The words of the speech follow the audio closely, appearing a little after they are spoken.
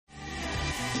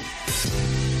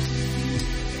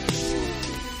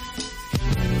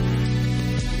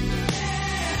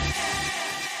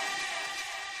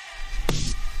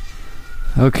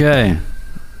Okay,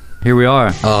 here we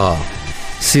are.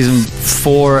 Season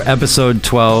 4, episode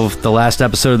 12, the last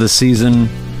episode of the season.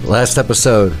 Last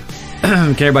episode.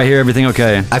 Can everybody hear everything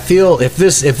okay? I feel if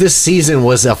this season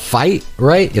was a fight,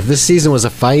 right? If this season was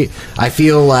a fight, I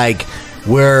feel like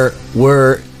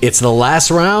it's the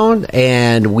last round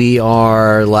and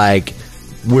we're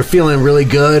feeling really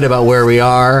good about where we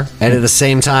are, and at the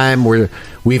same time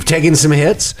we've taken some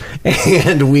hits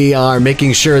and we are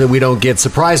making sure that we don't get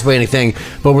surprised by anything,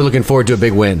 but we're looking forward to a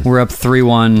big win. We're up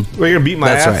 3-1. Well, you're gonna beat my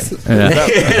That's ass. right.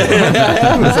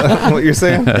 Yeah. Is that what you're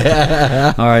saying?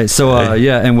 All right, so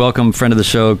and welcome friend of the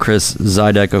show, Chris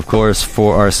Zidek, of course,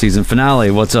 for our season finale.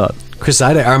 What's up? Chris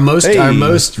Ida, our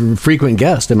most frequent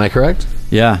guest, am I correct?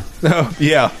 Yeah. Oh,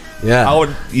 yeah. Yeah.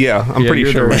 I'm pretty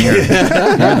you're sure. The ringer.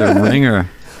 You're the ringer.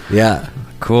 Yeah.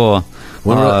 Cool.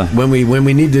 When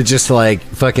we need to just like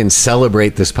fucking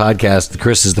celebrate this podcast,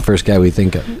 Chris is the first guy we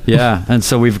think of. Yeah, and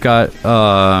so we've got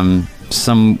some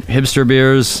hipster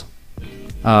beers.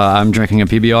 I'm drinking a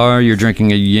PBR. You're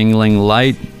drinking a Yingling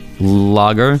Light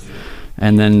Lager,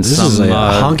 and then This some is a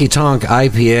Honky Tonk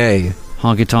IPA.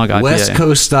 Honky Tonk IPA. West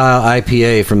Coast style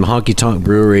IPA from the Honky Tonk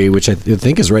Brewery, which I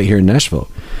think is right here in Nashville.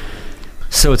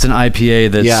 So it's an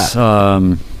IPA that's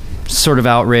sort of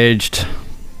outraged.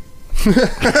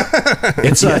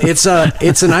 It's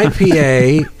an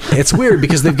IPA. It's weird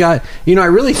because they've got, I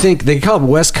really think they call it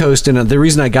West Coast, and the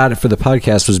reason I got it for the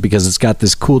podcast was because it's got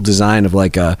this cool design of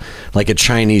like a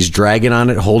Chinese dragon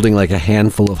on it holding like a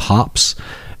handful of hops.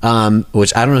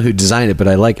 Which I don't know who designed it, but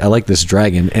I like this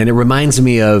dragon, and it reminds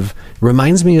me of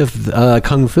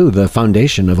Kung Fu, the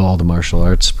foundation of all the martial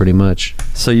arts, pretty much.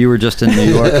 So you were just in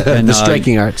New York, and The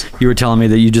striking arts. You were telling me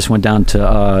that you just went down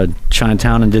to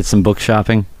Chinatown and did some book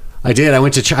shopping. I did. I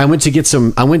went to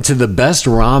the best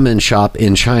ramen shop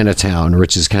in Chinatown,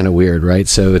 which is kind of weird, right?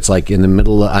 So it's like in the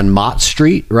middle on Mott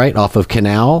Street, right off of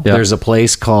Canal. Yep. There's a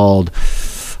place called,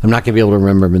 I'm not gonna be able to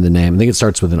remember the name. I think it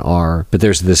starts with an R, but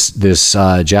there's this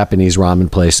Japanese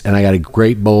ramen place, and I got a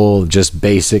great bowl of just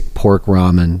basic pork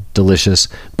ramen, delicious.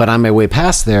 But on my way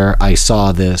past there, I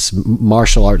saw this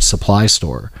martial arts supply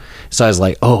store. So I was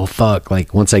like, oh fuck!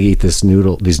 Like once I eat these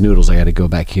noodles, I got to go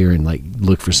back here and like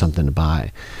look for something to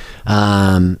buy.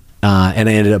 And I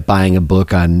ended up buying a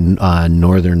book on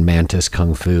Northern Mantis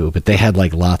Kung Fu, but they had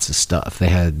like lots of stuff. They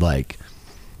had like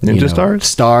Ninja stars?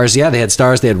 Stars. Yeah, they had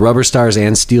stars. They had rubber stars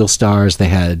and steel stars. They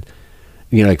had,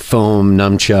 like foam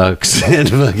nunchucks and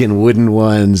fucking wooden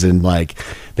ones. And like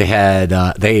they had,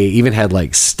 they even had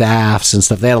like staffs and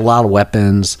stuff. They had a lot of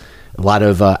weapons, a lot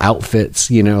of outfits,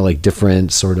 like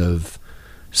different sort of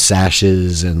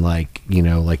sashes and like,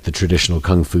 like the traditional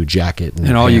Kung Fu jacket.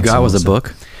 And all you got was a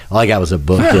book? All I got was a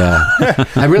book, yeah.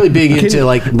 I'm really big into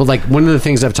like one of the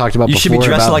things I've talked about You before. should be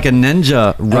dressed like a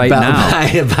ninja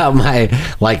now. About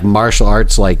my like martial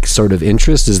arts like sort of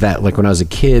interest is that like when I was a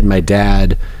kid, my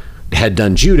dad had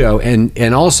done judo,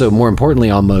 and also more importantly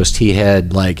almost, he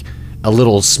had like a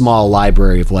little small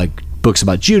library of like books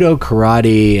about judo,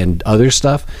 karate, and other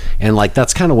stuff. And like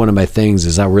that's kind of one of my things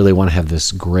is I really want to have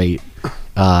this great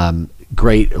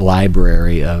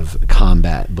library of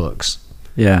combat books.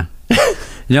 Yeah.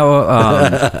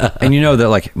 And you know that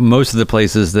like most of the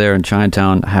places there in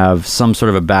Chinatown have some sort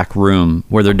of a back room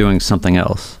where they're doing something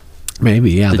else.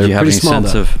 Maybe, yeah. Did They're you have pretty any small,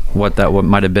 sense though. of what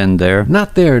might have been there?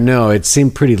 Not there, no. It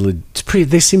seemed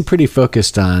they seem pretty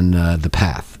focused on the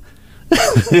path.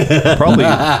 Probably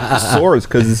swords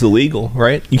because it's illegal,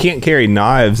 right? You can't carry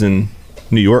knives in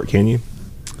New York, can you?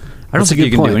 I don't think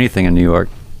you can do anything in New York.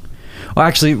 Well,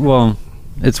 actually,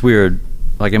 it's weird.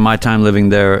 Like in my time living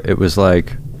there, it was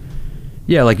like,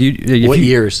 yeah, like you. What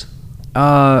years?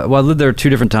 Well, I lived there 2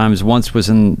 different times. Once was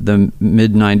in the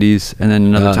mid '90s, and then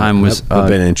another time was that would've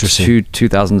been interesting.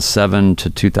 2007 to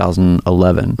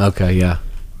 2011. Okay, yeah.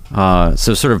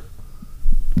 So sort of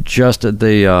just at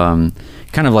the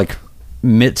kind of like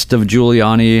midst of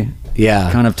Giuliani.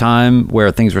 Yeah. Kind of time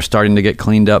where things were starting to get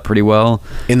cleaned up pretty well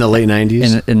In the late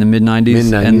 90s? in the mid 90s,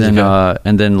 Mid-90s,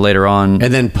 and then later on,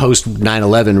 And then post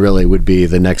 9/11 really would be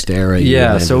the next era.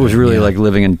 yeah. So it was really like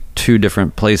living in 2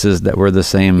 different places that were the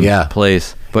same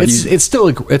place. But it's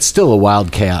still a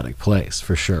wild, chaotic place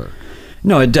for sure.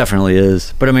 no, it definitely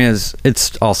is. But I mean,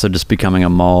 it's also just becoming a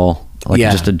mall, like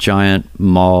just a giant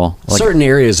mall. Like, Certain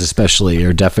areas especially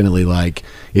are definitely like,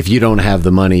 if you don't have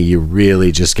the money, you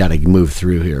really just got to move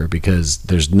through here because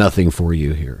there's nothing for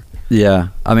you here. yeah.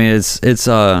 I mean, it's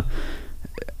I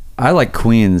like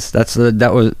Queens.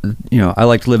 That was I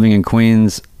liked living in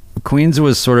Queens. Queens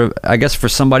was sort of, I guess, for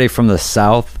somebody from the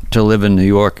South to live in New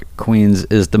York, Queens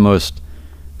is the most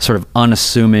sort of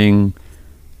unassuming,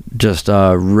 just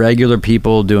regular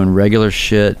people doing regular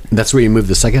shit. That's where you moved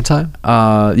the second time?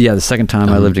 Yeah, the second time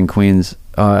I lived in Queens,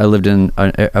 I lived in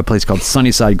a place called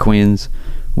Sunnyside, Queens,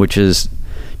 which is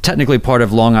technically part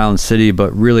of Long Island City,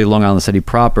 but really Long Island City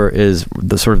proper is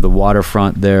the sort of the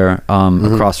waterfront there,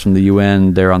 across from the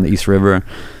UN there on the East River.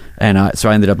 And so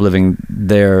I ended up living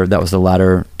there. That was the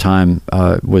latter time,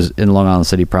 was in Long Island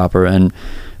City proper. And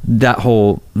that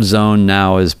whole zone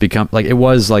now has become like, it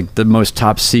was like the most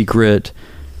top secret,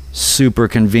 super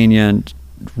convenient,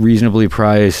 reasonably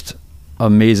priced,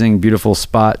 amazing, beautiful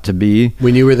spot to be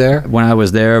When you were there? when I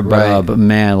was there. Right. But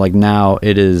man, like now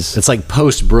it is. It's like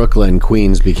post Brooklyn,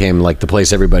 Queens became like the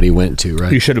place everybody went to,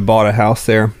 right? You should have bought a house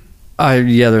there.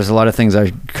 Yeah, there's a lot of things I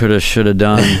could have, should have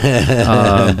done.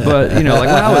 But you know, like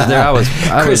when I was there, I was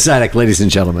Chris Sadek, ladies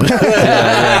and gentlemen. should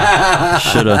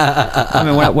have. I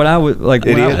mean, when I was like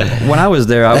when I was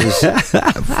there,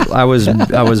 I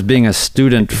was being a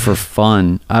student for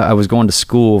fun. I was going to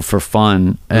school for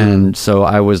fun, and so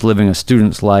I was living a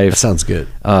student's life. That sounds good.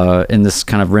 In this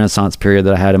kind of Renaissance period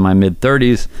that I had in my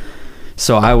mid-30s.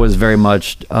 So I was very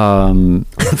much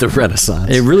The Renaissance.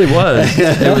 It really was.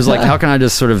 It was like, how can I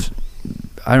just sort of,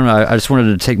 I don't know, I just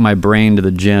wanted to take my brain to the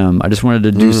gym. I just wanted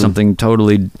to do something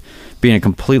totally, be in a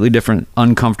completely different,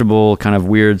 uncomfortable, kind of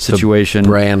weird situation.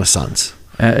 Renaissance.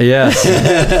 Yes.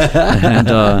 And,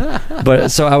 but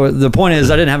so the point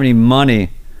is, I didn't have any money.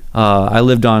 I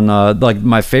lived on, like,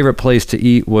 my favorite place to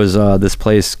eat was this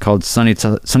place called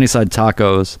Sunnyside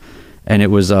Tacos. And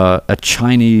it was a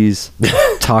Chinese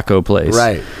taco place.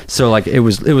 Right. So like it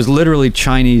was literally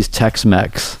Chinese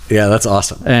Tex-Mex. Yeah, that's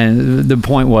awesome. And the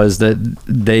point was that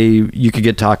you could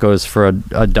get tacos for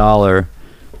a dollar.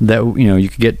 That, you know, you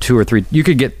could get two or three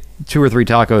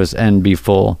tacos and be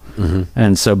full. Mm-hmm.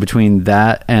 And so between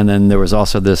that and then there was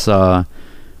also this like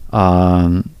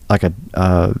a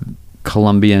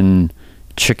Colombian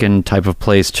chicken type of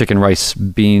place, chicken, rice,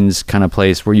 beans kind of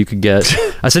place where you could get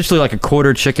essentially like a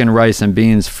quarter chicken, rice, and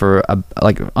beans for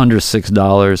like under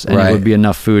 $6, and it would be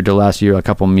enough food to last you a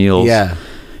couple meals. Yeah.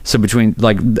 So between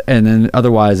like, and then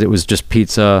otherwise it was just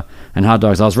pizza and hot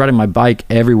dogs. I was riding my bike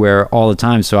everywhere all the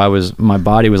time, so my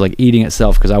body was like eating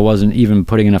itself because I wasn't even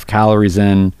putting enough calories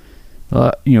in.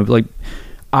 You know, like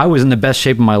I was in the best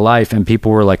shape of my life, and people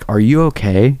were like, "Are you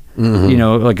okay?" Mm-hmm. You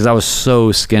know, like, because I was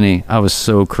so skinny. I was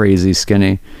so crazy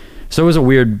skinny. So it was a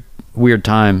weird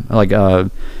time. Like,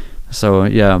 so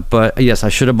yeah. But yes, I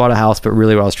should have bought a house, but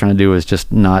really what I was trying to do was just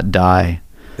not die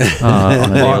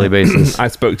on a daily basis. I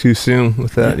spoke too soon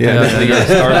with that. Yeah,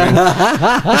 starving.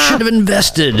 I should have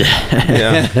invested.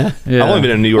 Yeah. Yeah. I've only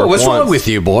been in New York What's once. wrong with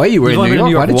you, boy? You were You've in only New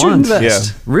been York. in New Why York did you once.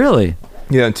 invest? Yeah. Really?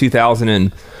 Yeah, in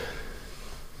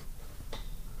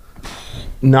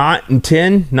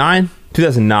 2009,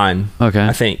 2009. Okay.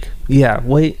 I think. Yeah.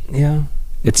 Wait. Yeah.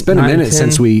 It's been a 9, minute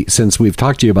 10. since we've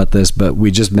talked to you about this, but we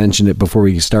just mentioned it before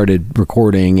we started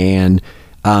recording. And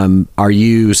are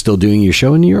you still doing your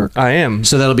show in New York? I am.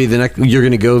 So that'll be the next. You're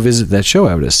going to go visit that show,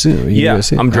 I would assume. You Yeah, go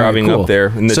see it? I'm All right, driving cool. up there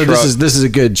in the so truck. this is a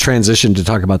good transition to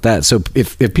talk about that. So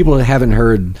if people haven't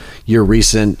heard your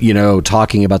recent,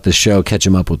 talking about the show, catch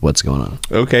them up with what's going on.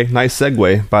 Okay. Nice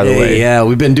segue, by the way. Yeah,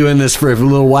 we've been doing this for a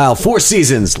little while. 4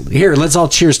 seasons. Here, let's all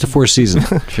cheers to 4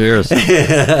 seasons. Cheers.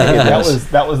 That was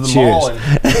the Cheers. mall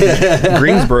in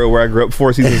Greensboro where I grew up,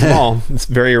 4 Seasons Mall. It's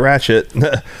very ratchet.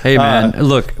 Hey man,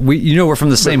 look, we're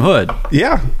from the same hood.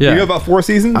 Yeah. Yeah. You know about 4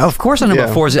 Seasons? Of course I know Yeah.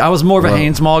 about 4 Seasons. I was more of a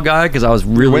Haynes Mall guy because I was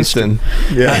really Winston.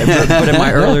 Yeah. but in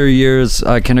my earlier years,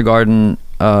 kindergarten,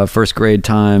 first grade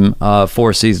time,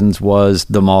 4 Seasons was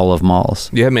the mall of malls.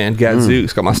 Yeah, man.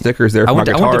 Gadzooks. Got my stickers there for I my went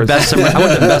guitars. to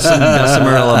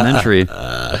Bessemer Elementary.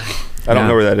 I don't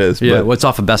know where that is. Yeah, but what's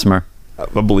off of Bessemer?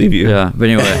 I believe you. Yeah, but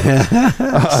anyway.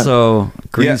 So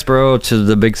Greensboro to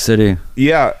the big city.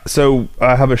 Yeah, so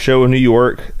I have a show in New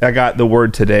York. I got the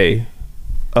word today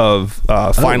of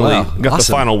finally wow. got the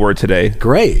Awesome. final word today.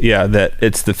 Great. Yeah, that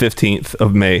it's the 15th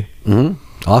of May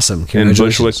Awesome. in Congratulations.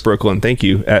 Bushwick, Brooklyn. Thank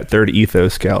you, at Third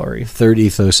Ethos Gallery. Third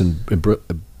Ethos in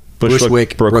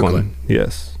Bushwick, Brooklyn.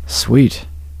 Yes. Sweet.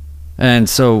 And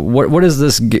so what is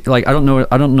this like? I don't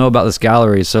know about this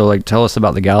gallery, so like tell us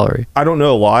about the gallery. I don't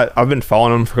know a lot. I've been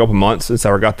following them for a couple months since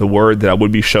I got the word that I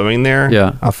would be showing there.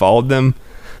 Yeah. I followed them.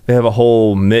 They have a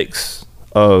whole mix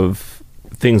of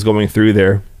things going through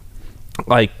there.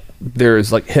 Like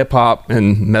there's like hip hop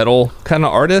and metal kind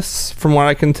of artists from what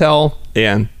I can tell.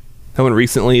 And I went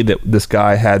recently that this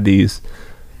guy had these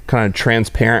kind of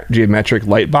transparent geometric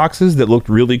light boxes that looked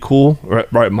really cool,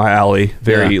 right up my alley.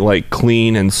 Very like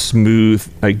clean and smooth,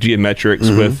 like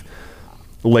geometrics with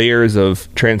layers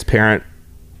of transparent,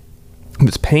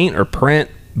 it's paint or print,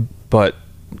 but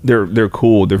they're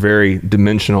cool. They're very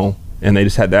dimensional and they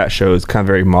just had that show. It's kind of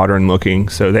very modern looking,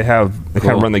 so they kind of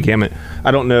run the gamut.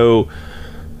 I don't know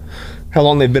how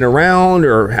long they've been around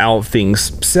or how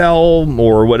things sell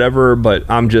or whatever, but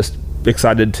I'm just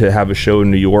excited to have a show in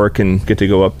New York and get to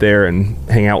go up there and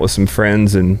hang out with some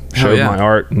friends and show my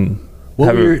art. And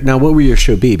what will your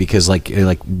show be? Because like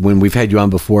when we've had you on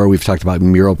before, we've talked about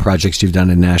mural projects you've done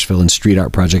in Nashville and street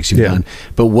art projects you've done.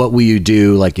 But what will you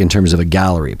do like in terms of a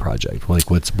gallery project? Like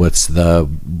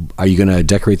are you going to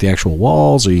decorate the actual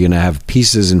walls? Are you going to have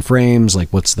pieces and frames? Like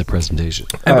what's the presentation?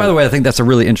 And by the way, I think that's a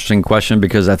really interesting question,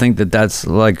 because I think that's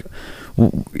like,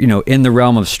 you know, in the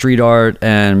realm of street art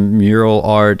and mural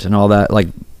art and all that, like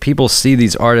people see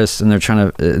these artists and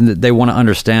they want to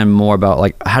understand more about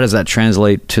like how does that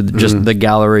translate to just the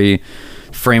gallery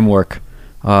framework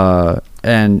and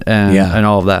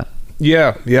all of that.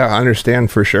 Yeah, I understand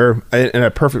for sure. In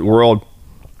a perfect world,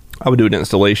 I would do an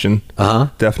installation.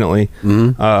 Definitely.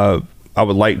 I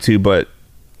would like to, but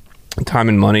time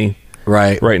and money.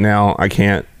 Right now, I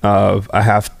can't.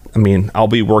 I'll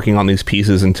be working on these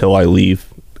pieces until I leave.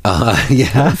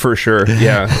 Yeah, for sure.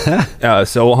 Yeah.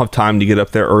 So we'll have time to get up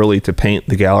there early to paint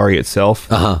the gallery itself.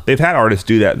 They've had artists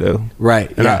do that though.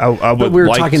 Right. And I would but we were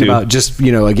like talking to. about just,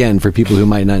 you know, again, for people who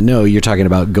might not know, you're talking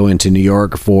about going to New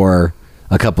York for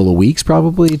a couple of weeks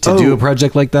probably to do a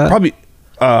project like that. Probably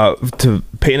to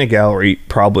paint a gallery.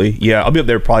 Probably. Yeah. I'll be up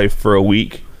there probably for a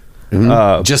week.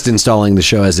 Just installing the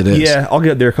show as it is. Yeah. I'll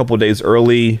get there a couple of days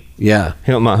early. Yeah.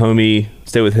 Hang out with my homie,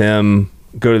 stay with him,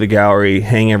 go to the gallery,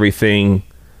 hang everything.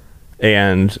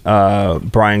 And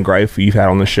Brian Greif, who you've had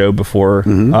on the show before,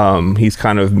 he's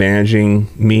kind of managing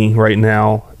me right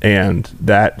now and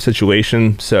that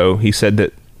situation. So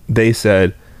they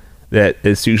said that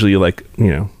it's usually like,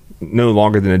 you know, no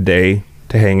longer than a day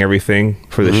to hang everything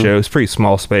for the show. It's a pretty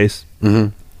small space.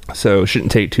 So it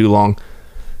shouldn't take too long.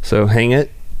 So hang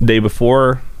it day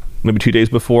before, maybe 2 days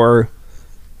before,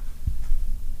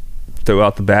 throw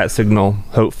out the bat signal,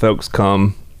 hope folks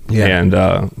come and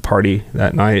party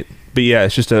that night. But yeah,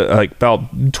 it's just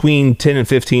about between 10 and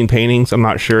 15 paintings. I'm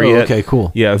not sure yet. Okay,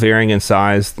 cool. Yeah, varying in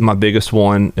size. My biggest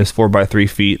one is 4 by 3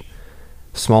 feet.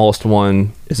 Smallest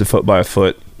one is 1 foot by 1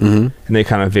 foot. And they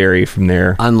kind of vary from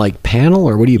there. On like panel,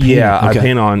 or what do you paint? Yeah, I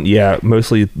paint on,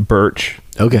 mostly birch.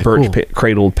 Okay, birch cool.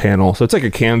 Cradled panel. So it's like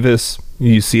a canvas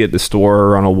you see at the store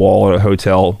or on a wall at a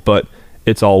hotel, but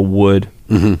it's all wood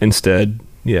instead.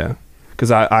 Yeah,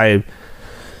 because I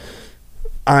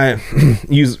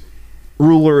use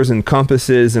rulers and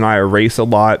compasses, and I erase a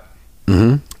lot,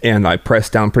 and I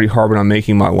press down pretty hard when I'm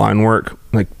making my line work.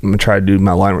 Like I'm gonna try to do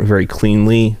my line work very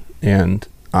cleanly, and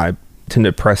I tend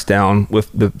to press down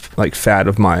with the fat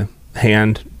of my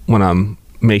hand when I'm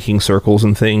making circles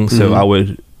and things. So I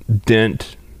would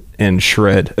dent and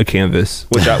shred a canvas,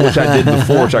 which I did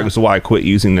before, which is why I quit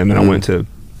using them and I went to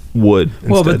wood instead.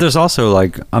 Well, but there's also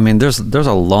there's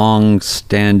a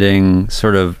long-standing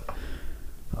sort of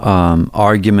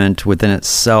argument within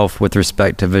itself with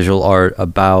respect to visual art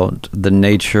about the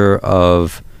nature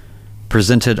of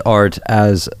presented art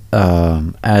as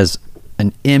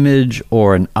an image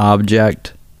or an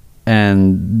object,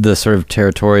 and the sort of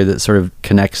territory that sort of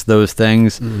connects those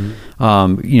things. You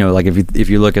know, like if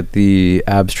you look at the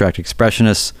abstract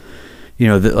expressionists, you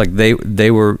know, they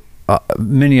were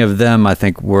many of them, I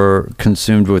think, were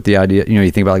consumed with the idea. You know, you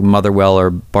think about like Motherwell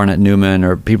or Barnett Newman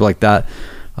or people like that.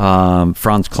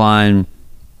 Franz Klein,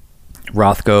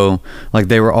 Rothko, like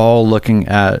they were all looking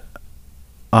at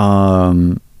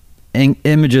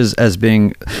images as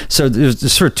being, so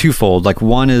there's sort of twofold. Like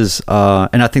one is,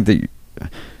 and I think that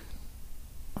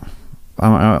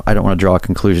I don't want to draw a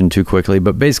conclusion too quickly,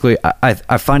 but basically I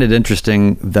find it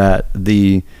interesting that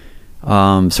the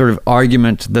sort of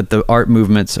argument that the art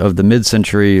movements of the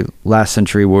mid-century, last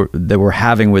century were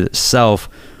having with itself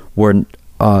were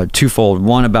twofold.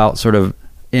 One about sort of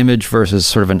image versus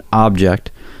sort of an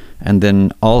object, and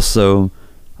then also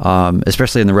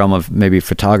especially in the realm of maybe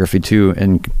photography too,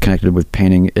 and connected with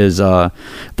painting, is the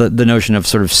notion of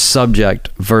sort of subject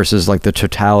versus like the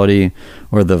totality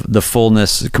or the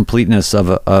fullness, completeness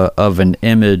of an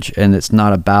image, and it's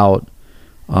not about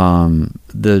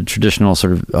the traditional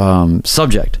sort of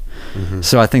subject.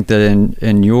 So I think that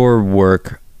in your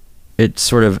work, it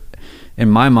sort of, in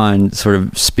my mind, sort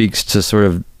of speaks to sort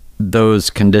of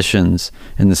those conditions,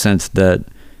 in the sense that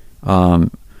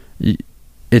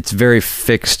it's very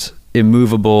fixed,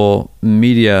 immovable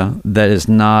media that is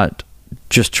not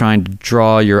just trying to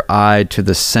draw your eye to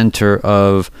the center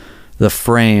of the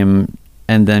frame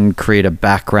and then create a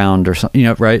background or something, you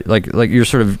know, right? Like you're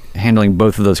sort of handling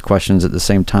both of those questions at the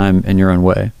same time in your own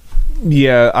way.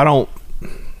 Yeah,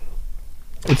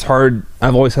 it's hard.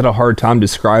 I've always had a hard time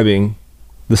describing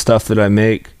the stuff that I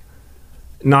make.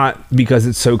 Not because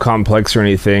it's so complex or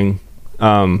anything,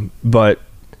 but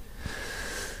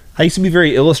I used to be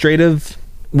very illustrative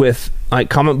with like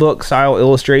comic book style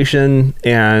illustration,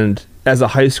 and as a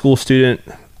high school student,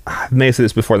 I may have said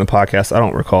this before in the podcast, I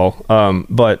don't recall,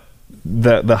 but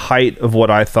the height of what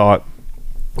I thought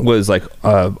was like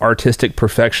artistic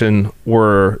perfection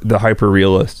were the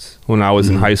hyperrealists when I was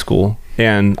in high school,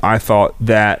 and I thought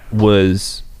that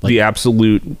was the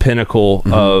absolute pinnacle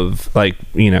of like,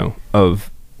 you know, of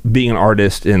being an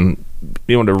artist and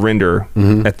being able to render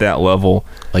at that level.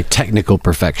 Like technical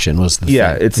perfection was the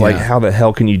thing. It's like, how the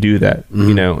hell can you do that?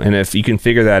 You know, and if you can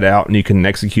figure that out and you can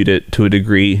execute it to a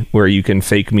degree where you can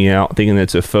fake me out thinking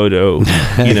it's a photo,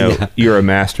 you know, you're a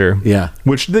master.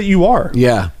 Which that you are.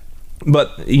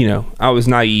 But, you know, I was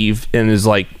naive, and is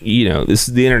like, you know,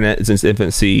 the internet is in its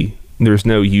infancy. There's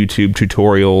no YouTube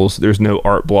tutorials. There's no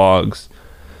art blogs.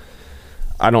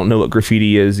 I don't know what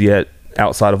graffiti is yet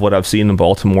outside of what I've seen in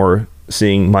Baltimore,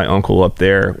 seeing my uncle up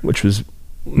there, which was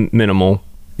minimal.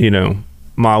 You know,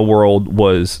 my world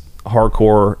was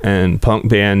hardcore and punk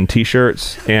band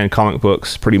t-shirts and comic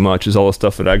books, pretty much, is all the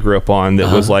stuff that I grew up on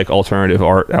that was like alternative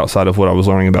art outside of what I was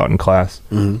learning about in class.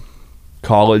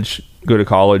 College, go to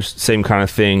college, same kind of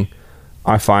thing.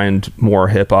 I find more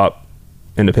hip-hop,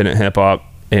 independent hip-hop,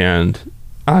 and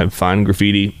I find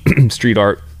graffiti, street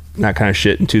art, that kind of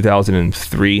shit in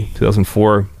 2003,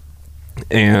 2004.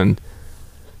 And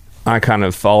I kind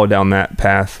of followed down that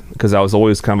path because I was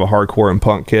always kind of a hardcore and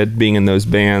punk kid, being in those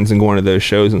bands and going to those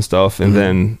shows and stuff. And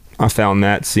then I found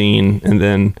that scene, and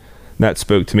then that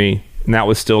spoke to me. And that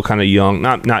was still kind of young,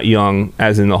 not young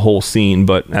as in the whole scene,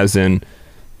 but as in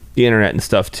the internet and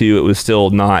stuff too. It was still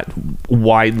not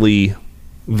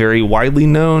very widely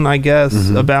known, I guess,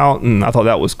 about. And I thought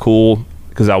that was cool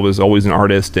because I was always an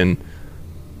artist, and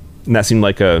that seemed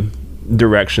like a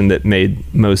direction that made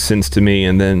most sense to me.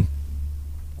 And then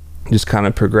just kind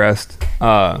of progressed.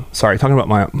 Sorry, talking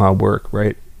about my work,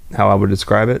 right? How I would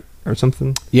describe it or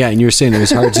something. Yeah, and you were saying it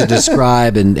was hard to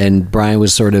describe, and Brian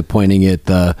was sort of pointing at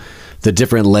the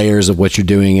different layers of what you're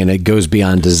doing, and it goes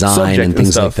beyond design subject and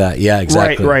things like that. Yeah,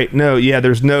 exactly. Right. No, yeah,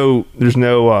 there's no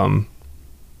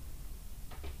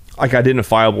like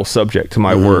identifiable subject to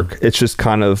my work. It's just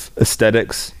kind of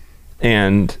aesthetics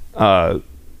and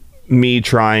me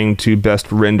trying to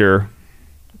best render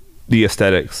the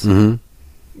aesthetics.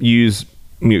 Use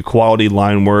quality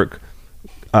line work,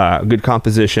 good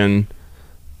composition,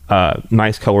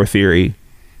 nice color theory,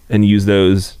 and use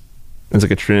those as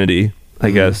like a trinity, I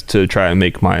guess, to try and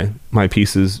make my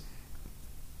pieces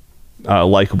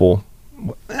likable.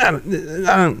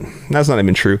 That's not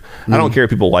even true. I don't care if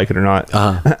people like it or not.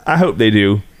 I hope they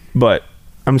do, but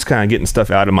I'm just kind of getting stuff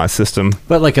out of my system.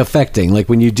 But like affecting, like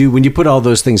when you put all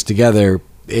those things together,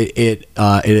 it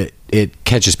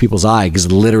catches people's eye,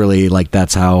 because literally, like,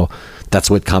 that's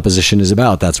what composition is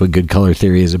about. That's what good color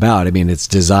theory is about. I mean, it's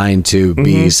designed to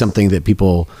be something that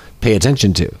people pay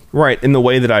attention to. Right. In the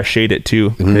way that I shade it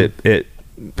too, it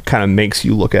kind of makes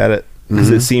you look at it,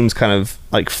 because it seems kind of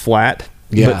like flat,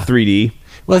 but 3D.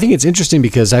 Well, I think it's interesting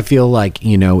because I feel like,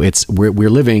 you know, we're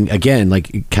living, again,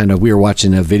 like kind of, we were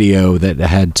watching a video that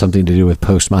had something to do with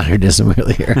postmodernism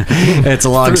earlier. It's a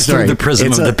long story. Through the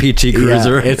prism of the PT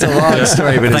Cruiser. Yeah, it's a long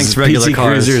story, but thanks it's regular PT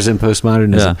cars. Cruisers and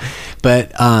postmodernism.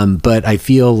 Yeah. But I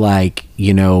feel like,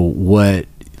 you know, what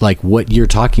you're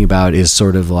talking about is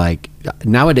sort of like,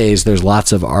 nowadays there's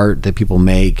lots of art that people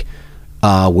make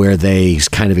where they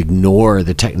kind of ignore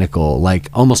the technical, like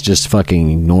almost just fucking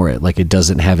ignore it. Like it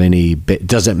doesn't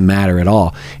matter at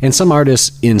all. And some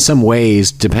artists, in some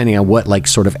ways, depending on what like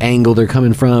sort of angle they're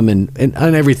coming from and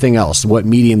everything else, what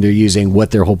medium they're using, what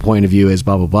their whole point of view is,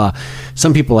 blah, blah, blah.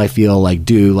 Some people I feel like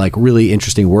do like really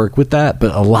interesting work with that.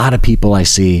 But a lot of people I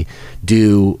see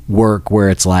do work where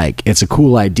it's like, it's a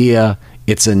cool idea.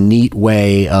 It's a neat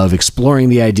way of exploring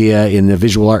the idea in the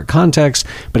visual art context,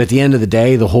 but at the end of the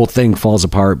day, the whole thing falls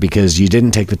apart because you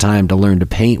didn't take the time to learn to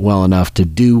paint well enough to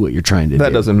do what you're trying to do.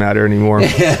 That doesn't matter anymore.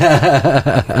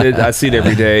 I see it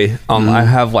every day. I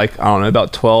have like, I don't know,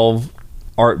 about 12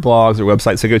 art blogs or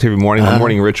websites I go to every morning. My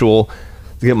morning ritual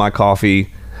to get my coffee,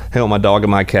 hang out with my dog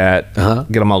and my cat,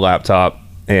 get on my laptop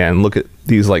and look at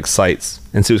these like sites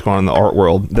and see what's going on in the art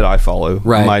world that I follow.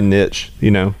 Right. My niche,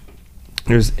 you know.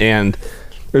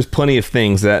 There's plenty of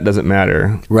things that doesn't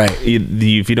matter. Right.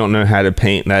 If you don't know how to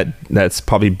paint, that's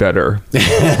probably better.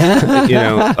 You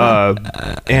know,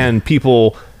 and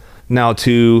people now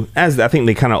too, as I think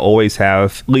they kind of always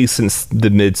have, at least since the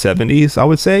mid 70s, I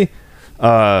would say,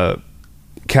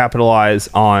 capitalize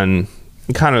on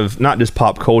kind of not just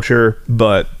pop culture,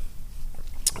 but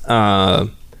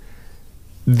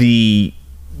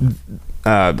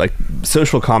like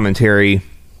social commentary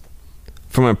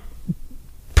from a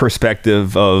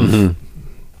perspective of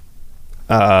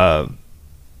I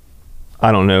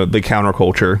don't know, the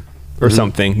counterculture or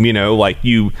something, you know, like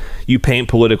you paint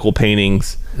political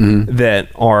paintings that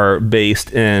are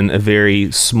based in a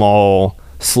very small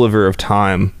sliver of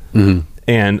time,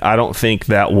 and I don't think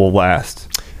that will last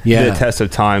the test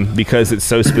of time because it's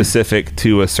so specific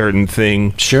to a certain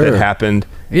thing that happened.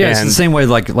 Yeah, it's the same way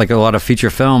like a lot of feature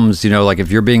films, you know, like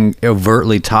if you're being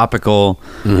overtly topical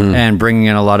and bringing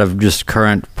in a lot of just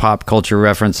current pop culture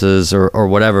references or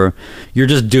whatever, you're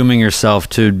just dooming yourself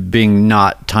to being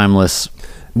not timeless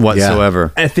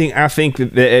whatsoever. I think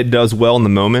that it does well in the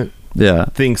moment. Yeah.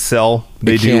 Things sell.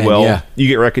 They do well. Yeah. You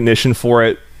get recognition for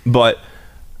it, but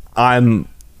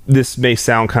this may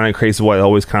sound kind of crazy, what I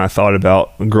always kind of thought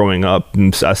about growing up,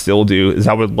 and I still do, is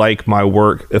I would like my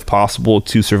work, if possible,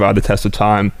 to survive the test of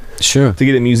time. Sure. To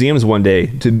get in museums one day,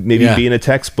 to maybe be in a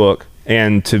textbook,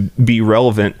 and to be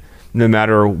relevant no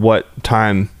matter what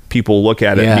time people look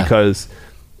at it, because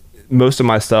most of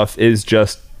my stuff is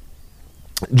just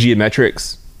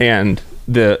geometrics and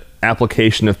the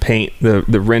application of paint, the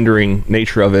rendering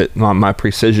nature of it, my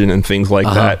precision and things like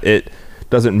that. It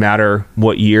doesn't matter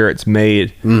what year it's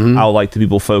made. I would like to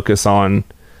people focus on,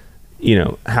 you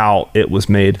know, how it was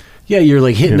made. Yeah, you're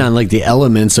like hitting on like the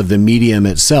elements of the medium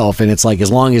itself, and it's like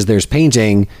as long as there's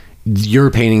painting, your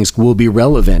paintings will be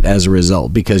relevant as a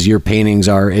result, because your paintings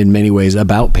are in many ways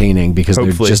about painting, because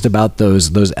they're just about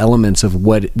those elements of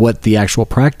what the actual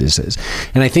practice is.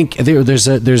 And I think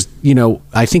there's you know,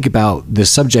 I think about this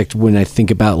subject when I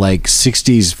think about like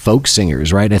 60s folk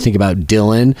singers, right? I think about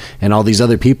Dylan and all these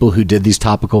other people who did these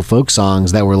topical folk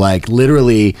songs that were like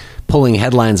literally pulling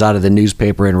headlines out of the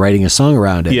newspaper and writing a song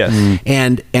around it. Yes.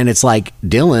 And it's like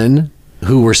Dylan,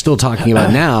 who we're still talking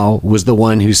about now, was the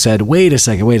one who said, wait a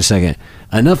second,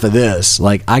 enough of this.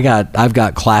 Like I've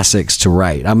got classics to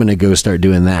write. I'm going to go start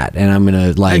doing that. And I'm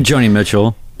going to like... And Joni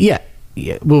Mitchell. Yeah.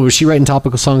 Well, was she writing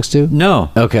topical songs too?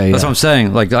 No. Okay. That's what I'm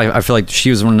saying. Like, I feel like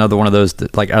she was another one of those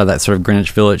that, like, out of that sort of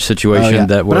Greenwich Village situation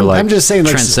that were like, I'm just saying,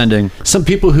 like, transcending. Some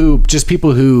people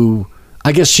who,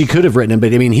 I guess she could have written them,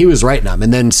 but I mean, he was writing them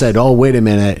and then said, oh, wait a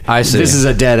minute. I see. This is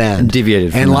a dead end. And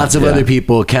deviated from And that, lots of other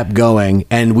people kept going,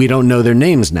 and we don't know their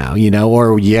names now, you know,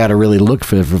 or you got to really look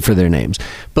for their names.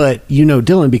 But you know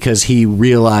Dylan because he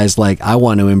realized, like, I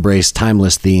want to embrace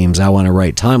timeless themes. I want to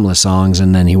write timeless songs.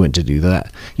 And then he went to do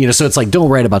that. You know, so it's like, don't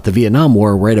write about the Vietnam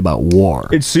War, write about war.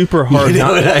 It's super hard. You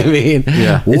know what I mean?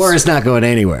 Yeah. War is not going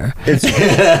anywhere. It's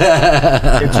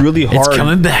really hard. It's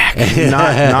coming back.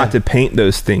 not to paint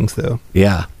those things, though.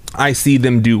 Yeah. I see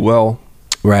them do well.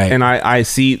 Right. And I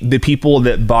see the people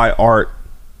that buy art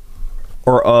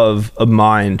are of a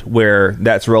mind where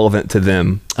that's relevant to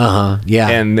them. Yeah.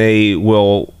 And they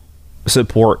will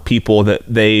support people that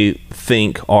they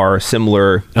think are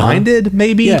similar minded,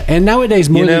 maybe. Yeah. And nowadays,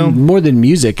 more than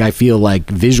music, I feel like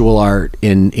visual art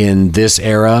in this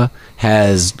era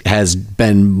has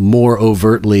been more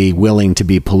overtly willing to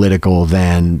be political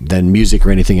than music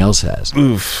or anything else has.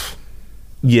 Oof.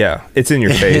 Yeah, it's in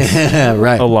your face.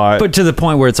 Right. A lot. But to the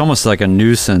point where it's almost like a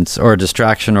nuisance or a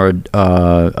distraction or a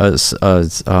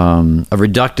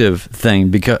reductive thing,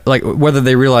 because, like, whether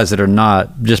they realize it or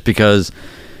not, just because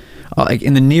like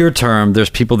in the near term,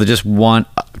 there's people that just want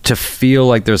to feel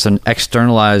like there's an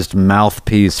externalized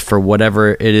mouthpiece for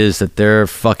whatever it is that they're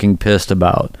fucking pissed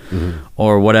about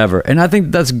or whatever. And I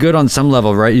think that's good on some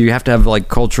level, right? You have to have like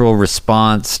cultural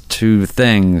response to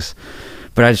things.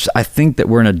 But I think that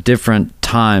we're in a different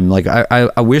time. Like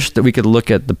I wish that we could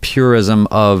look at the purism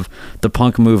of the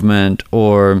punk movement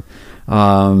or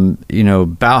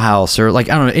Bauhaus or like,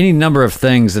 I don't know, any number of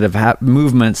things that have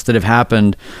movements that have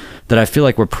happened that I feel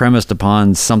like were premised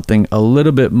upon something a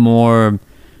little bit more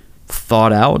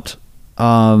thought out.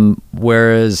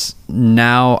 Whereas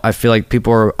now I feel like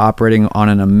people are operating on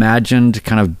an imagined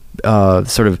kind of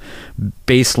sort of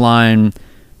baseline,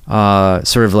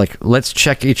 sort of like, let's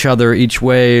check each other each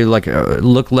way, like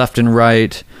look left and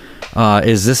right.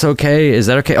 Is this okay? Is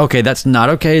that okay? Okay, that's not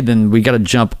okay. Then we got to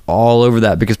jump all over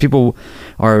that because people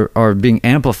are being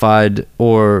amplified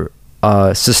or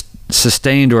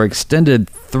sustained or extended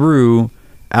through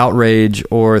outrage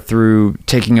or through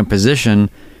taking a position,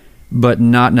 but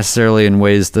not necessarily in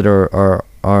ways that are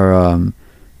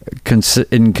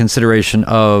in consideration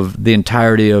of the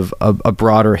entirety of a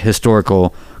broader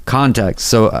historical context.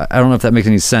 So I don't know if that makes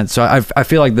any sense. So I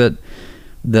feel like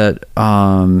that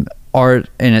art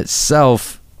in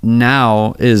itself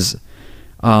now is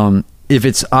if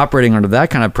it's operating under that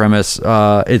kind of premise,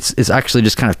 it's actually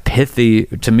just kind of pithy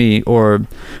to me, or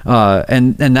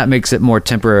and that makes it more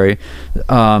temporary,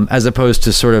 as opposed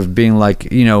to sort of being like,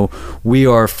 we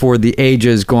are for the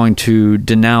ages going to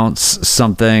denounce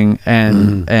something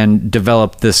and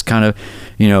develop this kind of,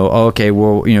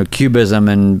 Cubism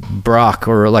and Brock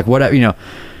or like whatever,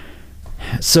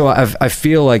 So I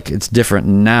feel like it's different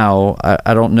now.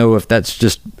 I don't know if that's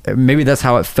just, maybe that's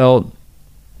how it felt.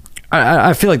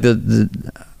 I feel like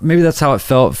maybe that's how it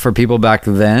felt for people back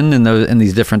then in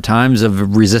these different times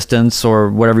of resistance or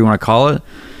whatever you want to call it.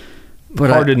 But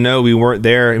hard to know. We weren't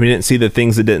there. We didn't see the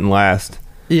things that didn't last.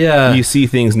 Yeah. You see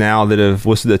things now that have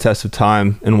withstood the test of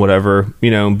time and whatever,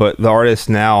 but the artists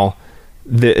now,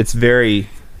 it's very,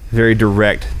 very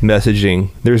direct messaging.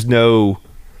 There's no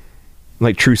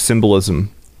like true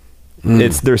symbolism.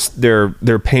 It's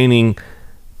they're painting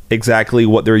exactly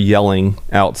what they're yelling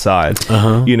outside,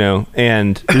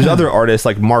 and there's other artists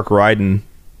like Mark Ryden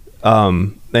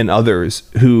and others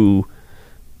who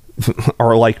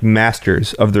are like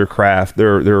masters of their craft.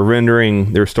 They're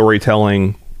rendering, their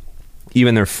storytelling,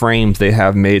 even their frames they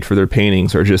have made for their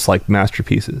paintings are just like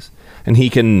masterpieces. And he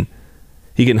can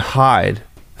hide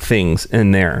things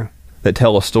in there that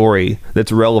tell a story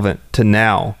that's relevant to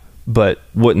now, but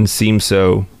wouldn't seem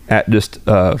so at just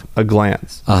a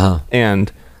glance.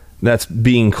 And that's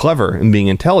being clever and being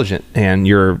intelligent. And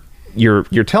you're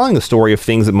telling the story of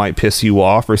things that might piss you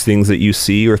off, or things that you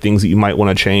see, or things that you might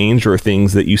want to change, or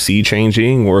things that you see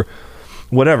changing, or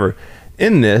whatever.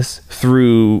 In this,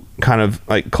 through kind of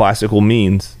like classical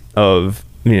means of,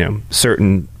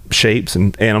 certain shapes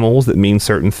and animals that mean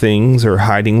certain things, or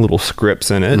hiding little scripts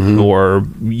in it, or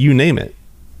you name it.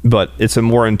 But it's a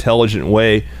more intelligent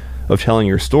way of telling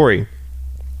your story.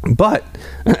 But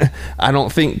I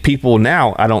don't think people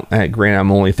now, granted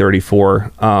I'm only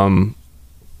 34,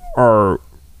 are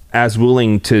as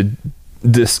willing to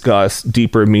discuss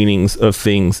deeper meanings of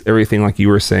things. Everything, like you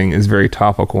were saying, is very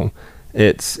topical.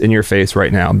 It's in your face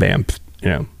right now. Bam.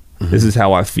 This is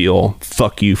how I feel.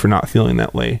 Fuck you for not feeling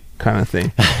that way, kind of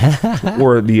thing.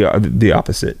 Or the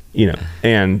opposite,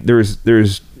 and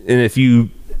and if you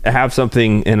have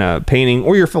something in a painting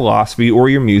or your philosophy or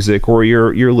your music or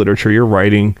your literature, your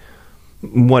writing,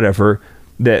 whatever,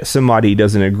 that somebody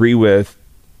doesn't agree with,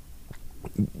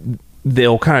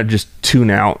 they'll kind of just tune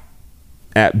out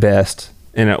at best,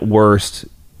 and at worst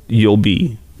you'll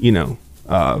be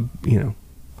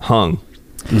hung,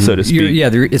 so to speak.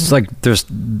 It's like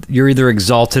you're either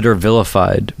exalted or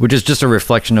vilified, which is just a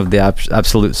reflection of the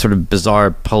absolute sort of bizarre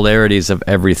polarities of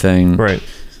everything, right?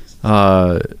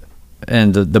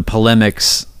 And the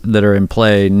polemics that are in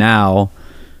play now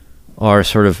are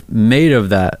sort of made of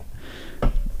that.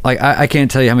 Like I can't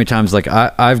tell you how many times like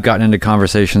I've gotten into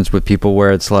conversations with people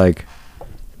where it's like,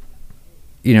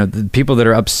 the people that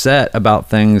are upset about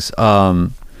things, I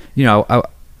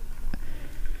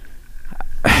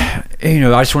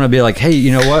just want to be like, hey,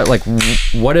 you know what? Like,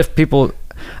 what if people?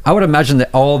 I would imagine that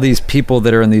all these people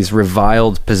that are in these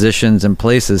reviled positions and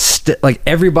places, like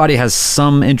everybody has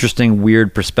some interesting,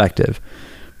 weird perspective,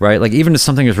 right? Like even if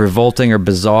something is revolting or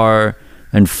bizarre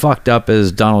and fucked up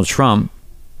as Donald Trump,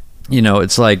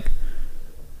 it's like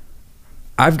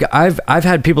I've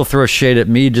had people throw shade at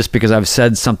me just because I've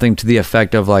said something to the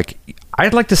effect of like,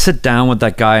 I'd like to sit down with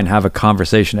that guy and have a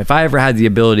conversation. If I ever had the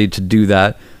ability to do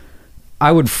that,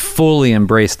 I would fully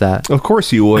embrace that. Of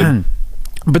course you would.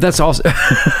 But that's also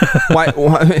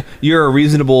why you're a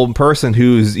reasonable person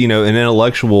who's an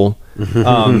intellectual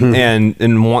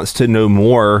and wants to know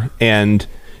more, and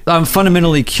I'm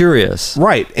fundamentally curious,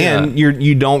 right? And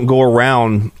you don't go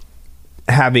around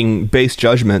having base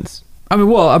judgments.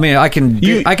 I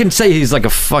can say he's like a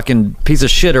fucking piece of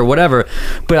shit or whatever,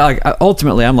 but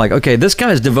ultimately I'm like, okay, this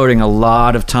guy is devoting a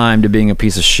lot of time to being a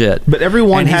piece of shit. But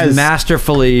everyone he's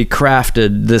masterfully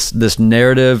crafted this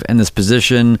narrative and this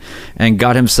position and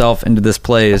got himself into this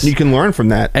place. You can learn from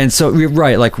that. And so,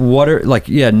 right, like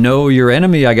know your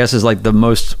enemy, I guess, is like the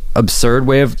most absurd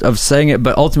way of saying it.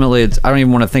 But ultimately, I don't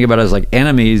even want to think about it as like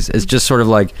enemies. It's just sort of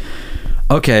like,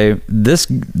 okay, this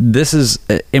is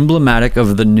emblematic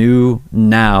of the new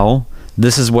now.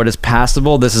 This is what is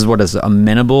passable. This is what is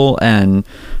amenable and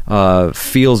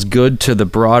feels good to the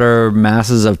broader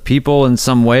masses of people in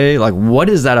some way. Like, what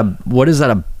is that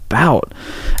about?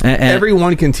 And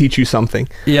everyone can teach you something.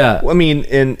 Yeah. I mean,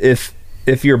 and if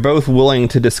you're both willing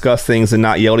to discuss things and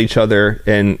not yell at each other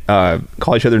and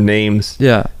call each other names,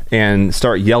 yeah, and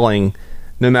start yelling,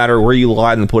 no matter where you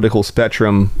lie in the political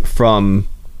spectrum, from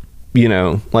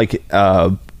like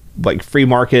free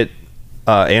market,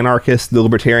 anarchist, the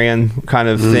libertarian kind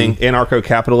of thing,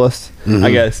 anarcho-capitalist, I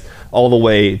guess, all the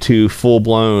way to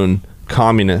full-blown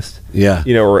communist. Yeah.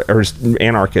 You know, or just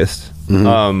anarchist.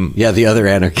 Yeah, the other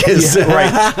anarchists. Yeah,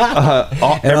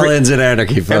 right. It all ends in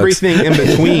anarchy, folks. Everything in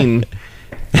between.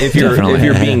 If you're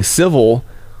Definitely. being civil,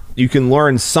 you can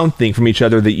learn something from each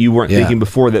other that you weren't thinking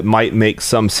before that might make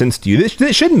some sense to you.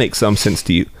 This should make some sense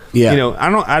to you. Yeah. You know,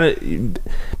 I don't.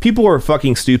 People are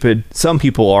fucking stupid. Some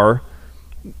people are,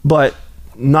 but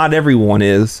not everyone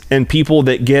is. And people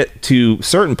that get to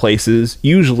certain places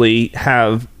usually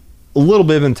have a little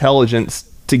bit of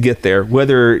intelligence to get there.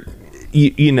 Whether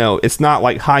you know, it's not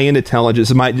like high-end intelligence.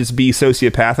 It might just be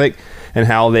sociopathic and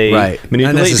how they manipulate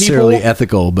not necessarily people.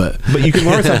 ethical, but You can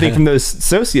learn something from those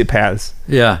sociopaths.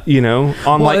 Yeah. You know,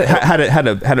 on Well, like how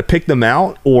to pick them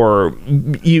out, or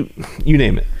you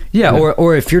name it. Yeah,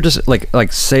 or if you're just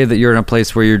like say that you're in a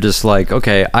place where you're just like,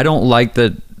 okay, I don't like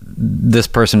that this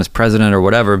person is president or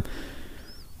whatever.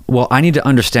 Well, I need to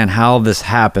understand how this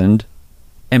happened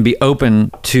and be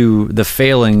open to the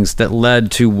failings that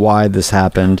led to why this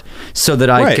happened, so that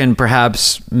I can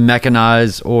perhaps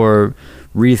mechanize or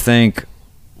rethink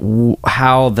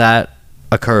how that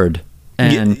occurred.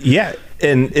 And yeah,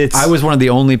 and it's I was one of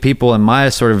the only people in my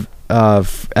sort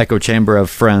of echo chamber of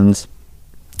friends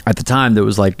at the time that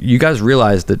was like, you guys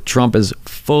realize that Trump is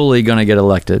fully going to get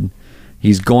elected.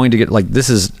 He's going to get, like, this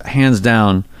is hands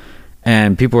down.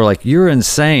 And people were like, you're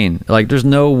insane. Like, there's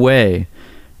no way.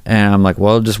 And I'm like,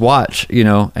 well, just watch, you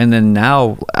know. And then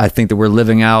now I think that we're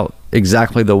living out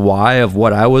exactly the why of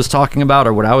what I was talking about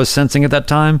or what I was sensing at that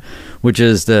time, which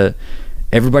is that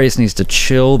everybody just needs to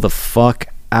chill the fuck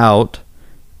out.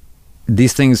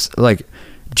 These things, like,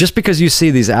 just because you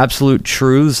see these absolute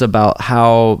truths about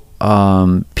how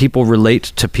people relate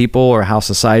to people or how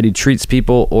society treats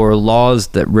people, or laws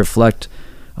that reflect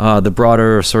the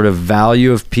broader sort of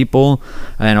value of people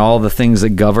and all the things that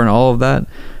govern all of that,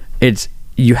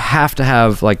 you have to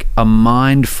have like a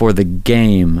mind for the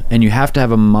game, and you have to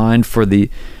have a mind for the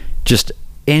just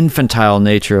infantile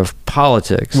nature of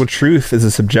politics. well, truth is a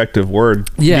subjective word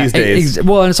these days.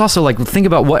 Well, and it's also like, think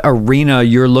about what arena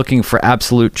you're looking for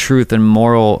absolute truth and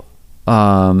moral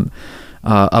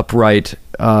upright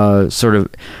sort of,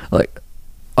 like,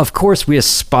 of course we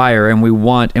aspire and we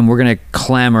want and we're going to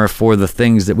clamor for the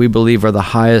things that we believe are the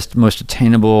highest, most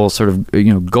attainable sort of,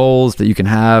 you know, goals that you can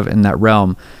have in that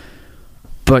realm.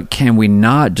 But can we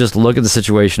not just look at the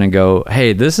situation and go,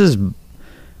 hey, this is,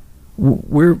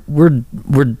 we're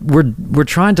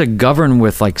trying to govern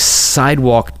with like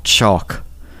sidewalk chalk.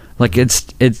 Like it's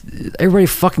everybody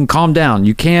fucking calm down.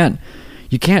 You can't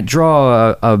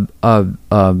draw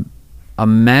a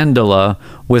mandala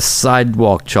with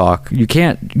sidewalk chalk. You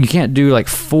can't do like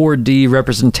 4D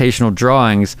representational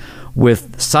drawings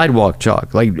with sidewalk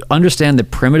chalk. Like, understand the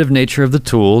primitive nature of the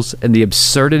tools and the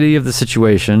absurdity of the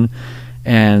situation,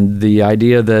 and the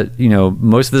idea that, you know,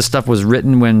 most of this stuff was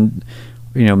written when,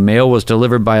 you know, mail was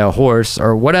delivered by a horse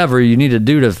or whatever you need to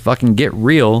do to fucking get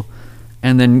real.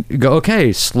 And then go,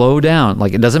 okay, slow down.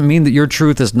 Like, it doesn't mean that your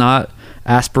truth is not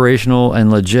aspirational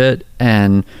and legit,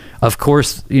 and of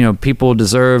course, you know, people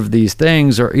deserve these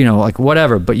things, or, you know, like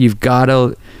whatever, but you've got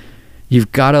to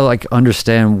like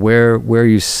understand where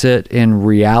you sit in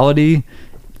reality,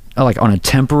 like on a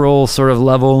temporal sort of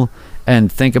level,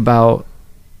 and think about,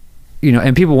 you know,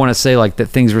 and people want to say like that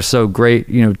things were so great,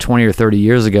 you know, 20 or 30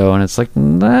 years ago, and it's like,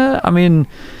 nah, I mean,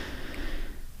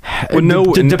 well,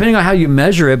 depending on how you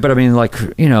measure it, but I mean, like,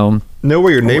 you know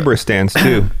where your neighbor stands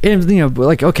too. and, you know,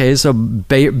 like, okay, so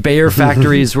Bayer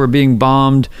factories were being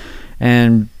bombed,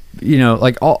 and, you know,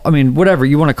 like, all, I mean, whatever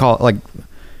you want to call it, like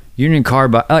Union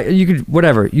Carbide, you could,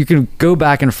 whatever, you can go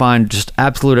back and find just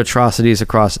absolute atrocities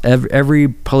across every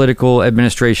political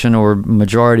administration or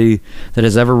majority that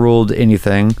has ever ruled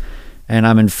anything. And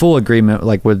I'm in full agreement,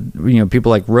 like, with, you know, people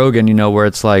like Rogan, you know, where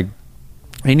it's like,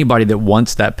 anybody that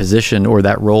wants that position or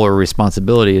that role or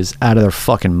responsibility is out of their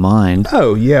fucking mind.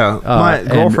 Oh yeah, my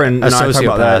girlfriend and I talk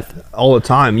about that all the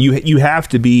time. You have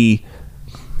to be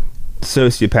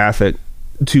sociopathic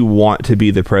to want to be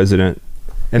the president,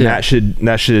 and that should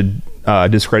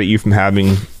discredit you from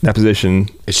having that position.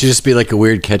 it should just be like a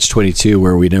weird catch-22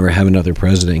 where we never have another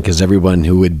president, because everyone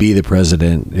who would be the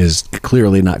president is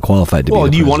clearly not qualified to be the Well,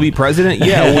 do you president. want to be president?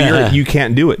 Yeah, well, you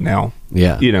can't do it now.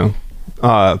 Yeah. You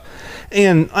know.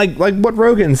 And like what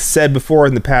Rogan said before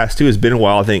in the past too, has been a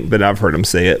while, I think, that I've heard him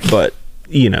say it, but,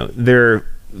 you know, they're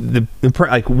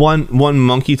like one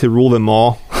monkey to rule them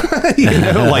all. You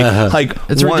know, like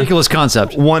It's a ridiculous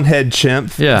concept. One head chimp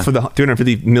for the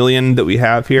 350 million that we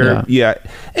have here. Yeah.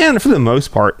 And for the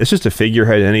most part, it's just a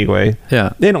figurehead anyway.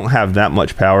 Yeah. They don't have that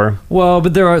much power. Well,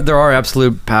 but there are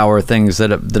absolute power things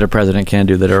that a president can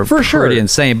do that are For sure. pretty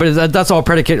insane. But that's all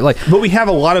predicated, like. But we have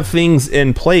a lot of things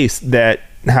in place that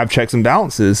have checks and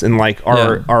balances, and like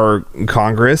our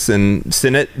Congress and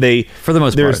Senate, for the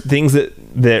most there's part, things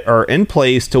that are in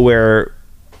place to where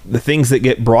the things that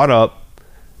get brought up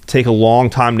take a long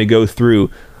time to go through,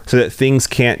 so that things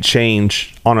can't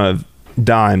change on a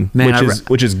dime,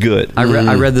 which is good.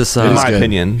 I read this in my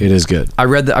opinion. It is good. I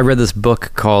read this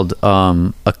book called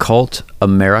Occult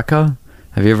America.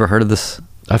 Have you ever heard of this?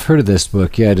 I've heard of this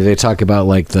book. Yeah, do they talk about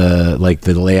like the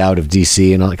layout of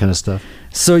DC and all that kind of stuff?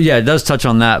 So yeah, it does touch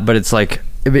on that, but it's like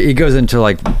it goes into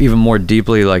like even more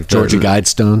deeply, like Georgia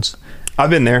Guidestones. I've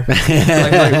been there.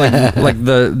 like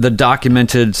the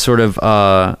documented sort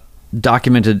of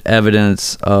documented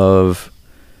evidence of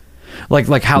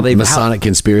like how they Masonic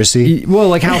conspiracy. Well,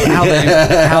 like how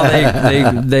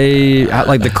they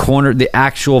like the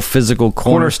actual physical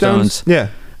cornerstones. Yeah.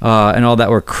 And all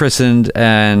that were christened,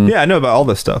 and yeah, I know about all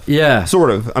this stuff. Yeah, sort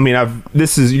of. I mean, you're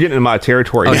getting into my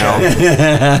territory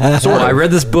now. Sort of. I read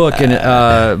this book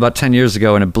about 10 years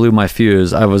ago, and it blew my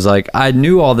fuse. I was like, I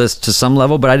knew all this to some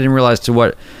level, but I didn't realize to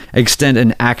what extent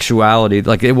in actuality.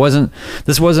 Like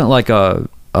this wasn't like a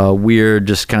weird,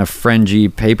 just kind of fringy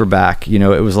paperback. You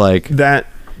know, it was like that.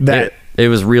 It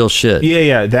was real shit.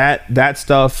 Yeah. That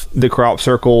stuff, the crop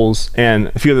circles, and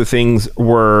a few other things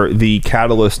were the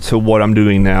catalyst to what I'm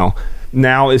doing now.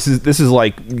 Now this is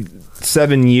like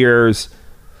 7 years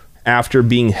after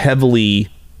being heavily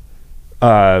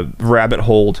rabbit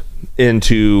holed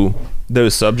into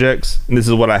those subjects, and this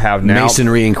is what I have now.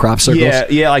 Masonry and crop circles.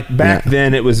 Yeah. Like back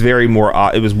then, it was way more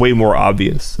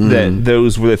obvious that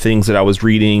those were the things that I was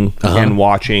reading and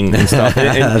watching and stuff.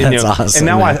 And That's awesome. And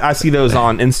now I see those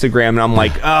on Instagram, and I'm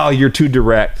like, oh, you're too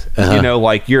direct. You know,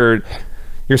 like your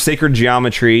sacred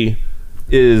geometry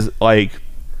is like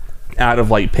out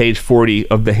of like page 40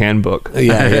 of the handbook. You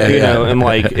know, and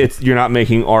like you're not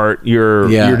making art,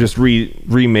 you're just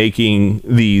remaking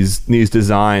these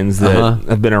designs that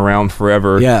have been around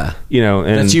forever. You know,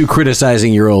 and that's you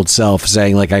criticizing your old self,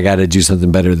 saying like, I got to do something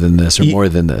better than this or more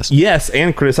than this. Yes,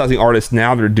 and criticizing artists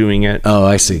now that are doing it. Oh,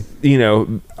 I see. You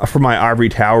know, for my ivory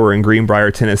tower in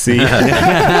Greenbrier, Tennessee. Being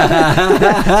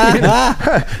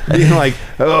like,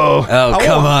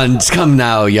 come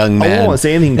now, young man. I don't want to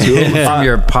say anything to him. From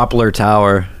your poplar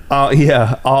tower.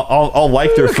 Yeah, I'll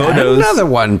like their photos. Another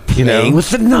one playing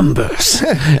with the numbers.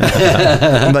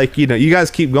 Like, you know, you guys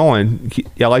keep going.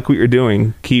 I like what you're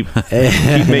doing. Keep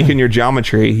making your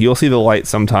geometry. You'll see the light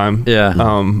sometime.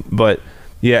 Yeah. But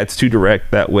yeah, it's too direct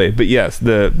that way. But yes,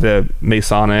 the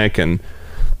Masonic and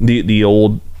the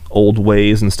old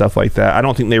ways and stuff like that. I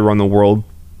don't think they run the world.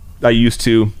 I used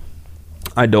to.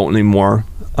 I don't anymore.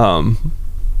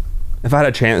 If I had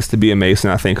a chance to be a Mason,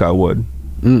 I think I would.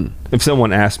 If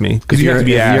someone asked me, because you have to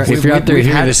be asked. If you're out there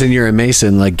hearing this and you're a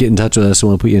Mason, like, get in touch with us.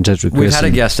 We'll put you in touch with Chris. We've had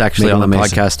a guest actually on the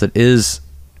podcast that is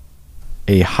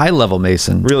a high-level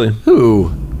Mason. Really?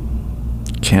 Who?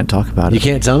 Can't talk about it. You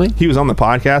can't tell me? He was on the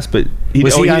podcast, but he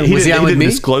didn't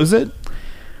disclose it.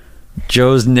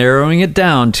 Joe's narrowing it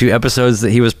down to episodes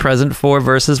that he was present for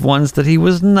versus ones that he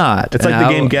was not. It's like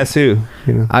the game Guess Who.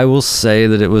 You know? I will say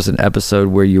that it was an episode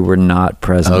where you were not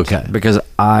present. Okay. Because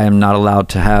I am not allowed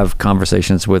to have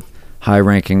conversations with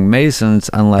high-ranking Masons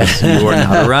unless you are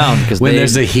not around. When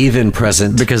there's a heathen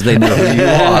present. Because they know who you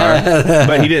are.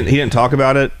 But he didn't talk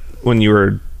about it when you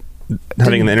were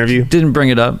having the interview? Didn't bring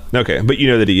it up. Okay, but you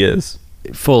know that he is.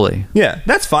 Fully. Yeah,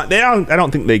 that's fine. I don't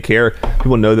think they care.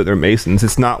 People know that they're Masons.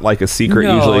 It's not like a secret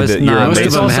No, usually it's that you're not. a Most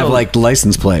Mason. of them have like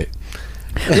license plate.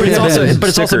 But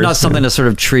it's also not something to sort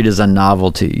of treat as a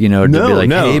novelty, you know, to be like,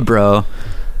 hey, bro,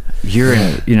 you're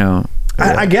in, you know.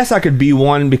 I guess I could be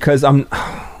one because I'm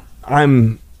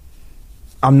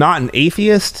not an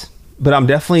atheist, but I'm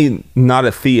definitely not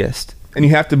a theist. And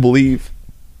you have to believe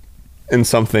in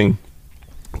something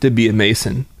to be a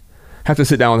Mason. Have to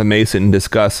sit down with a Mason and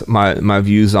discuss my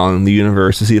views on the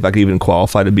universe to see if I could even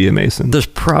qualify to be a Mason. There's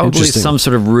probably some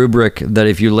sort of rubric that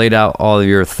if you laid out all of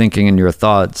your thinking and your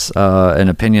thoughts and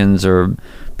opinions or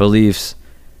beliefs,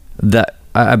 that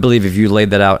I believe if you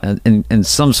laid that out in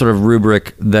some sort of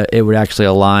rubric, that it would actually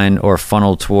align or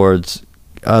funnel towards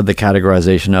the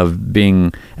categorization of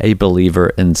being a believer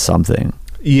in something.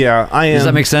 Yeah, I am. Does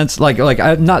that make sense? Like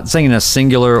I'm not saying in a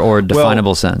singular or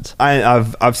definable sense.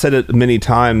 I've said it many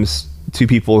times to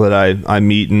people that I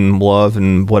meet and love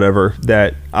and whatever,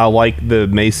 that I like the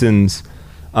Masons'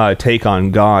 take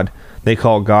on God. They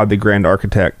call God the grand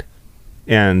architect,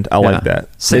 and I like that.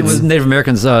 Same with Native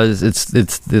Americans. It's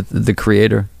the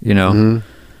creator, you know.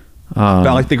 Mm-hmm.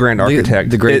 I like the grand architect.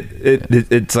 The great.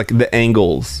 It's like the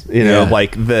angles, you know,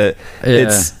 like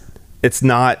it's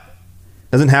not.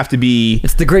 Doesn't have to be.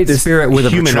 It's the great spirit with a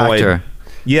humanoid protractor.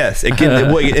 Yes, it can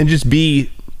and just be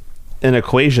an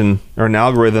equation or an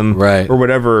algorithm Right. or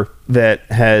whatever that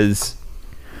has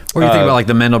Or you think about like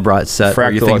the Mandelbrot set,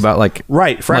 or you think about like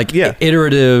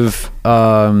iterative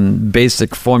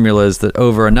basic formulas that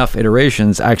over enough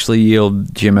iterations actually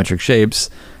yield geometric shapes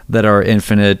that are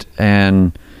infinite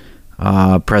and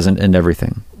present in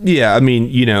everything. Yeah, I mean,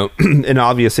 you know, an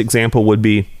obvious example would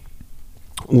be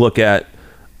look at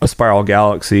a spiral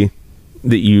galaxy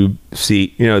that you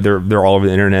see. You know, they're all over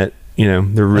the internet. You know,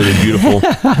 they're really beautiful.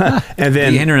 And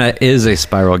then the internet is a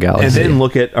spiral galaxy. And then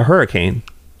look at a hurricane.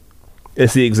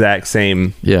 It's the exact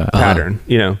same pattern.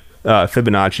 You know,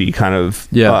 Fibonacci kind of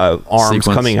arms sequence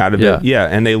coming out of it. Yeah,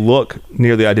 and they look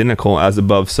nearly identical as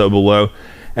above, so below.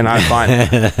 And I find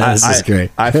this is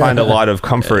great. I find a lot of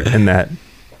comfort in that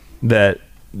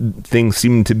things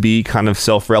seem to be kind of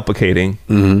self-replicating.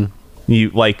 Mm-hmm.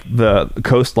 You like the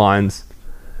coastlines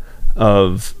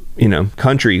of, you know,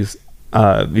 countries.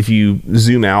 If you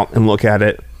zoom out and look at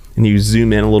it, and you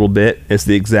zoom in a little bit, it's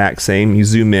the exact same. You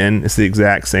zoom in, it's the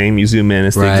exact same. You zoom in,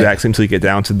 it's the exact same until you get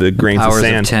down to the grains of sand.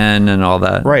 Powers of 10 and all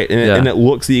that. Right, and it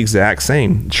looks the exact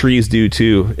same. Trees do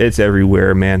too. It's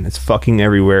everywhere, man. It's fucking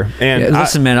everywhere. And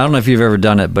listen, man, I don't know if you've ever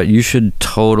done it, but you should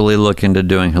totally look into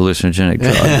doing hallucinogenic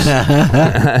drugs.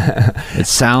 It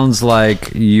sounds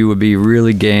like you would be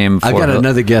really game for I've got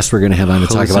another guest we're going to have on to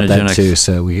talk about that too.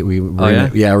 So we're gonna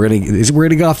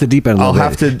go off the deep end. I'll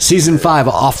have to season 5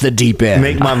 off the deep end.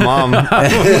 Make my mom.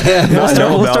 we'll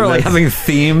start like having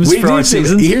themes for our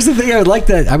seasons. Here's the thing: I would like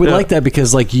that. I would like that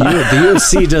because like the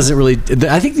UFC doesn't really.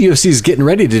 I think the UFC is getting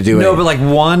ready to do it. No, but like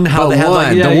one, how they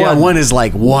have one is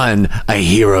like a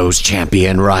hero's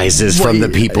champion rises from the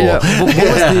people. Yeah. What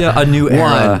was a new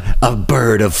era? A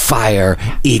bird of fire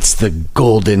eats the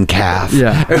golden calf.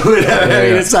 Yeah, I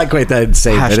mean, it's not quite that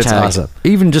insane, but it's awesome.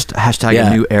 Even just hashtag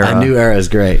a new era. A new era is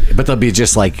great, but they'll be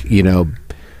just like it'll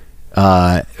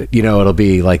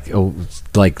be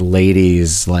like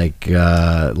ladies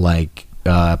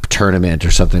tournament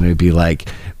or something. It'd be like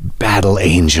Battle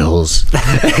Angels.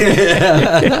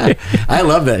 I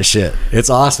love that shit. It's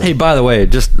awesome. Hey, by the way,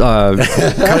 just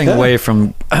cutting away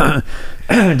from.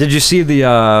 Did you see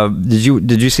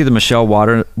the Michelle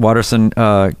Watterson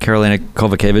Karolina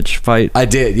Kovacevic fight? I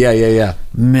did. Yeah.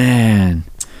 Man.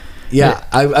 Yeah,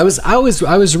 I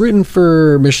was rooting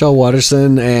for Michelle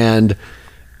Watterson and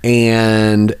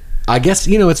I guess,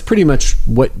 it's pretty much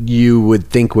what you would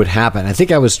think would happen. I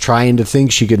think I was trying to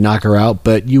think she could knock her out,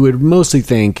 but you would mostly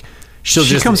think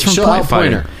she comes from point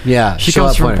fighting. Yeah, she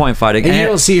comes from point fighting, and you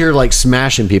don't see her like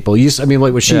smashing people. She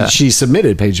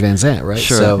submitted Paige Van Zandt, right?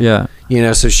 Sure. So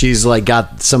so she's like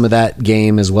got some of that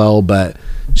game as well, but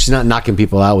she's not knocking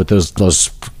people out with those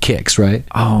kicks, right?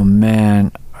 Oh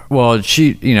man. Well,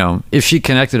 she, if she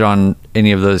connected on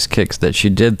any of those kicks that she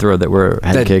did throw that were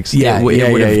head kicks, it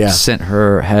would have sent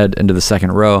her head into the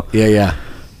second row. Yeah.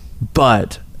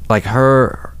 But like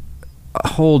her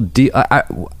whole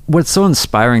what's so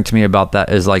inspiring to me about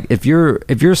that is like if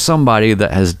you're somebody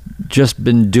that has just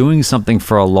been doing something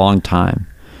for a long time,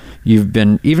 you've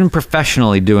been even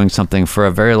professionally doing something for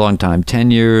a very long time,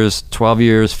 10 years, 12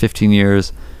 years, 15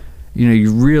 years.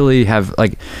 You really have,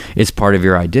 like, it's part of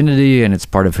your identity and it's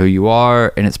part of who you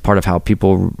are and it's part of how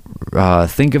people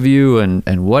think of you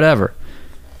and whatever.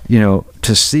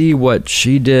 To see what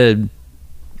she did,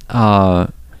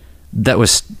 that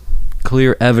was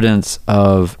clear evidence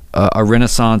of a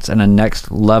renaissance and a next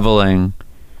leveling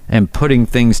and putting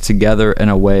things together in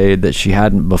a way that she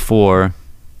hadn't before.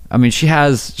 I mean, she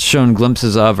has shown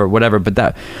glimpses of or whatever, but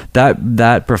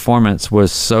that performance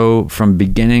was so from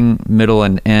beginning, middle,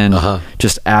 and end,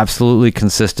 just absolutely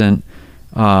consistent,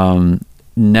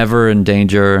 never in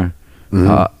danger,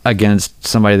 against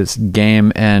somebody that's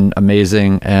game and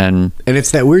amazing, and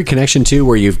it's that weird connection too,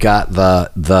 where you've got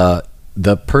the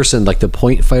person, like the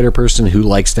point fighter person who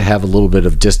likes to have a little bit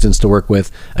of distance to work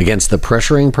with against the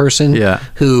pressuring person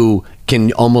who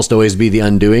can almost always be the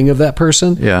undoing of that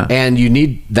person. Yeah. And you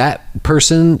need that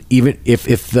person, even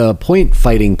if the point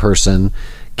fighting person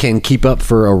can keep up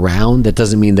for a round, that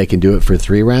doesn't mean they can do it for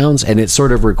 3 rounds. And it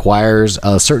sort of requires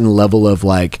a certain level of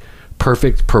like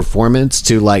perfect performance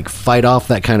to like fight off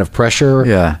that kind of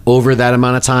pressure over that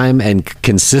amount of time and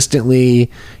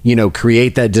consistently,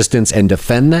 create that distance and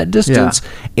defend that distance.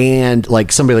 And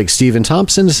like somebody like Stephen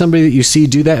Thompson is somebody that you see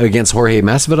do that against Jorge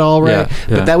Masvidal, right?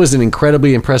 But that was an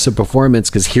incredibly impressive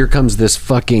performance because here comes this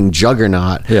fucking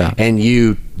juggernaut and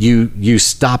you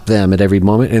stop them at every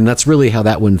moment. And that's really how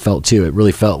that one felt too. It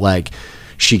really felt like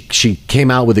she came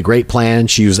out with a great plan,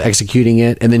 she was executing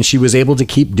it, and then she was able to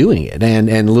keep doing it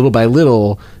and little by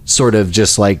little sort of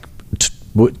just like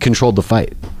controlled the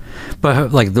fight.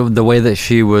 But like the way that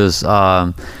she was,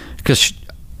 because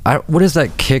what is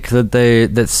that kick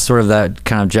that's sort of that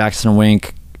kind of Jackson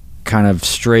Wink kind of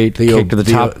straight kick to the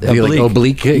top, like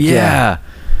oblique kick? Yeah.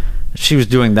 She was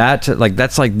doing that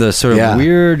that's like the sort of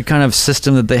weird kind of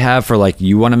system that they have for like,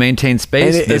 you want to maintain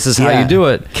space, this is how you do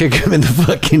it. Kick him in the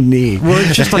fucking knee. Well,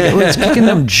 it's just like it's kicking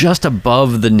them just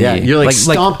above the knee. Yeah, you're like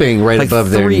stomping right above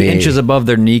their knee. 3 inches above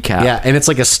their kneecap. Yeah, and it's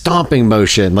like a stomping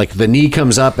motion. Like the knee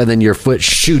comes up and then your foot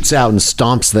shoots out and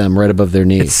stomps them right above their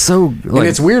knee. It's so and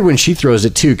it's weird when she throws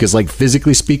it too, because like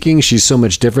physically speaking, she's so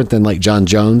much different than like John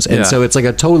Jones, and so it's like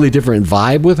a totally different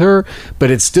vibe with her, but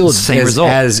it's still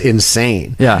as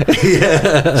insane. Yeah.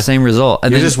 Same result.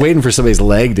 And you're just waiting for somebody's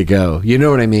leg to go. You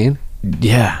know what I mean?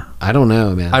 Yeah. I don't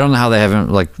know, man. I don't know how they haven't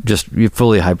like just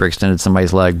fully hyperextended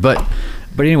somebody's leg, but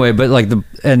anyway, but like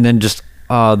and then just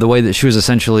the way that she was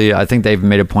essentially, I think they've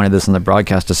made a point of this in the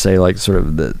broadcast to say like sort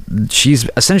of she's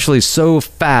essentially so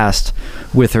fast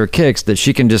with her kicks that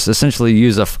she can just essentially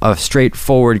use a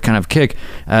straightforward kind of kick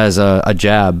as a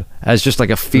jab, as just like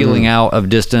a feeling out of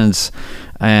distance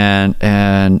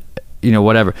and you know,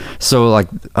 whatever. So like,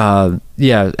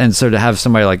 and so to have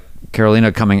somebody like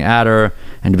Carolina coming at her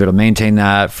and to be able to maintain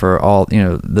that for all, you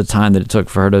know, the time that it took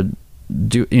for her to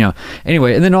do, you know,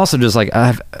 anyway. And then also just like,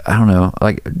 I don't know,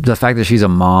 like the fact that she's a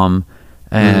mom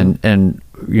and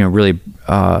you know, really,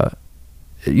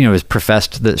 you know, is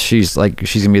professed that she's gonna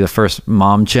be the first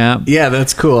mom champ. Yeah,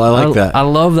 that's cool. I like that. I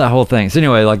love that whole thing. So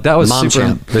anyway, like that was mom super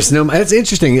champ. It's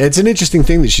interesting. It's an interesting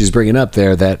thing that she's bringing up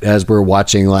there, that as we're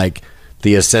watching like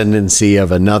the ascendancy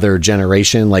of another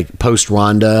generation, like post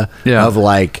Ronda, of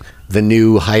like the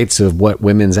new heights of what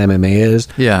women's MMA is.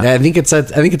 Yeah. And I think it's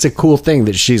a cool thing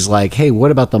that she's like, hey, what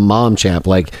about the mom champ?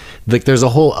 Like there's a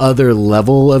whole other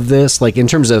level of this, like in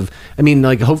terms of, I mean,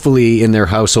 like hopefully in their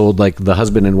household, like the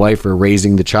husband and wife are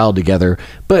raising the child together.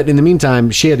 But in the meantime,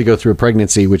 she had to go through a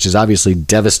pregnancy, which is obviously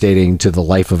devastating to the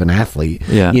life of an athlete.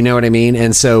 Yeah. You know what I mean?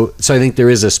 And so I think there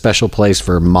is a special place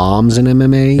for moms in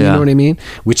MMA, you know what I mean?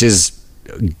 Which is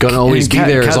gonna always be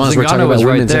there as long as we're talking about right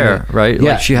women's there, right?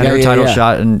 Yeah, like she had her title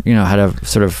shot and, you know, had a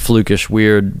sort of flukish,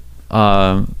 weird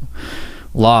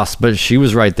loss, but she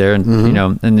was right there, and you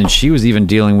know, and then she was even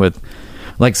dealing with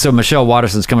like, so Michelle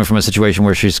Waterson's coming from a situation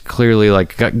where she's clearly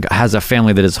like has a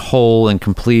family that is whole and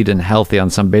complete and healthy on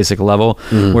some basic level,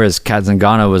 whereas Kat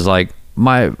Zingano was like,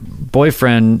 my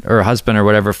boyfriend or husband or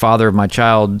whatever, father of my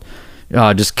child,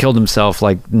 just killed himself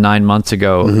like 9 months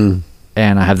ago.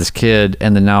 And I have this kid,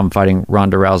 and then now I'm fighting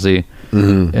Ronda Rousey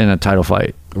in a title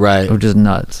fight, right? Which is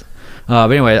nuts. But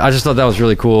anyway, I just thought that was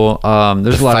really cool.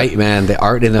 There's a lot fight, man. The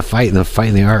art in the fight, and the fight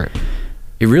in the art.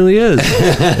 It really is.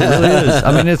 It really is.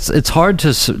 I mean, it's hard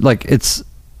to like. It's,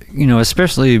 you know,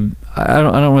 especially I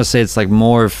don't want to say it's like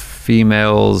more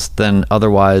females than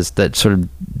otherwise that sort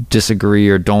of disagree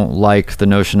or don't like the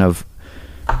notion of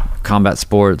combat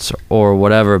sports or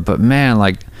whatever. But man,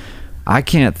 like I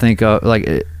can't think of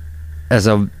like.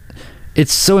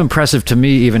 It's so impressive to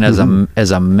me, even as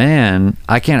a man.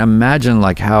 I can't imagine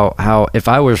like how if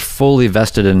I was fully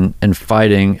vested in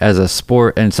fighting as a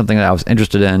sport and something that I was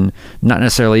interested in, not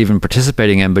necessarily even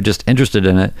participating in, but just interested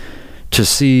in it, to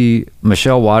see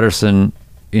Michelle Waterson,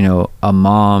 you know, a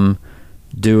mom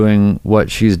doing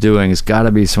what she's doing, has got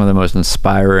to be some of the most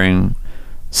inspiring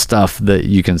stuff that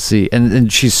you can see. And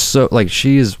she's so like,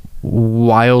 she is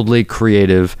wildly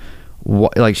creative.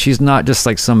 Like she's not just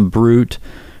like some brute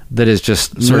that is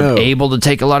just sort of able to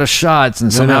take a lot of shots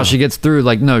and somehow she gets through.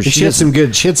 Like, no, she had some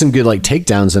good like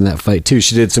takedowns in that fight too.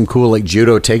 She did some cool like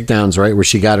judo takedowns, right, where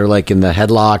she got her like in the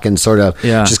headlock and sort of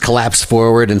just collapsed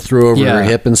forward and threw over her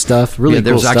hip and stuff. Really cool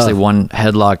there was stuff. Actually one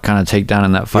headlock kind of takedown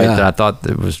in that fight that I thought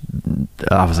that was,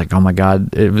 I was like, oh my god,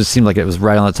 seemed like it was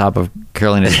right on the top of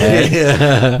Carolina's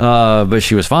head. But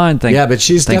she was fine. But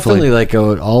she's definitely like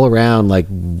an all around like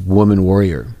woman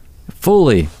warrior.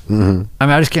 Fully. I mean,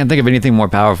 I just can't think of anything more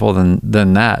powerful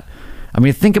than that. I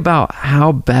mean, think about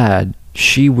how bad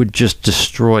she would just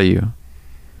destroy you.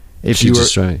 If she'd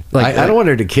destroy. Like, I don't want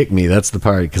her to kick me. That's the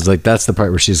part, because like that's the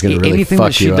part where she's going to really anything fuck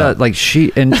that she you does, up. like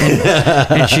she and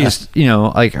she's, you know,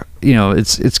 like, you know,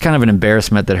 it's kind of an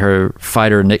embarrassment that her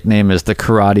fighter nickname is the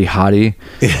Karate Hottie,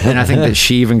 and I think that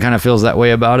she even kind of feels that way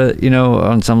about it, you know,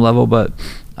 on some level. But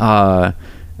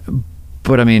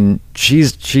I mean,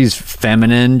 she's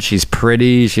feminine, she's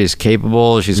pretty, she's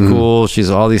capable, she's cool, she's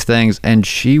all these things, and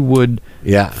she would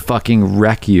fucking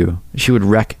wreck you. She would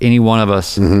wreck any one of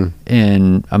us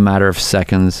in a matter of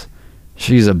seconds.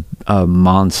 She's a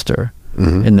monster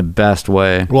in the best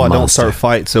way. Well, I don't start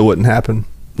fights, so it wouldn't happen.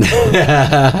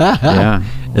 Yeah,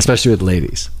 especially with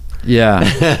ladies. Yeah.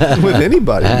 with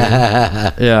anybody.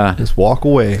 Man. Yeah. Just walk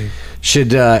away.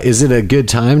 Is it a good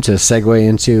time to segue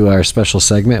into our special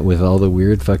segment with all the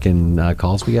weird fucking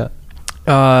calls we got?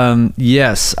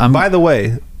 Yes. By the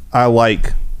way, I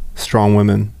like strong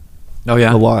women Oh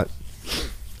yeah. a lot.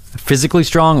 Physically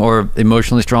strong or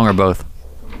emotionally strong or both?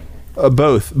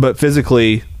 Both, but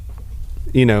physically,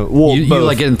 well, You both.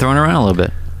 like getting thrown around a little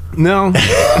bit. No.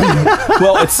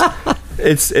 Well, it's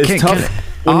tough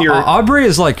when you're Aubrey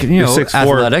is like, 6'4".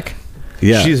 athletic.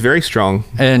 Yeah. She's very strong.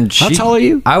 And How tall are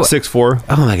you? 6'4".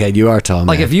 Oh my God, you are tall, man.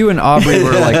 Like if you and Aubrey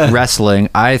were like wrestling,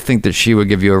 I think that she would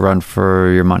give you a run for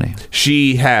your money.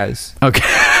 She has. Okay.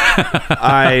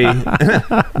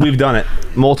 We've done it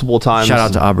multiple times. Shout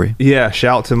out to Aubrey. Yeah,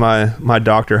 shout to my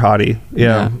Dr. Hottie.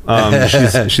 Yeah.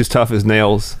 She's tough as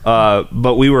nails.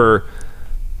 But we were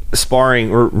wrestling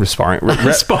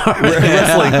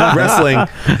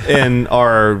in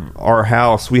our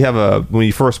house. We have when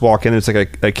you first walk in, it's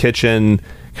like a kitchen,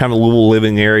 kind of a little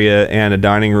living area, and a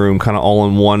dining room, kind of all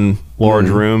in one large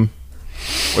room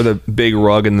with a big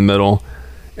rug in the middle.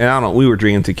 And I don't know, we were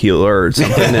drinking tequila or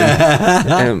something,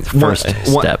 and First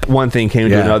step. one thing came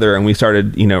to another, and we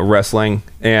started wrestling,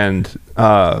 and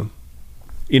I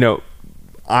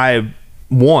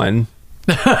won.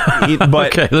 But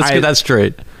Okay, let's get that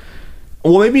straight.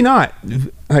 Well, maybe not.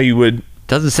 How you would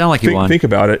Doesn't sound like you won. think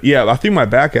about it. Yeah, I threw my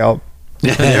back out.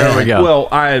 There we go. Well,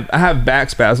 I have back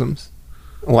spasms.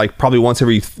 Like probably once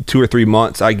every 2 or 3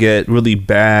 months, I get really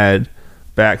bad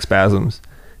back spasms,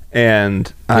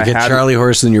 and like I a had Charlie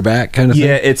horse in your back kind of thing?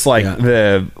 Yeah, it's like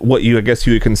what I guess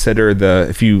you would consider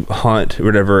if you hunt or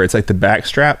whatever, it's like the back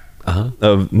strap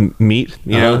of meat,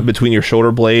 between your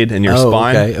shoulder blade and your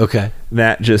spine. Okay.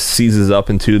 That just seizes up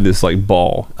into this like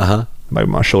ball by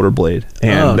my shoulder blade.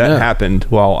 And that happened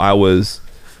while I was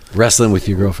wrestling with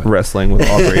your girlfriend. Wrestling with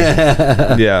Aubrey.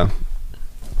 Yeah.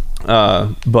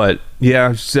 But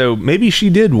yeah, so maybe she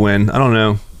did win. I don't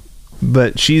know.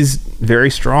 But she's very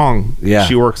strong. Yeah.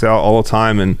 She works out all the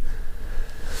time, and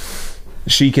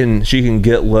she can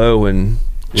get low, and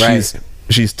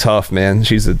she's tough, man.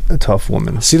 She's a tough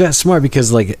woman. See, that's smart,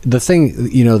 because like the thing,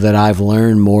 that I've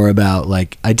learned more about,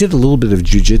 like I did a little bit of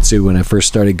jujitsu when I first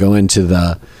started going to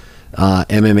the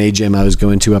MMA gym I was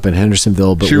going to up in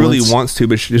Hendersonville. But she really wants to,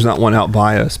 but there's not one out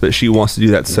by us, but she wants to do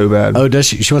that so bad. Oh, does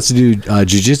she? She wants to do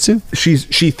jujitsu?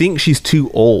 She thinks she's too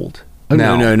old. Oh,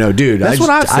 no, dude. That's what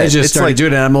I've said. I just It's started like-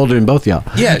 doing it. I'm older than both y'all.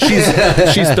 Yeah,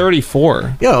 she's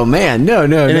 34. Yo, man, no.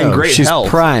 in great She's health.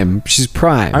 prime. She's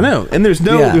prime. I know, and there's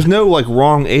no like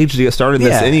wrong age to get started in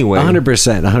this anyway.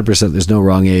 100%. There's no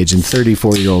wrong age, and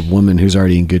 34-year-old woman who's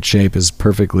already in good shape is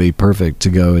perfectly perfect to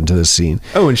go into the scene.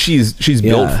 Oh, and she's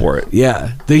built for it.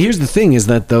 Yeah. Here's the thing: is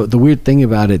that the weird thing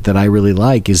about it that I really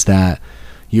like is that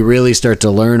you really start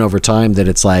to learn over time that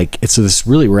it's this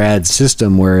really rad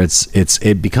system where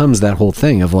it becomes that whole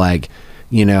thing of like,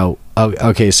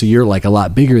 okay, so you're like a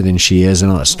lot bigger than she is and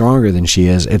a lot stronger than she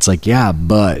is. It's like, yeah,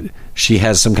 but she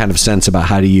has some kind of sense about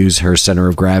how to use her center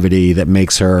of gravity that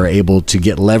makes her able to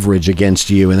get leverage against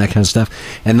you and that kind of stuff.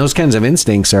 And those kinds of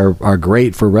instincts are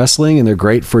great for wrestling, and they're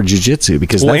great for jiu-jitsu,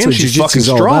 because that's what jiu-jitsu is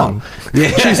all about. Yeah,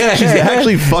 she's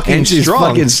actually fucking and she's strong.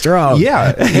 fucking strong.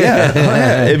 Yeah.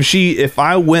 If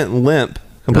I went limp,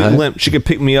 completely limp, she could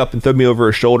pick me up and throw me over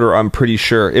her shoulder. I'm pretty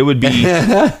sure it would be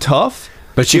tough,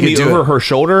 but she could could be do over it. her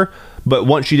shoulder. But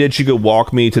once she did, she could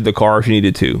walk me to the car if she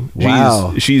needed to.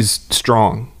 Wow. She's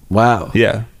strong. Wow.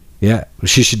 Yeah. Yeah.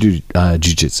 She should do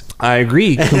jiu-jitsu. I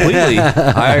agree completely.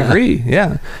 I agree.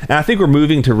 Yeah. And I think we're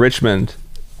moving to Richmond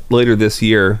later this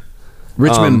year.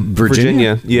 Richmond,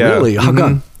 Virginia? Yeah. Really? How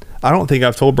come? I don't think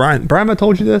I've told Brian. Brian, I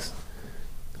told you this?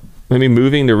 Maybe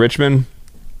moving to Richmond.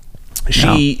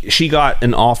 She got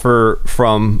an offer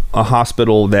from a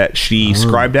hospital that she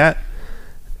scribed at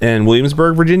in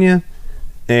Williamsburg, Virginia.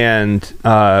 And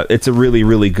it's a really,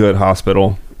 really good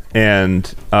hospital. And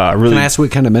really, Can I ask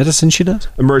what kind of medicine she does?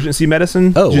 emergency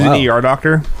medicine. Oh, She's wow. an ER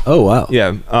doctor. Oh, wow.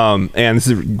 Yeah. And this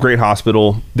is a great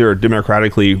hospital. They're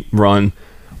democratically run,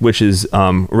 which is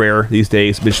rare these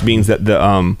days, which means that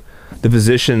the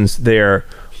physicians there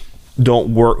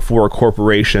don't work for a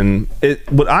corporation.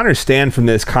 What I understand from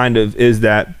this kind of is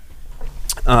that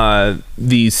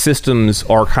these systems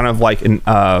are kind of like an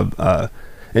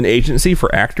agency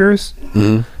for actors.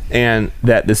 Mm-hmm. And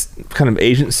that this kind of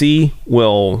agency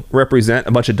will represent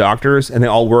a bunch of doctors, and they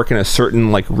all work in a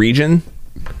certain like region.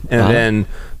 And then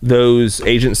those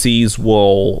agencies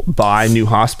will buy new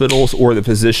hospitals or the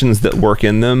physicians that work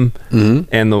in them,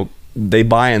 and they'll they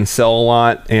buy and sell a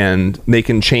lot, and they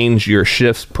can change your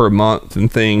shifts per month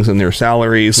and things and their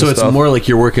salaries. So and it's stuff. more like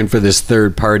you're working for this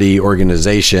third party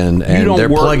organization, and don't they're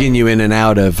work- plugging you in and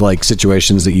out of like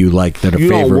situations that you like that are you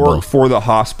favorable. don't work for the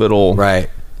hospital, Right.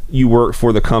 You work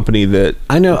for the company that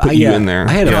I know. put you in there.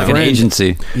 I had a Like an friend.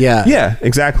 agency. Yeah. Yeah,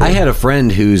 exactly. I had a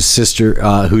friend whose sister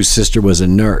was a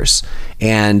nurse,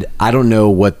 and I don't know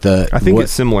what the. I think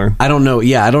it's similar. I don't know.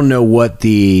 Yeah, I don't know what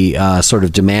the sort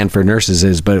of demand for nurses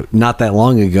is, but not that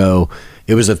long ago,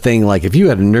 it was a thing. Like if you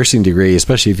had a nursing degree,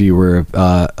 especially if you were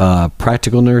a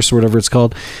practical nurse or whatever it's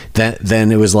called,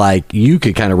 then it was like you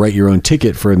could kind of write your own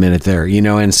ticket for a minute there, you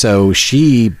know. And so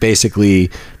she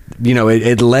basically. You know,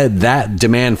 it led, that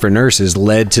demand for nurses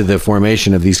led to the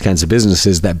formation of these kinds of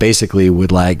businesses that basically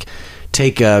would like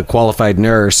take a qualified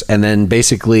nurse and then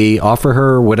basically offer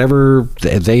her whatever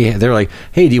they're like,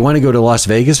 hey, do you want to go to Las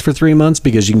Vegas for 3 months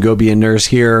because you can go be a nurse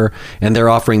here, and they're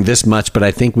offering this much, but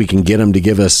I think we can get them to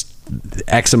give us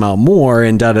X amount more,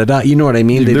 and da da da. You know what I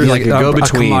mean? They'd There's be like a go a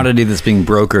between. commodity that's being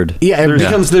brokered. Yeah,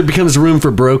 there becomes room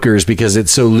for brokers because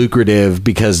it's so lucrative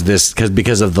because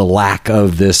of the lack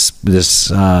of this There's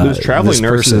traveling this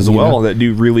nurses person, as you well know? that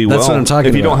do really well. That's what I'm talking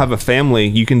If you don't about. have a family,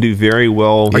 you can do very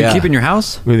well. Are you Yeah. keeping your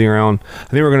house? moving around. I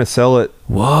think we're going to sell it.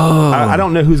 Whoa. I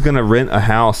don't know who's going to rent a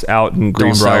house out in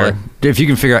Don't sell Greenbrier. it. If you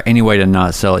can figure out any way to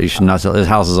not sell it, you should not sell it. This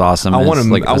house is awesome. I want It's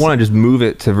to. like- I want to just move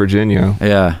it to Virginia.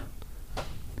 Yeah.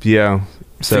 Yeah.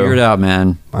 So Figure it out,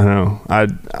 man. I know.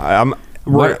 I'm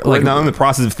What- right now. I'm in the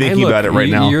process of thinking Hey, look, about it right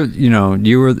now.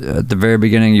 You were at the very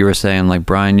beginning. You were saying like,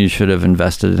 Brian, you should have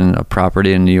invested in a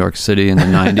property in New York City in the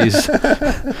 '90s.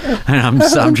 And I'm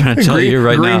trying to tell you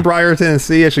right now. Greenbrier,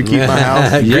 Tennessee. I should keep my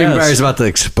house. Yes. Greenbrier's about to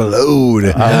explode know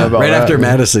about right that. after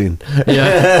Madison.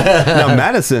 Yeah. Now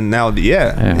Madison. Now,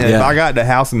 yeah. And If Yeah. I got the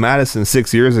house in Madison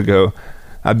 6 years ago,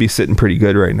 I'd be sitting pretty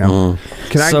good right now.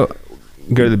 Can I So-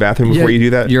 go to the bathroom before you do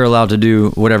that? You're allowed to do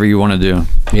whatever you want to do.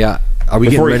 Yeah. Are we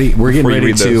Before getting you- ready? We're getting before you ready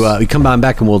read to those. we come on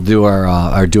back and we'll do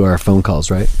our phone calls,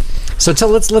 right? So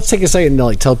let's take a second to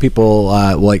like tell people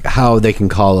like how they can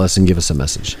call us and give us a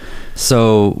message.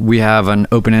 So we have an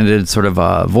open-ended sort of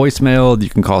voicemail. You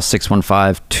can call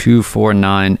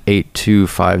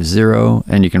 615-249-8250,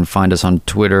 and you can find us on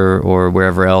Twitter or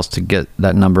wherever else to get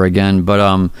that number again. But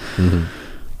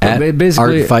At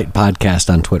basically, Art Fight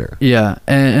Podcast on Twitter. yeah,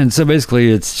 and so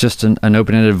basically, it's just an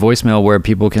open-ended voicemail where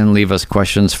people can leave us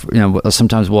questions. You know,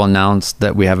 sometimes we'll announce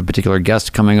that we have a particular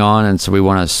guest coming on, and so we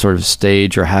want to sort of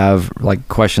stage or have like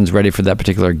questions ready for that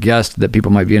particular guest that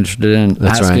people might be interested in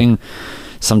That's right. asking.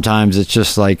 Sometimes it's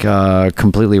just like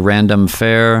completely random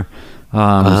fare.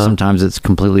 Sometimes it's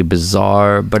completely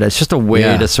bizarre, but it's just a way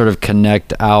Yeah. to sort of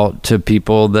connect out to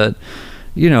people that,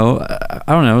 you know,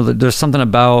 I don't know. There's something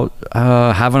about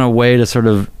having a way to sort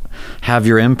of have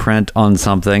your imprint on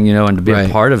something, you know, and to be Right.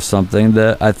 a part of something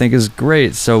that I think is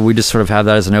great. So we just sort of have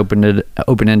that as an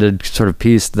open-ended sort of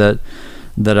piece that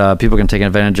people can take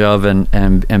advantage of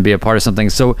and be a part of something.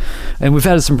 So, and we've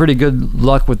had some pretty good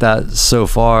luck with that so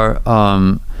far.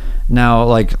 Now,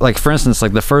 like for instance,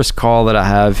 like the first call that I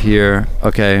have here,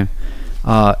 okay.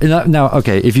 Now,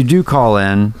 okay, if you do call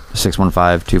in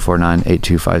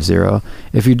 615-249-8250,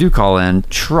 if you do call in,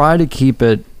 try to keep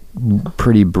it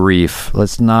pretty brief.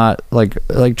 Let's not like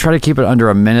try to keep it under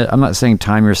a minute. I'm not saying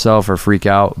time yourself or freak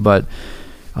out, but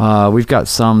we've got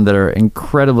some that are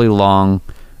incredibly long,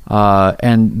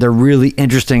 and they're really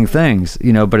interesting things,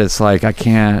 you know, but it's like I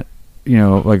can't, you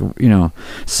know, like, you know,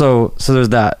 so there's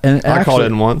that. And I called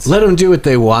in once. Let them do what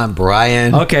they want,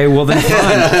 Brian. Okay, well then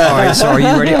fine. All right, so are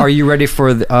you ready? Are you ready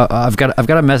for the, I've got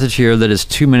a message here that is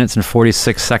 2 minutes and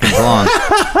 46 seconds long.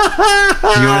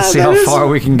 You want to see how far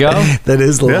we can go? That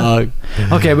is long.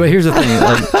 Okay, but here's the thing.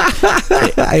 Like,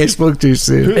 I spoke too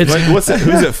soon. it's What's it?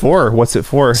 Who's it for? What's it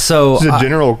for? So, Is it a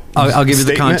general. I'll give you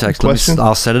the statement, context. Question.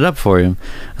 I'll set it up for you.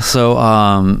 So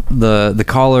the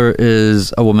caller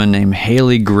is a woman named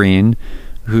Haley Green,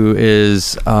 who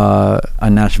is a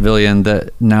Nashvilleian that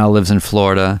now lives in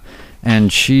Florida,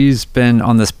 and she's been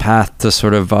on this path to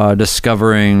sort of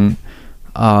discovering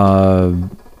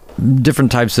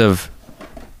different types of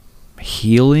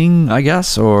healing, I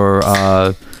guess, or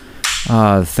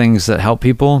things that help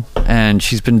people. And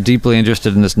she's been deeply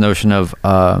interested in this notion of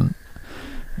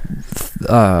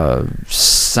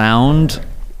sound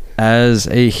as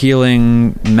a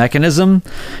healing mechanism.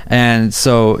 And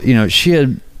so, you know, she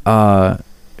had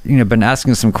been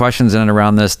asking some questions in and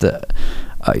around this that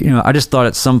I just thought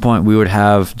at some point we would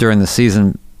have during the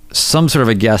season some sort of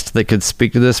a guest that could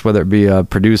speak to this, whether it be a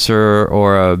producer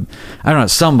or I don't know,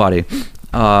 somebody.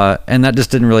 and that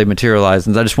just didn't really materialize.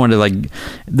 And I just wanted to, like,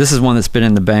 this is one that's been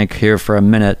in the bank here for a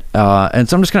minute, and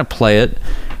so I'm just gonna play it.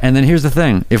 And then here's the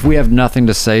thing: if we have nothing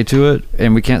to say to it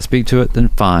and we can't speak to it, then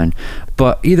fine.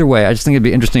 But either way, I just think it'd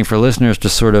be interesting for listeners to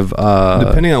sort of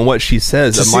depending on what she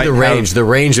says, to see the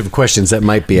range of questions that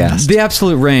might be asked. The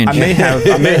absolute range. I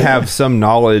may have some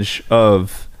knowledge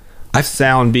of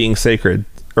sound being sacred.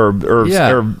 And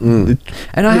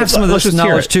I have some of this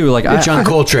knowledge too. Like John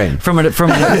Coltrane. From an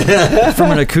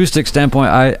acoustic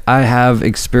standpoint, I have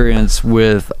experience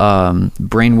with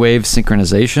brainwave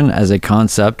synchronization as a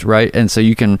concept, right? And so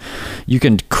you can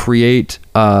create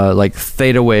like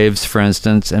theta waves, for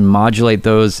instance, and modulate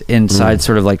those inside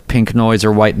sort of like pink noise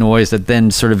or white noise that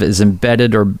then sort of is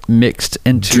embedded or mixed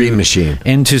into Dream Machine,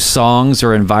 into songs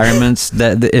or environments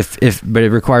that but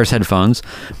it requires headphones.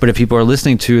 But if people are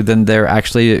listening to, then they're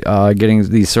actually getting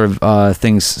these sort of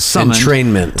things summoned.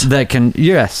 Entrainment. That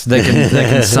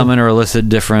can summon or elicit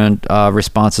different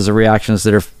responses or reactions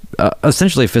that are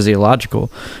essentially physiological.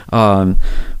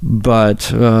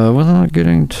 But without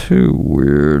getting too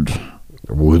weird.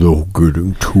 And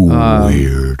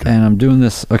I'm doing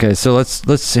this. Okay, so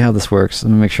let's see how this works.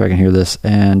 Let me make sure I can hear this.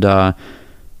 And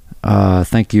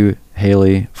thank you,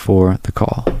 Haley, for the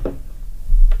call.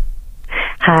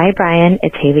 Hi, Brian.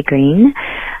 It's Haley Green.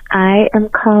 I am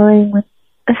calling with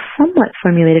a somewhat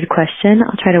formulated question.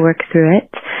 I'll try to work through it.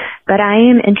 But I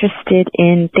am interested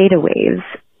in theta waves.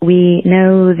 We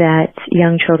know that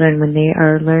young children, when they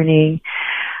are learning,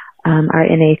 are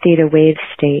in a theta wave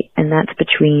state, and that's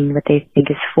between what they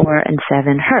think is 4 and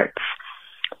 7 hertz.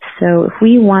 So if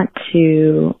we want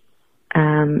to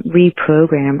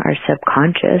reprogram our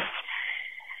subconscious,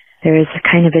 there is a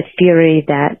kind of a theory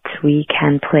that we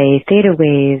can play theta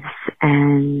waves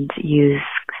and use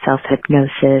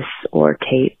self-hypnosis or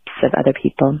tapes of other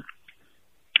people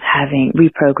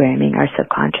reprogramming our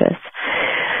subconscious.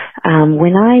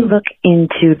 When I look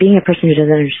into being a person who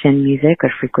doesn't understand music or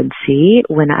frequency,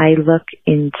 when I look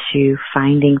into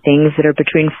finding things that are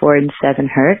between 4 and 7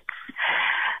 hertz,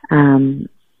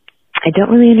 I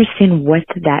don't really understand what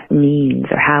that means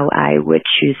or how I would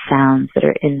choose sounds that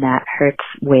are in that hertz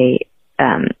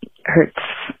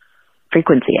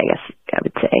frequency, I guess I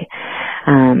would say.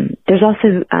 There's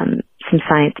also some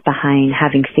science behind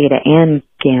having theta and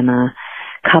gamma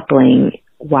coupling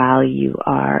while you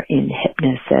are in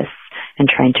hypnosis and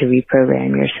trying to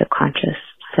reprogram your subconscious.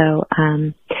 So,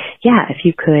 if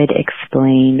you could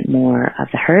explain more of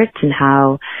the hertz and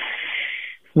how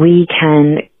we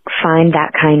can find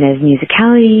that kind of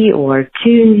musicality or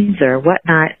tunes or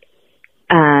whatnot,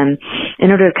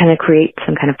 in order to kind of create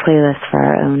some kind of playlist for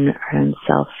our own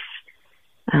self,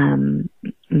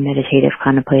 meditative,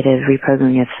 contemplative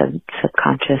reprogramming of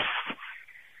subconscious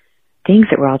things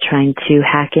that we're all trying to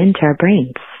hack into our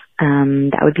brains.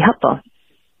 That would be helpful.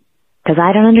 Because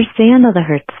I don't understand all the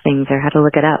hertz things or how to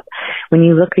look it up. When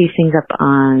you look these things up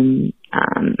on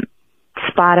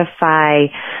Spotify,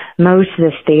 most of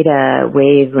the theta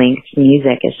wave-linked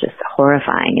music is just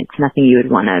horrifying. It's nothing you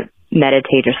would want to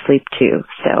meditate or sleep to.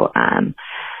 So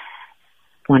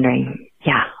wondering,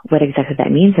 what exactly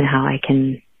that means and how I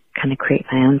can kind of create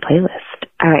my own playlist.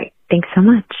 All right. Thanks so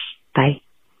much. Bye.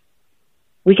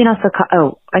 We can also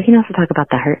I can also talk about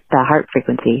the heart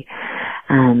frequency.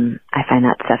 I find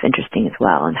that stuff interesting as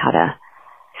well, and how to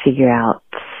figure out.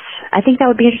 I think that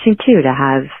would be interesting too to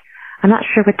have. I'm not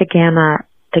sure what the gamma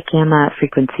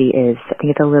frequency is. I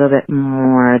think it's a little bit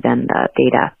more than the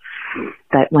theta,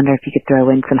 but wonder if you could throw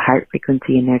in some heart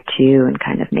frequency in there too, and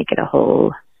kind of make it a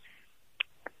whole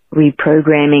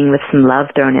reprogramming with some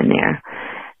love thrown in there.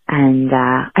 And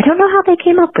I don't know how they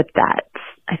came up with that.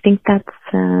 I think that's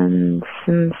some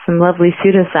lovely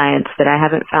pseudoscience that I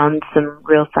haven't found some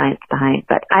real science behind.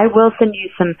 But I will send you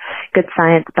some good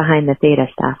science behind the theta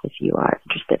stuff if you are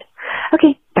interested.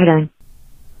 Okay, bye, darling.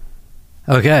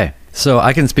 Okay, so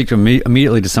I can speak to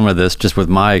immediately to some of this just with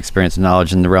my experience and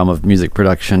knowledge in the realm of music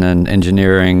production and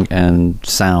engineering and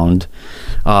sound.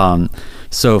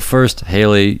 So first,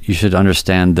 Haley, you should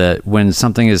understand that when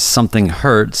something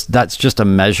hertz, that's just a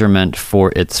measurement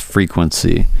for its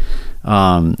frequency.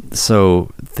 So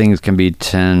things can be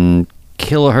 10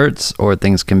 kilohertz, or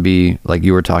things can be, like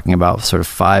you were talking about, sort of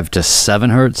 5 to 7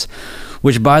 hertz,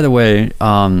 which, by the way,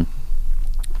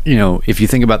 if you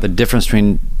think about the difference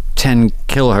between 10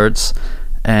 kilohertz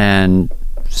and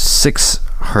 6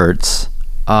 hertz,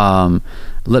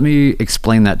 let me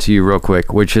explain that to you real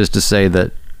quick, which is to say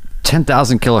that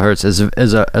 10,000 kilohertz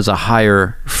is a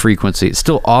higher frequency. It's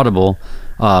still audible,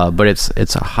 but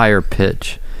it's a higher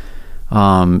pitch.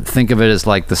 Think of it as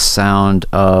like the sound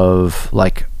of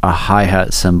like a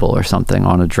hi-hat cymbal or something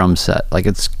on a drum set. Like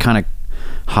it's kind of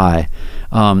high.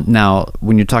 Now,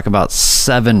 when you talk about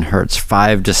 7 hertz,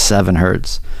 5 to 7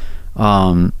 hertz,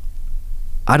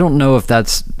 I don't know if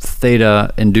that's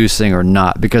theta inducing or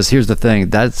not, because here's the thing,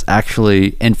 that's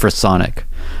actually infrasonic.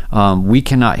 We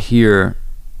cannot hear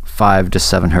 5 to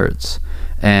 7 hertz.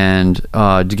 And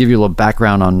to give you a little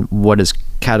background on what is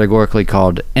categorically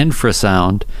called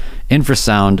infrasound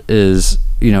is,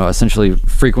 essentially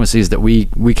frequencies that we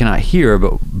cannot hear,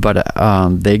 but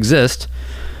they exist.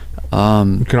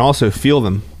 You can also feel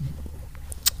them.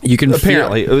 You can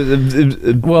apparently.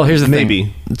 Well, here's the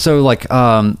maybe. thing. So,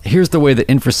 here's the way that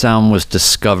infrasound was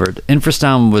discovered.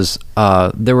 Infrasound was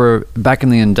there were back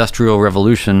in the Industrial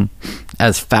Revolution,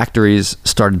 as factories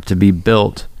started to be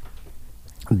built.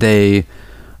 They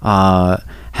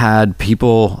had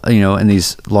people, in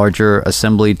these larger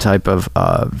assembly type of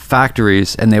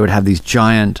factories, and they would have these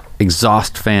giant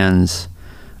exhaust fans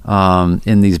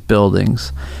in these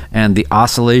buildings, and the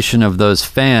oscillation of those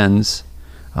fans,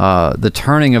 the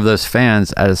turning of those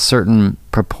fans at a certain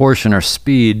proportion or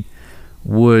speed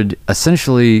would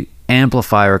essentially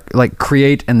amplify or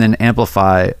create and then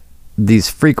amplify these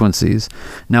frequencies.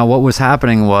 Now, what was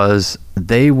happening was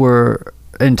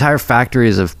entire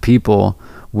factories of people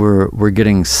were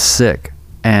getting sick,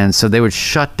 and so they would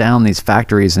shut down these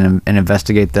factories and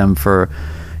investigate them for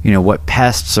what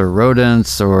pests or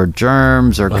rodents or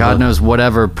germs or God knows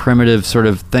whatever primitive sort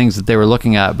of things that they were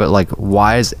looking at. But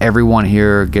why is everyone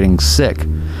here getting sick?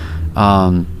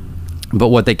 But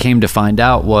what they came to find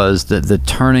out was that the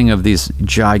turning of these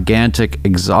gigantic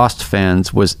exhaust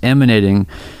fans was emanating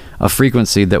a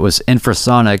frequency that was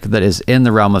infrasonic, that is in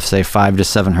the realm of, say, 5 to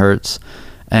 7 hertz.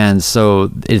 And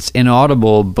so it's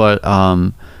inaudible, but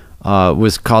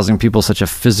was causing people such a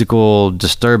physical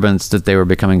disturbance that they were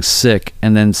becoming sick.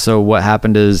 And then so what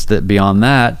happened is that beyond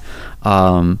that,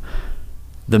 the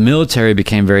military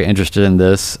became very interested in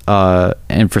this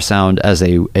infrasound as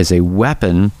a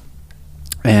weapon.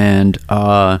 And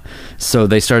so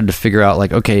they started to figure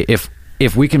out okay,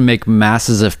 if we can make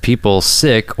masses of people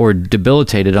sick or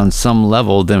debilitated on some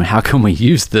level, then how can we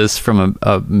use this from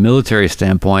a military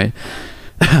standpoint?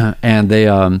 And they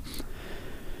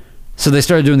so they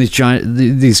started doing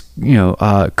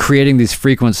creating these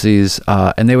frequencies,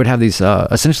 and they would have these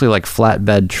essentially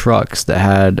flatbed trucks that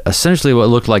had essentially what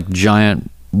looked like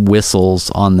giant whistles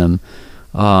on them,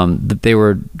 that they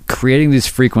were creating these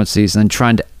frequencies and then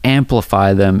trying to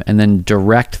amplify them and then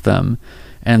direct them.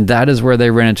 And that is where they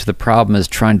ran into the problem, is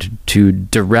trying to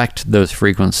direct those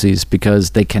frequencies, because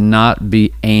they cannot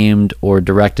be aimed or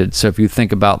directed. So if you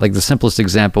think about, the simplest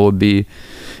example would be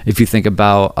if you think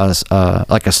about a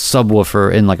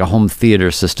subwoofer in a home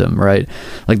theater system, right?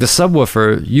 The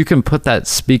subwoofer, you can put that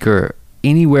speaker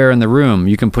anywhere in the room.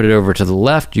 You can put it over to the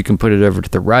left, you can put it over to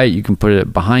the right, you can put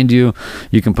it behind you,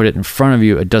 you can put it in front of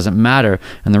you. It doesn't matter.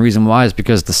 And the reason why is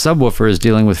because the subwoofer is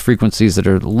dealing with frequencies that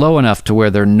are low enough to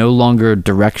where they're no longer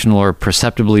directional or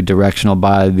perceptibly directional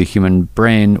by the human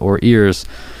brain or ears.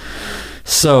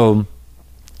 So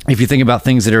if you think about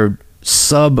things that are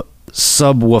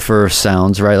subwoofer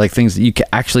sounds, right, things that you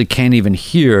actually can't even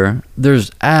hear,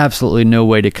 there's absolutely no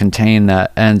way to contain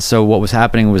that. And so what was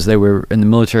happening was they were in the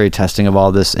military testing of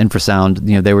all this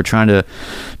infrasound. They were trying to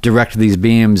direct these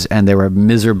beams, and they were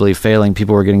miserably failing.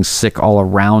 People were getting sick all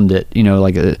around it,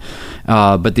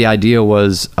 but the idea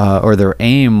was, or their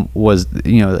aim was,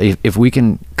 if we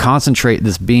can concentrate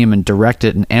this beam and direct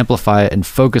it and amplify it and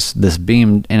focus this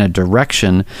beam in a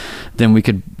direction, then we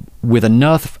could, with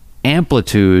enough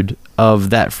amplitude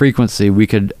of that frequency, we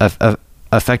could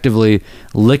effectively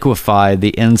liquefy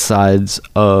the insides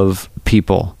of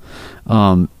people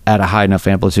at a high enough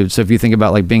amplitude. So if you think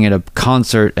about being at a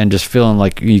concert and just feeling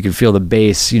you can feel the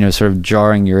bass, sort of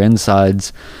jarring your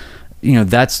insides,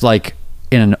 that's in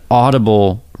an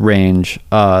audible range.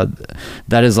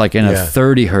 That is in a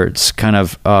 30 hertz kind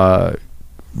of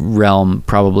realm,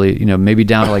 probably, maybe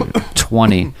down to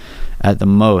 20 at the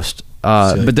most.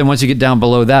 But then once you get down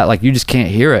below that, you just can't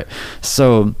hear it.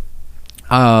 So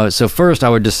first I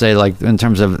would just say, in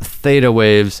terms of theta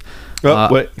waves.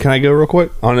 Wait, can I go real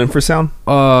quick on infrasound?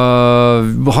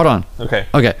 Hold on.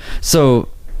 Okay. So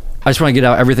I just want to get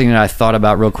out everything that I thought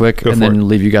about real quick, and then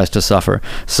leave you guys to suffer.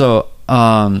 So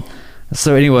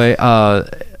anyway,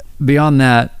 beyond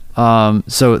that,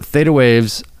 so theta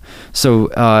waves. So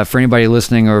for anybody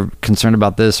listening or concerned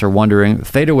about this or wondering,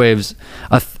 theta waves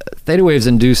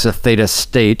induce a theta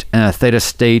state, and a theta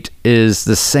state is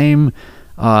the same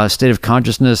state of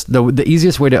consciousness. The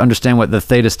easiest way to understand what the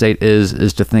theta state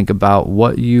is to think about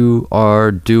what you are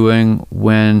doing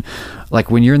when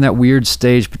you're in that weird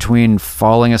stage between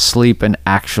falling asleep and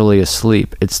actually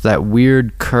asleep. It's that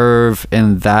weird curve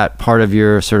in that part of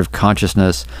your sort of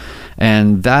consciousness.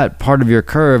 And that part of your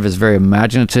curve is very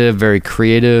imaginative, very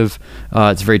creative.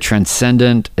 It's very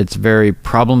transcendent. It's very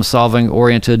problem solving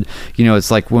oriented. You know,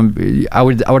 it's like when I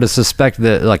would suspect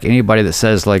that like anybody that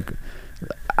says like,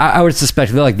 I would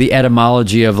suspect that like the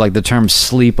etymology of like the term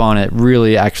sleep on it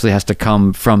really actually has to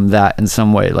come from that in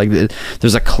some way. Like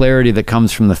there's a clarity that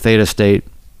comes from the theta state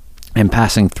and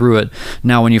passing through it.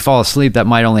 Now, when you fall asleep, that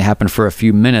might only happen for a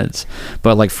few minutes.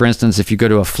 But like, for instance, if you go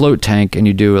to a float tank and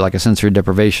you do like a sensory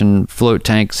deprivation float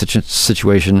tank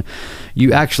situation,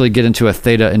 you actually get into a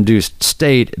theta induced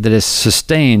state that is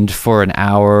sustained for an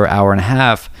hour, hour and a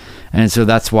half. And so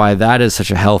that's why that is such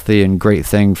a healthy and great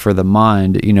thing for the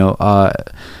mind, you know,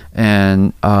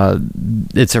 and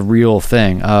it's a real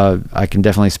thing. I can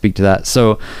definitely speak to that.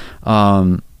 So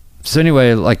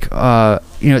anyway, like,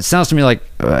 you know, it sounds to me like,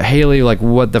 Haley, like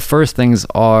what the first things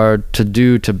are to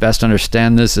do to best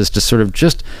understand this is to sort of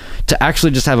just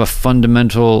have a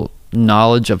fundamental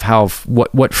knowledge of how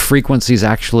what frequencies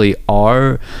actually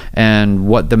are and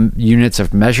what the units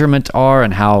of measurement are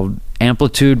and how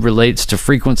amplitude relates to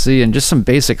frequency and just some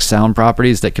basic sound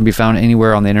properties that can be found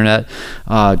anywhere on the internet,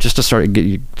 just to kind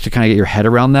of get your head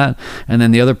around that. And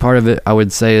then the other part of it I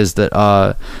would say is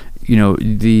that you know,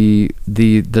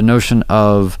 the notion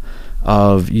of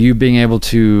you being able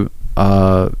to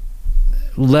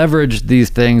leverage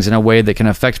these things in a way that can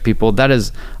affect people, that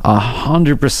is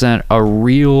 100% a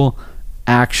real,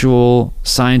 actual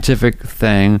scientific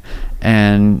thing,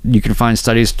 and you can find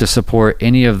studies to support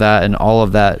any of that and all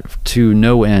of that to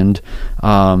no end.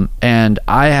 And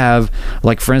I have,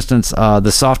 like, for instance,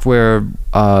 the software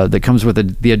that comes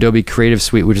with the Adobe Creative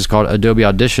Suite, which is called Adobe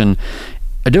Audition.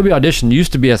 Adobe Audition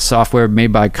used to be a software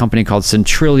made by a company called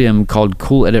Centrillium called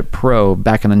Cool Edit Pro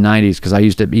back in the 90s, because I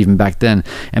used it even back then.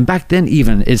 And back then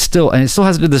even, it still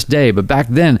has it to this day, but back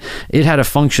then it had a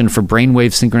function for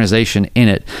brainwave synchronization in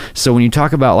it. So when you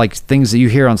talk about like things that you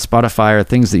hear on Spotify or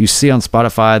things that you see on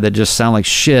Spotify that just sound like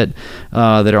shit,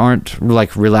 that aren't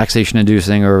like relaxation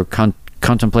inducing or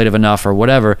contemplative enough or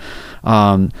whatever,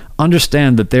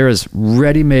 understand that there is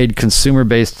ready-made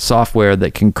consumer-based software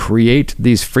that can create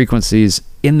these frequencies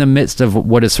in the midst of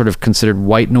what is sort of considered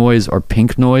white noise or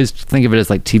pink noise. Think of it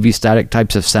as like TV static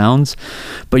types of sounds,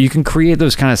 but you can create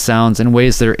those kind of sounds in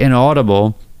ways that are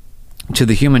inaudible to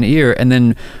the human ear, and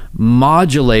then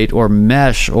modulate or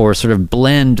mesh or sort of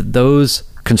blend those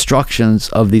constructions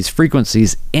of these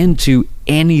frequencies into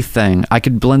anything. I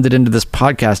could blend it into this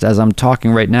podcast as I'm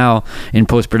talking right now in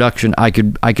post-production. I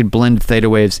could blend theta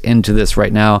waves into this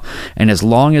right now, and as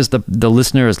long as the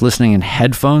listener is listening in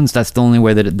headphones, that's the only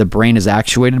way that the brain is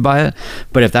actuated by it.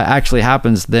 But if that actually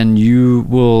happens, then you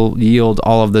will yield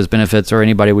all of those benefits, or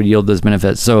anybody would yield those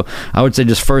benefits. So I would say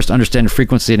just first understand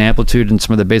frequency and amplitude and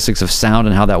some of the basics of sound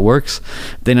and how that works,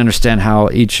 then understand how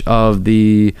each of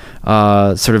the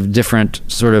sort of different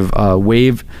sort of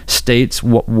wave states,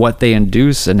 what they induce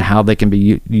and how they can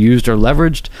be used or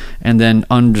leveraged, and then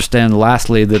understand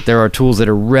lastly that there are tools that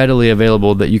are readily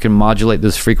available that you can modulate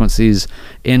those frequencies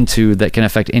into that can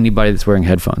affect anybody that's wearing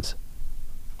headphones.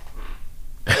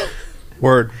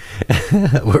 Word.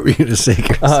 What were you going to say,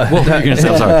 Chris? What were you going to say?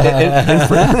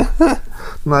 I'm sorry.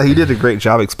 No, he did a great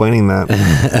job explaining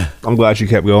that. I'm glad you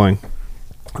kept going.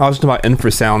 I was talking about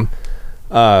infrasound,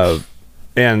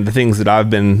 and the things that I've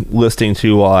been listening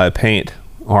to while I paint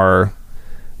are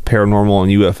paranormal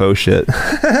and UFO shit.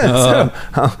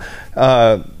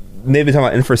 Maybe talking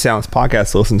about infrasounds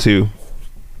podcast to listen to,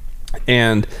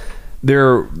 and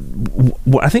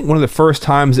I think one of the first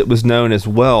times it was known as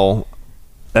well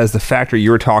as the factor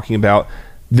you were talking about.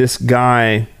 This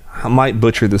guy, I might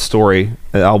butcher the story.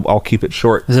 I'll keep it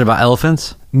short. Is it about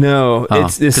elephants? No,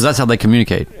 it's because that's how they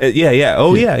communicate. Yeah.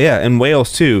 Oh yeah, and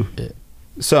whales too.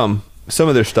 Some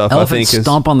of their stuff, Elephants, I think, is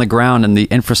stomp on the ground, and the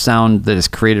infrasound that is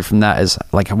created from that is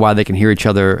like why they can hear each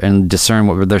other and discern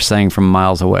what they're saying from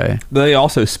miles away. They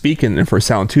also speak in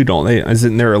infrasound too, don't they?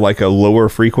 Isn't there like a lower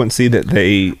frequency that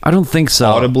they? I don't think so.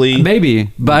 Audibly,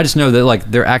 maybe, but I just know that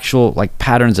like their actual like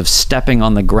patterns of stepping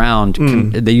on the ground.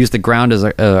 They use the ground as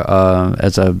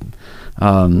a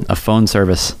phone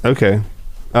service. Okay,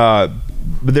 but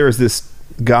there was this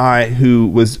guy who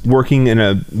was working in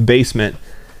a basement.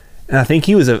 And I think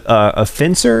he was a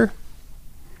fencer,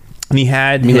 and he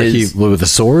had like with a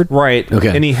sword, right?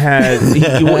 Okay, and he had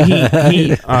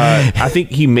I think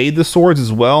he made the swords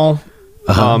as well,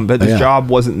 but his job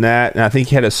wasn't that. And I think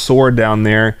he had a sword down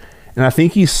there, and I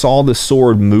think he saw the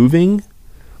sword moving,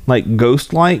 like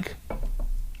ghost-like.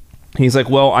 He's like,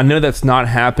 "Well, I know that's not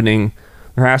happening.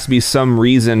 There has to be some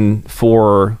reason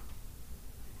for,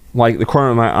 like, the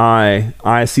corner of my eye.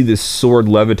 I see this sword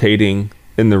levitating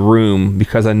in the room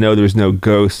because I know there's no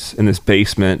ghosts in this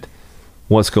basement.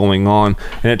 what's going on.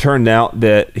 And it turned out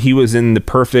that he was in the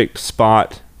perfect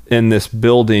spot in this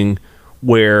building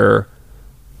where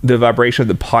the vibration of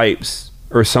the pipes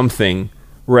or something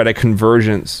were at a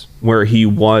convergence where he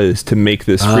was to make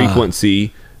this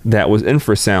frequency that was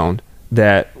infrasound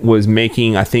that was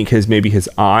making, I think, his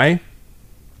eye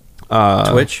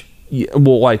Twitch? Yeah,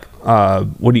 well, like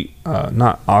what do you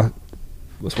not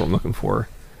what's what I'm looking for?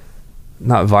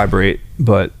 Not vibrate,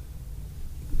 but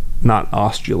not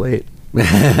oscillate.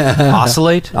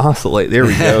 Oscillate? Oscillate. There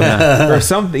we go. Or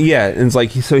something. Yeah, and it's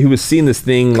like so he was seeing this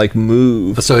thing like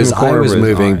move. So his from the eye corner was of his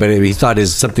moving, eye. but he thought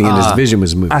something in his vision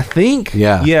was moving. I think.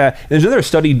 Yeah. Yeah. There's another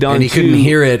study done. And he couldn't too.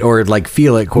 hear it or like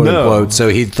feel it, quote No. unquote. So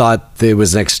he thought it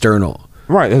was external.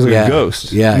 Right, there's like Yeah. a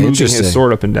ghost. Yeah, moving interesting. his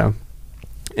sword up and down.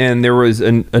 And there was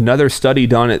another study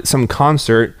done at some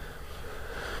concert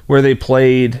where they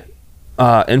played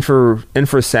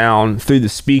infrasound through the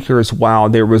speakers while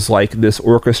there was like this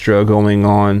orchestra going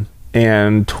on,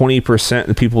 and 20% of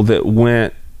the people that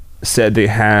went said they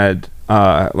had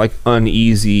like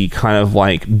uneasy, kind of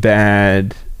like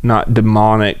bad, not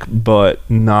demonic, but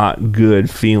not good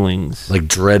feelings. Like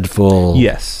dreadful,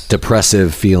 Yes.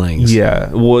 depressive feelings. Yeah,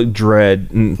 well, dread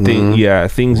and things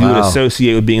you would Wow.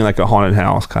 associate with being like a haunted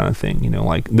house kind of thing. You know,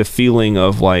 like the feeling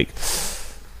of like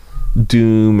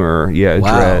doom or Wow,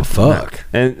 dread. fuck.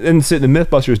 And so the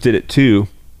MythBusters did it too.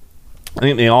 I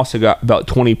think they also got about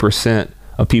 20%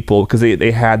 of people because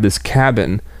they had this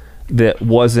cabin that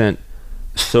wasn't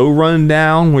so run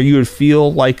down where you would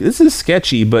feel like this is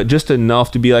sketchy, but just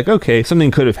enough to be like, okay, something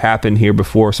could have happened here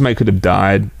before. Somebody could have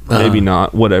died, maybe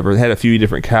not, whatever. They had a few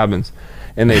different cabins,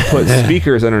 and they put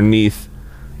speakers underneath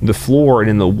the floor and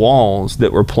in the walls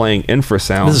that were playing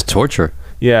infrasound. This is torture.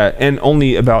 Yeah, and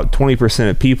only about 20%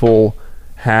 of people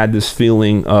had this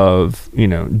feeling of, you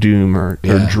know, doom or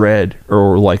dread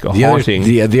or like a haunting.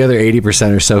 The other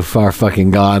 80% are so far fucking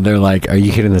gone. They're like, "Are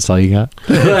you kidding? That's all you got?"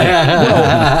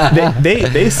 Well,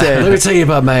 they said, Let me tell you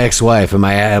about my ex-wife and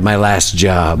my last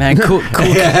job. Man, cool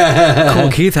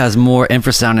Keith has more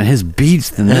infrasound in his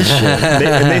beats than this shit.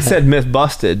 they said myth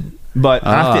busted, but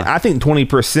I think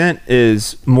 20%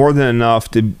 is more than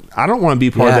enough to. I don't want to be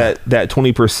part of that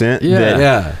 20%.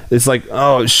 Yeah. It's like,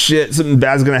 oh shit, something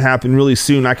bad's gonna happen really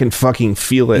soon. I can fucking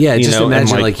feel it. Yeah, you just know? And,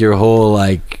 imagine like your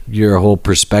whole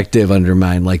perspective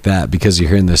undermined like that because you're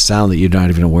hearing this sound that you're not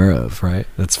even aware of, right?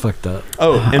 That's fucked up.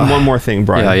 Oh, and one more thing,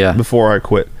 Brian. Yeah. Before I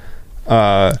quit,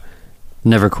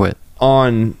 Never quit.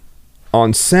 on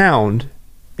sound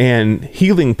and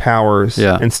healing powers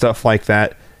and stuff like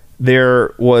that,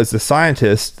 there was a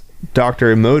scientist,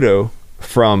 Dr. Emoto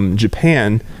from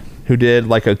Japan, who did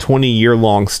like a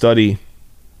 20-year-long study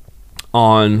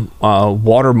on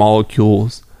water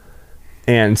molecules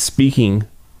and speaking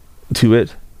to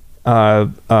it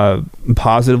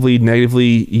positively,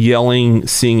 negatively, yelling,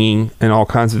 singing, and all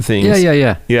kinds of things.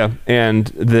 Yeah, and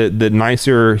the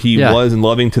nicer he was and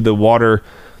loving to the water,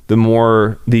 the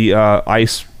more the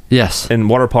ice and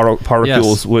water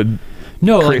particles would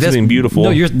create something beautiful.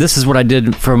 No, this is what I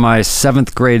did for my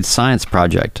 7th grade science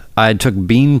project. I took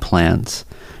bean plants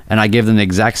and I gave them the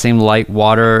exact same light,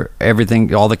 water,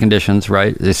 everything, all the conditions,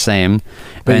 right? The same.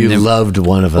 But and you loved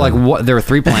one of them. Like there were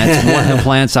 3 plants. One of the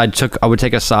plants I would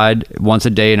take aside once a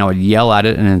day and I would yell at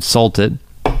it and insult it.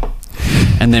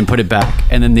 And then put it back.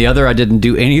 And then the other I didn't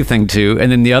do anything to.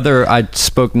 And then the other I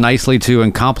spoke nicely to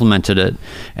and complimented it.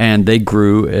 And they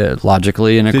grew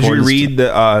logically in accordance. Did you read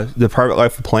the Private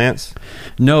Life of Plants?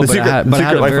 No, but I had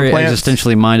a Life of very Plants?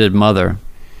 existentially minded mother.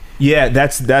 Yeah,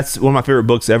 that's one of my favorite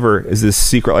books ever. Is this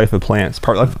Secret Life of Plants?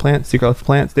 Private Life of Plants, Secret Life of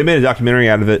Plants. They made a documentary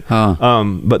out of it.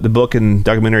 But the book and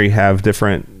documentary have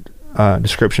different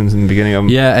descriptions in the beginning of them.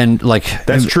 Yeah, and like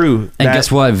that's true. And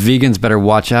guess what? Vegans better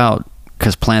watch out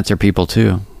because plants are people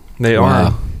too. They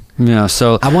are. Yeah,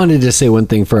 so I wanted to say one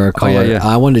thing for our caller.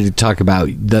 I wanted to talk about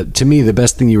to me, the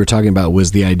best thing you were talking about was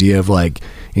the idea of like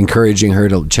encouraging her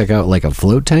to check out like a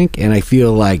float tank. And I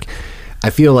feel like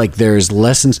there's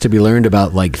lessons to be learned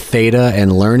about like theta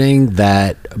and learning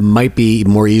that might be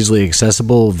more easily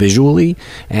accessible visually.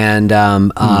 And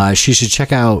she should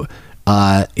check out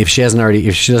if she doesn't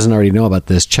already know about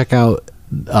this. Check out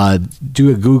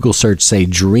do a Google search, say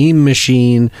Dream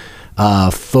Machine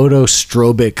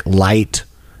photostrobic light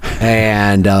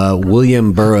and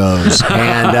William Burroughs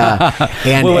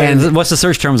and what's the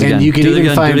search terms again? And you can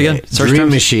even find Search Dream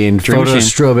terms? Machine Dream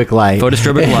photostrobic light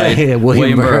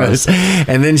William Burroughs.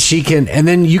 And then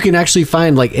you can actually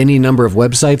find like any number of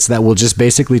websites that will just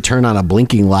basically turn on a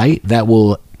blinking light that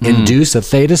will induce a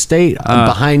theta state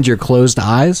behind your closed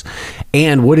eyes?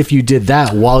 And what if you did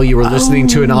that while you were listening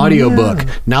to an audiobook?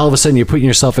 Now all of a sudden you're putting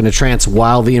yourself in a trance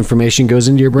while the information goes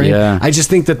into your brain. Yeah. I just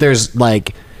think that there's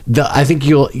like I think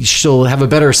she'll have a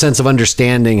better sense of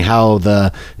understanding how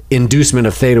the inducement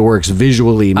of theta works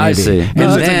visually. Maybe. I see.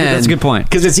 No, that's a good point.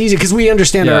 Because it's easy because we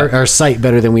understand our sight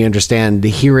better than we understand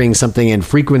the hearing something and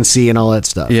frequency and all that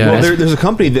stuff. Yeah. Well, there's a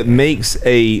company that makes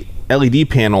a LED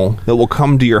panel that will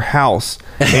come to your house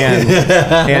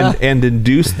and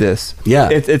induce this. Yeah.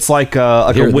 It's like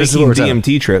a Here, this is what waking we're talking.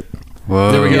 DMT trip.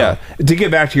 Whoa. There we go. Yeah. To get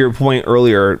back to your point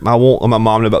earlier, I won't let my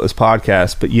mom know about this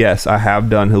podcast, but yes, I have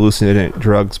done hallucinogenic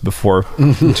drugs before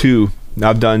too.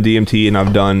 I've done DMT and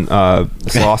I've done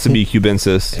psilocybe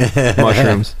cubensis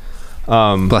mushrooms.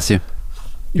 Bless you.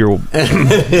 You're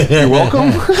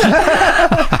welcome.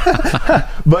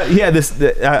 But yeah,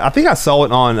 I think I saw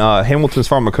it on Hamilton's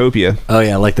Pharmacopoeia. Oh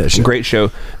yeah, I like that show. Great show.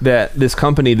 That this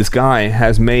guy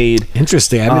has made.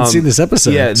 Interesting. I haven't seen this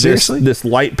episode. Yeah, seriously. This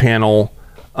light panel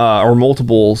or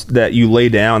multiples that you lay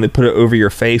down. They put it over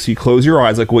your face. You close your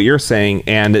eyes, like what you're saying,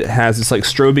 and it has this like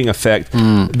strobing effect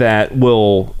that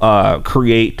will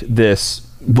create this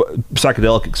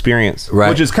psychedelic experience, right?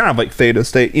 Which is kind of like theta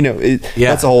state. You know,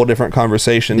 that's a whole different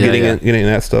conversation. Getting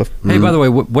that stuff. Hey, by the way,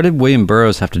 what did William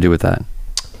Burroughs have to do with that?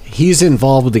 He's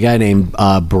involved with a guy named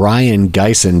Brion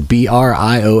Gysin,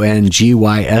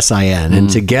 BRIONGYSIN, and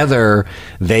together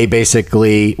they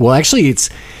basically, well, actually, it's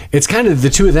kind of the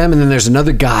two of them, and then there's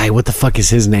another guy. What the fuck is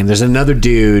his name? There's another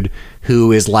dude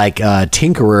who is like a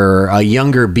tinkerer, a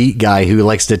younger beat guy who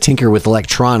likes to tinker with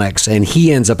electronics, and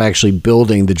he ends up actually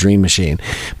building the Dream Machine.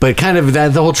 But kind of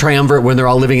the whole triumvirate, when they're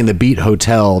all living in the Beat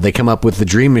Hotel, they come up with the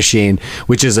Dream Machine,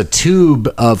 which is a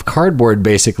tube of cardboard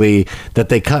basically that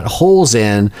they cut holes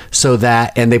in so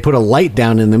that, and they put a light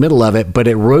down in the middle of it, but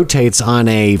it rotates on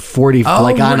a 40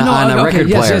 on a record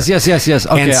player. Yes.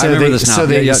 Okay, and so I remember this now.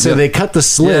 So they cut the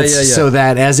slits Yeah. so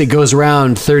that as it goes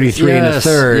around 33 and a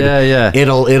third,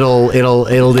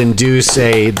 it'll induce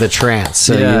the trance.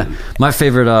 So my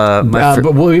favorite.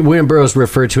 but William Burroughs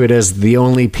referred to it as the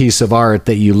only piece of art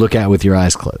that you look at with your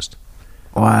eyes closed.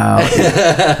 Wow.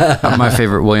 My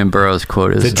favorite William Burroughs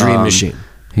quote is The Dream Machine.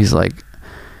 He's like,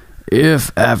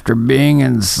 if after being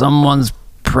in someone's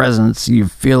presence you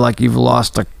feel like you've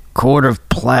lost a quart of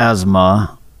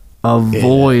plasma,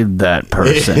 avoid that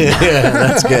person. Yeah,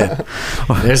 that's good.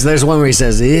 There's one where he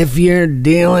says, if you're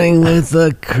dealing with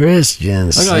a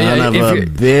Christian son of a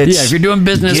bitch. Yeah, if you're doing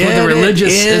business with a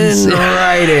religious in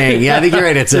writing. Yeah, I think you're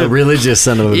right. It's a religious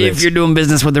son of a bitch. If you're doing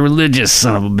business with a religious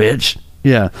son of a bitch.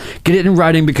 Yeah. Get it in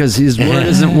writing because his word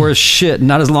isn't worth shit,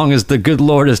 not as long as the good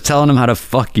Lord is telling him how to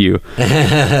fuck you.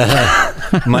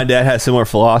 My dad had similar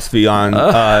philosophy on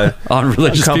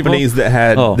religious companies people? that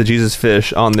had the Jesus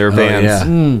fish on their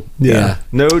vans. Yeah.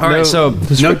 Note to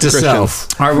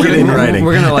self. All right,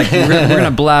 we're gonna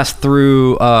blast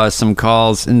through some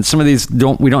calls, and some of these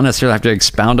we don't necessarily have to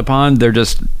expound upon. They're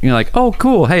just like, oh,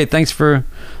 cool. Hey, thanks for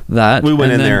that. We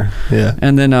went in there,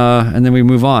 and then we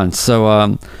move on.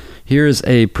 So here's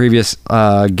a previous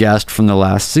guest from the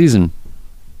last season.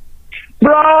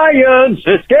 Brian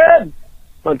Siskin,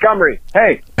 Montgomery.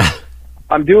 Hey,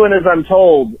 I'm doing as I'm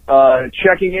told.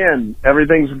 Checking in.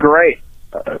 Everything's great.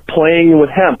 Playing with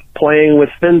hemp. Playing with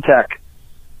fintech.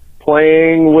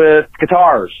 Playing with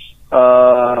guitars.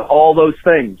 All those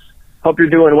things. Hope you're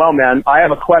doing well, man. I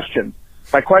have a question.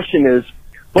 My question is,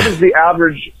 what is the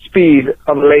average speed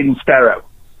of a laden sparrow?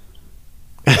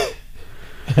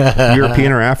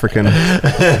 European or African?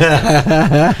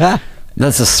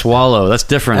 That's a swallow. That's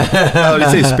different. Oh,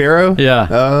 did you say sparrow? Yeah.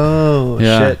 Oh,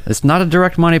 shit. It's not a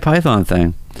direct Monty Python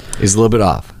thing. He's a little bit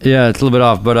off. Yeah, it's a little bit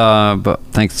off, but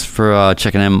thanks for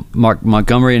checking in, Mark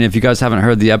Montgomery. And if you guys haven't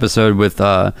heard the episode with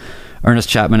Ernest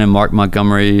Chapman and Mark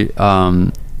Montgomery,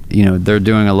 they're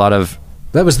doing a lot of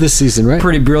that was this season, right?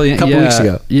 Pretty brilliant. A couple weeks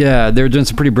ago. Yeah, they're doing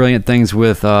some pretty brilliant things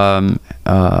with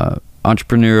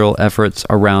entrepreneurial efforts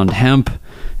around hemp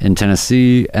in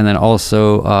Tennessee, and then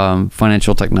also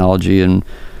financial technology. And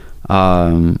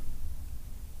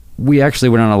we actually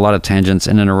went on a lot of tangents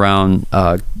in and around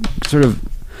sort of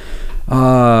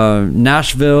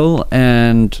Nashville,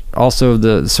 and also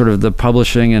the sort of the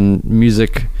publishing and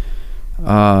music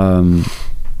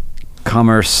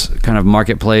commerce kind of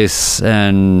marketplace,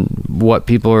 and what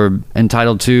people are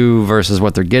entitled to versus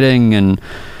what they're getting. And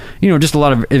just a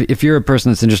lot of, if you're a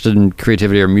person that's interested in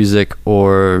creativity or music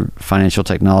or financial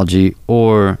technology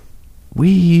or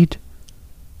weed,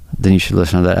 then you should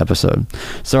listen to that episode.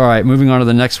 So, all right, moving on to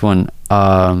the next one.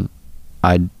 I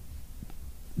don't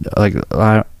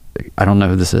know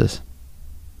who this is.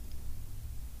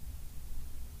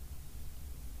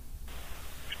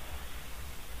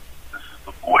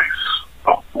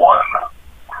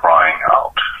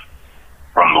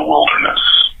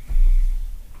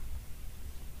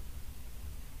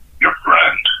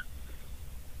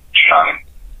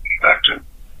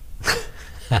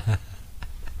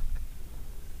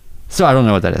 So I don't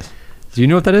know what that is. Do you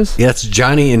know what that is? Yeah, it's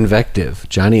Johnny Invective.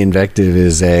 Johnny Invective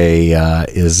is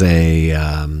there's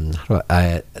a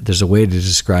way to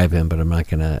describe him, but I'm not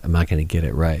gonna get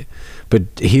it right. But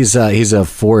he's a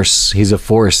force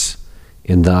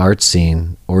in the art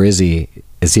scene, or is he?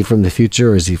 Is he from the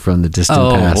future, or is he from the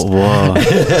distant past? Whoa.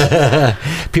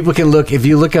 People can look, if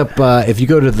you look up, if you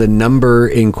go to the Number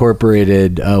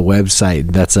Incorporated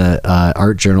website, that's a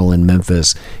art journal in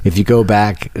Memphis. If you go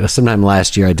back, sometime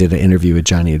last year, I did an interview with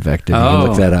Johnny Invective. You can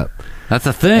look that up. That's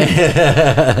a thing.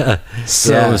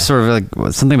 So Yeah. it's sort of like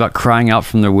something about crying out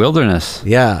from the wilderness.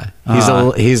 Yeah, he is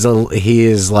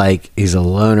a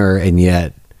loner, and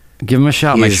yet Give him a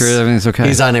shout. Make sure everything's okay.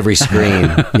 He's on every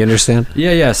screen. You understand?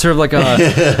 Yeah. Sort of like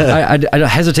I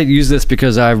hesitate to use this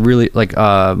because I really like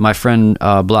my friend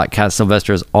Black Cat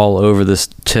Sylvester is all over this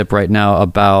tip right now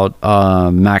about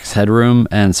Max Headroom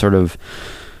and sort of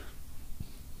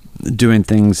doing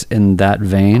things in that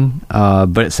vein.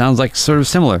 But it sounds like sort of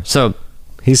similar. So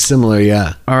He's similar,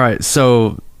 yeah. all right.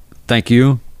 So thank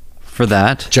you for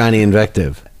that. Johnny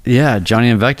Invective. Yeah, Johnny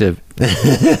Invective.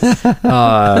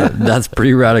 That's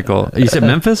pretty radical. You said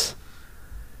Memphis?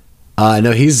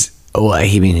 No, he's. Oh,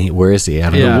 I mean, where is he? I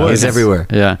don't know. He's everywhere.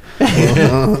 Yeah.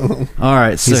 All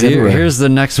right. So He's everywhere. here's the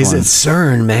next He's one. at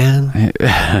CERN,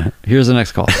 man. Here's the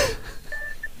next call.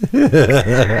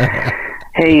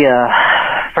 Hey,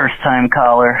 first time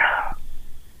caller,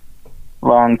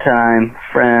 long time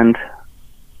friend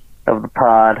of the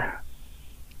pod.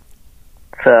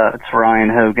 It's Ryan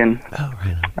Hogan. Oh,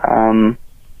 right on.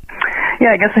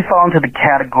 Yeah, I guess I fall into the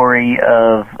category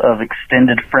of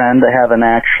extended friend. I haven't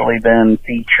actually been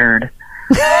featured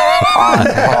on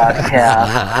the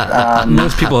podcast.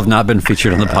 Most people have not been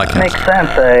featured on the podcast. Makes sense.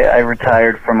 I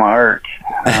retired from art,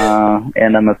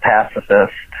 and I'm a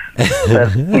pacifist.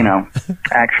 But,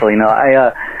 actually, no.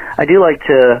 I do like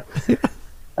to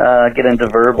get into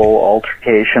verbal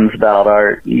altercations about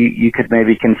art. You could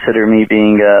maybe consider me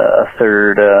being a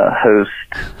third host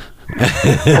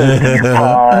of your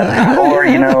pod, or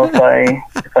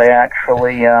if I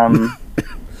actually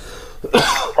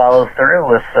follow through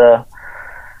with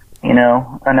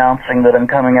announcing that I'm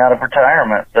coming out of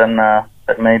retirement, then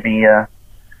maybe you'll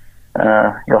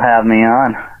have me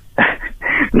on.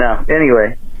 No,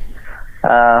 anyway,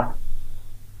 I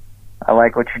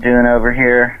like what you're doing over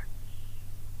here,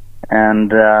 and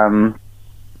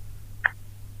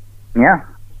yeah,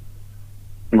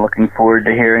 I'm looking forward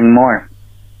to hearing more.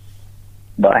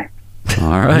 Bye.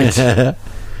 All right.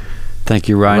 Thank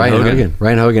you, Ryan Hogan.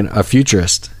 Ryan Hogan, a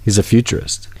futurist. He's a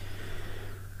futurist.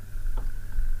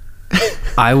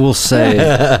 I will say,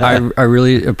 I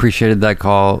really appreciated that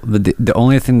call. The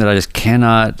only thing that I just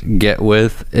cannot get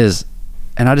with is,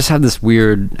 and I just have this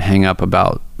weird hang up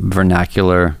about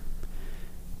vernacular,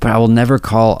 but I will never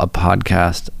call a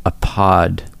podcast a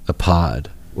pod. A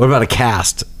pod. What about a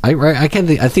cast? I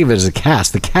think of it as a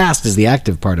cast. The cast is the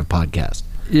active part of podcast.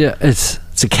 Yeah, it's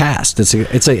a cast. It's a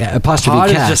apostrophe pod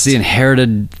cast. is just the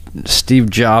inherited Steve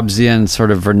Jobsian sort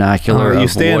of vernacular. You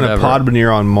of stay in a whatever. pod when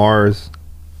you're on Mars.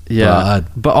 Yeah,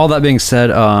 but all that being said,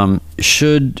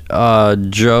 should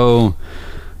Joe,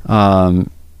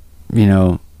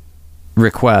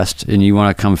 request and you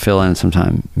want to come fill in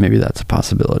sometime, maybe that's a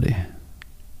possibility.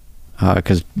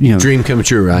 Because dream come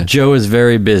true, right? Joe is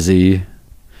very busy,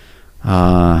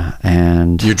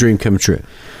 and your dream come true.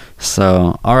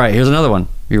 So, all right, here's another one.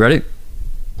 You ready?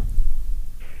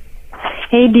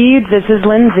 Hey dudes, this is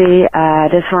Lindsay.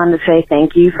 Just wanted to say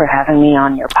thank you for having me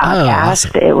on your podcast.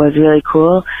 Awesome. It was really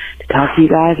cool to talk to you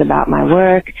guys about my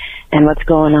work and what's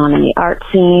going on in the art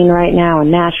scene right now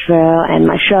in Nashville, and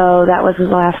my show that was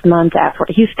last month at Fort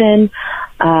Houston.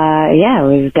 Yeah,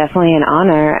 it was definitely an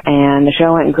honor, and the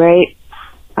show went great.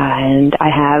 And I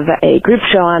have a group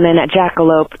show I'm in at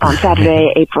Jackalope on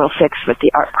Saturday, April 6th with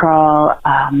the Art Crawl,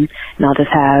 and I'll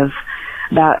just have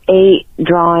about 8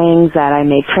 drawings that I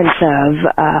made prints of.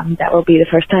 That will be the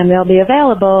first time they'll be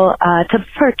available to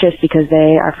purchase because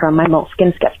they are from my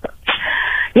Moleskine sketchbook.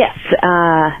 Yes,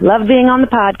 love being on the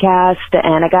podcast,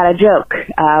 and I got a joke.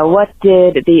 What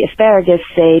did the asparagus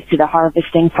say to the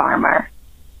harvesting farmer?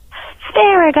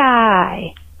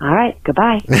 Asparagus! All right,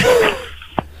 goodbye.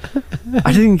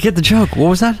 I didn't get the joke. What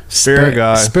was that?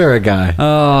 Asparagus.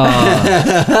 Oh.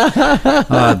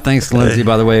 Thanks, Lindsay,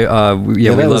 by the way. We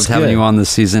loved having you on this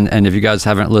season, and if you guys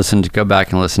haven't listened, go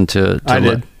back and listen to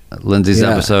Lindsay's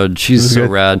episode. She's so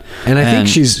rad. And I think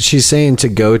she's saying to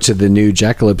go to the new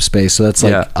Jackalope space, so that's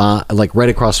like right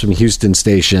across from Houston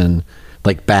Station,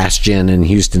 like Bastion and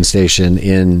Houston Station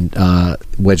in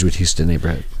Wedgwood, Houston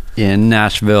neighborhood. in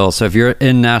Nashville. So if you're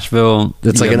in Nashville,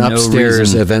 It's you like an have no upstairs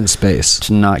reason event space.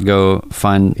 to not go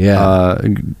find. Yeah.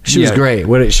 She was yeah.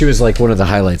 great. She was like one of the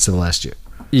highlights of last year.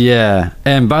 Yeah.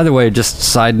 And by the way, just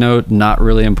side note, not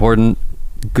really important.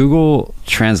 Google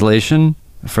Translation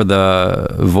for the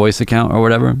voice account or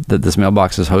whatever that this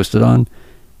mailbox is hosted on,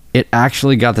 it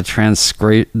actually got the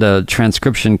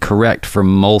transcription correct for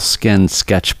Moleskine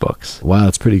sketchbooks. Wow,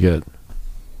 that's pretty good.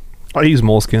 I use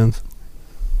moleskins.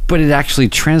 But it actually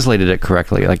translated it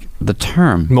correctly, like the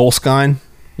term. Moleskine.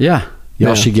 Yeah.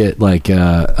 Y'all should get like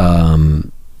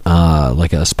a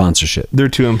sponsorship. They're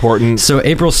too important. So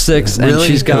April 6th, and Really?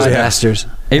 she's got bastards.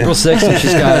 April 6th, and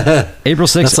she's got April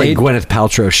 6th. That's like Gwyneth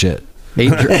Paltrow shit.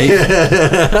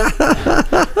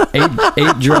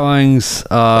 eight drawings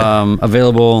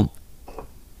available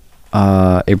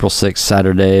April 6th,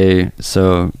 Saturday.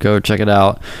 So go check it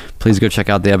out. Please go check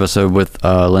out the episode with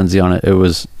Lindsay on it. It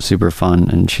was super fun,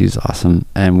 and she's awesome,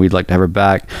 and we'd like to have her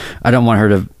back. I don't want her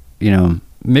to,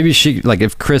 maybe she, like,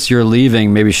 if Chris, you're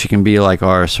leaving, maybe she can be like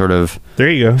our sort of There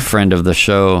you go. friend of the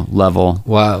show level.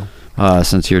 Wow.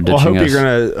 Since you're Well, I ditching hope us. you're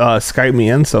gonna Skype me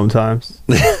in sometimes.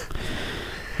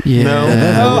 Yeah.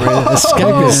 No.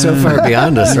 Skype is so far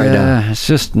beyond us right now. It's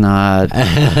just not.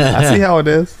 I see how it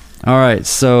is. All right,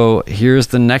 so here's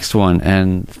the next one,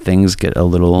 and things get a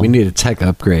little We need a tech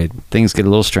upgrade.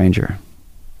 stranger.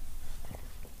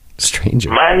 Stranger.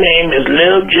 My name is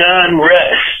Lil John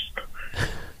Rush,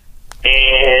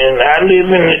 and I live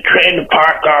in the trailer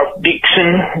park off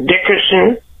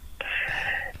Dickerson.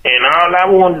 And all I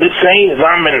wanted to say is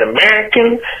I'm an American,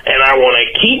 and I want to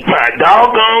keep my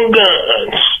doggone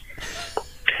guns.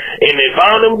 And if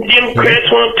all them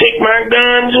Democrats want to take my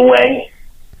guns away,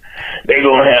 they're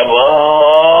going to have a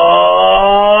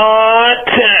hard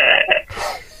time.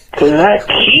 Because I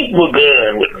keep a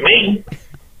gun with me.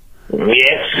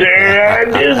 Yes, sir, I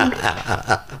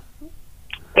do.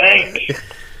 Thank you.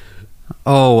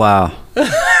 Oh, wow.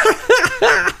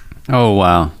 Oh,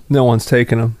 wow. No one's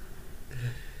taking them.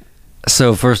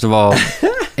 So, first of all,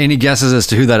 any guesses as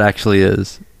to who that actually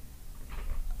is?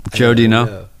 Joe, do you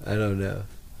know? I don't know.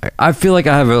 I feel like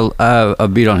I have a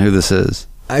beat on who this is.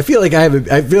 I feel like I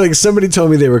feel like somebody told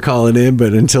me they were calling in,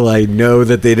 but until I know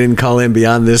that they didn't call in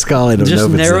beyond this call, I don't know. Just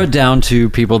if it's narrow them. it down to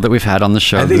people that we've had on the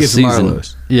show. I think this it's season.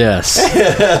 Marlos. Yes.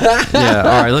 Yeah.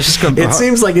 All right. Let's just go. It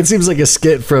seems like a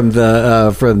skit from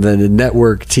the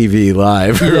network TV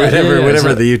live or whatever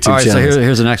So- the YouTube all right, channel. So is.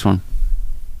 here's the next one.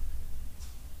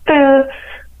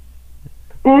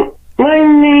 My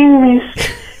name is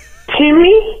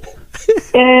Timmy,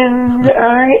 and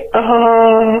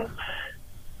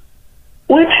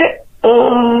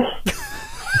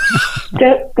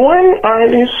that one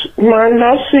artist,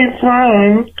 Marlossi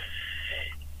Vine,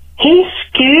 he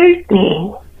scared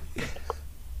me.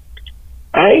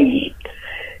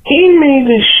 He made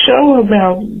a show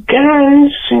about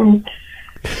guns, and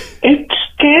it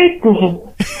scared me.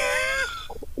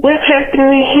 What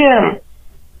happened to him?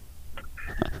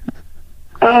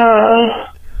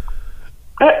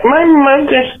 My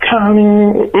mother's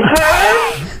calling.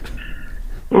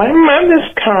 My mother's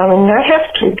calling. I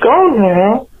have to go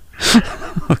now.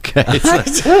 Okay.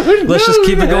 Let's just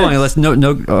keep it going. Let's hold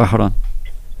on.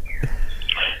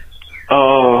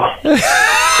 Oh, damn!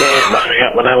 I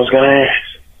forgot what I was gonna ask.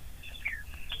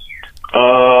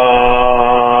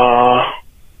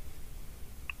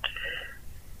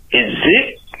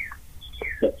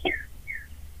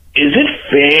 Is it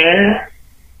fair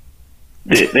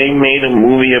that they made a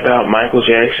movie about Michael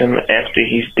Jackson after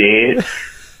he's dead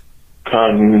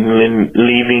called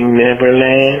Leaving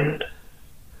Neverland?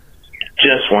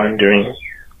 Just wondering.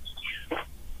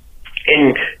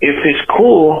 And if it's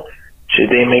cool, should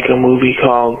they make a movie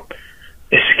called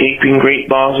Escaping Great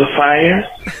Balls of Fire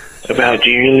about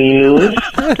Jerry Lee Lewis?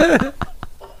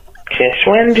 Just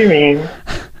wondering.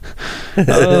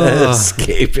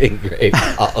 Escaping great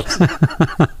balls.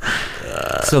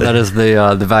 So that is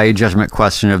the value judgment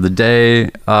question of the day.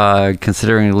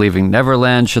 Considering Leaving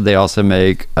Neverland, should they also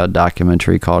make a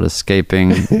documentary called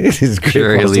Escaping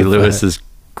Jerry Lee Lewis's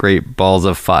Great Balls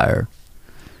of Fire?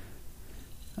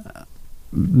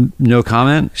 No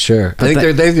comment? Sure. I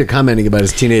think they're commenting about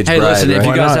his teenage Hey, bride. listen, if right?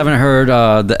 you guys haven't heard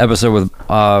the episode with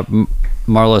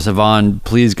Marlos Yvonne,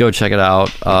 please go check it out.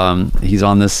 He's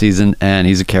on this season, and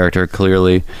he's a character,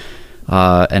 clearly,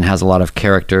 and has a lot of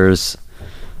characters.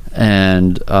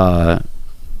 And, that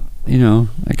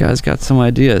guy's got some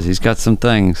ideas. He's got some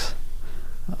things.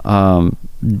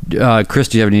 Chris,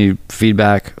 do you have any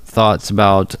feedback, thoughts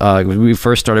about... we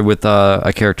first started with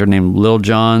a character named Lil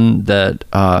Jon that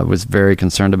was very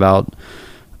concerned about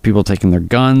people taking their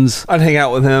guns. I'd hang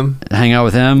out with him.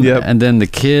 Yep. And then the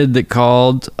kid that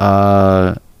called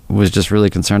was just really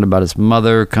concerned about his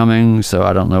mother coming, so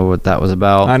I don't know what that was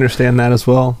about. I understand that as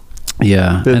well.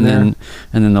 Yeah. Been and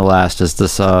then the last is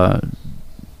this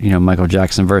Michael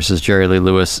Jackson versus Jerry Lee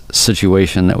Lewis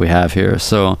situation that we have here.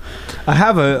 So I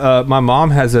have my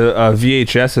mom has a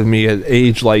VHS of me at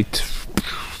age like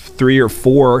 3 or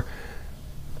 4,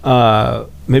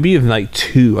 maybe even like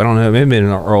 2. I don't know. Maybe in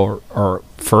our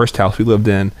first house we lived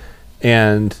in,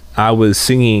 and I was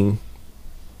singing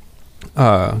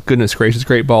Goodness Gracious,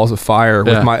 Great Balls of Fire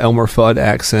with my Elmer Fudd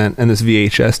accent and this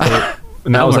VHS tape.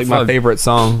 And that was like my favorite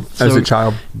song as a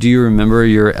child. Do you remember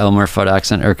your Elmer Fudd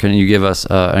accent, or can you give us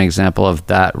an example of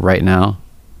that right now?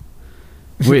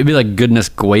 Would it be like Goodness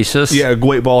Gracious? Yeah,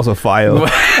 Great Balls of Fire.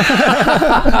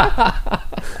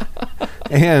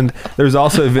 And there's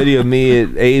also a video of me at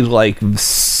age like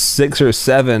 6 or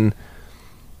 7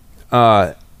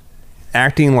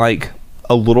 acting like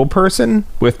a little person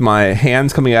with my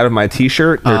hands coming out of my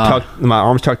t-shirt, my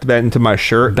arms tucked back into my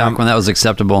shirt. Back when that was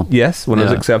acceptable. Yes, when it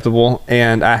was acceptable.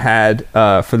 And I had,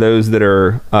 for those that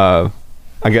are,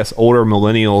 I guess, older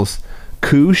millennials,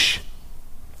 Koosh.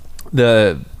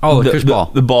 The Koosh ball.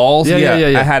 The balls.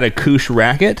 Yeah. I had a Koosh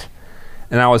racket,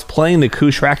 and I was playing the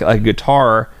Koosh racket like a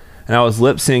guitar, and I was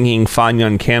lip singing Fine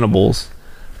Young Cannibals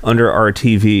under our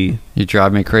TV. You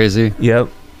drive me crazy. Yep.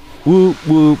 Whoop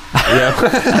whoop. Yep.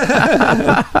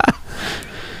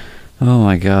 Oh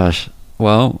my gosh.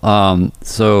 Well,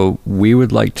 so we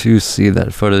would like to see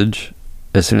that footage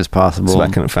as soon as possible. So I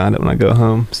can find it when I go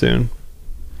home soon.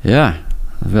 Yeah.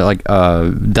 Like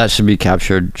that should be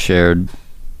captured, shared.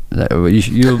 You put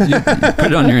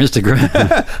it on your Instagram.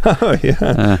 Oh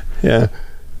yeah. Yeah.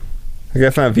 I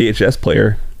gotta find a VHS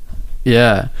player.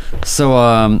 Yeah. So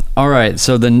all right.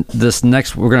 So then this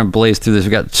next, we're gonna blaze through this.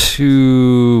 We got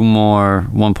 2 more,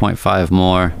 1.5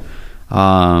 more.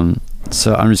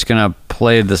 So I'm just gonna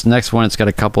play this next one. It's got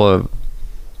a couple of,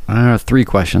 3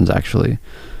 questions actually,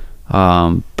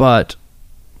 but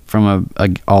from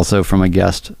also from a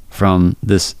guest from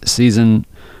this season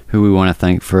who we want to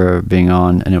thank for being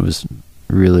on, and it was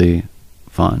really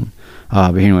fun.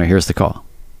 But anyway, here's the call.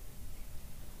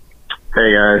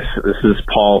 Hey guys, this is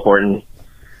Paul Horton.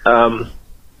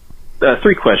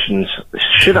 3 questions.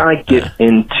 Should I get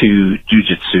into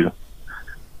jiu-jitsu?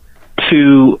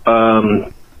 2,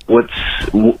 what's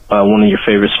one of your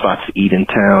favorite spots to eat in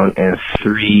town? And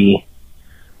 3,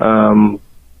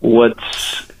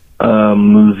 what's a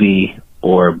movie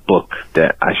or book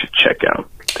that I should check out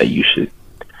that you should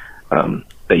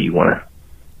that you want to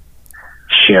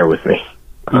share with me?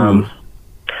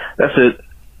 That's it.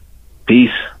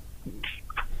 Peace.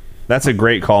 That's a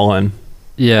great call-in.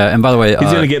 Yeah, and by the way,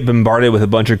 he's gonna get bombarded with a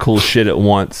bunch of cool shit at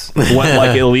once.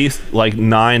 Like at least like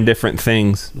 9 different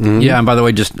things. Mm-hmm. Yeah, and by the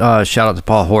way, just shout out to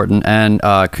Paul Horton and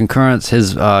Concurrence,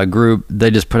 his group.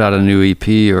 They just put out a new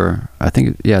EP, or I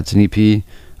think it's an EP,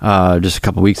 just a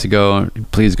couple weeks ago.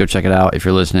 Please go check it out if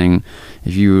you're listening.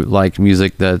 If you like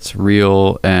music that's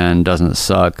real and doesn't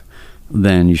suck,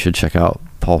 then you should check out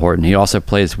Paul Horton. He also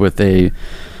plays with a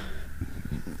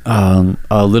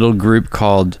little group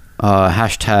called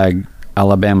hashtag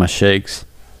Alabama Shakes,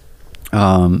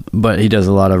 but he does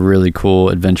a lot of really cool,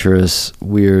 adventurous,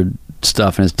 weird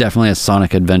stuff, and is definitely a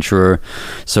sonic adventurer.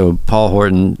 So Paul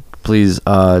Horton, please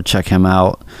check him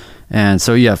out. And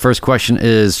so yeah, first question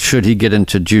is, should he get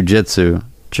into jiu-jitsu?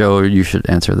 Joe, you should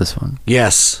answer this one.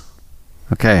 Yes.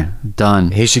 Okay,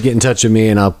 done. He should get in touch with me,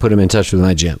 and I'll put him in touch with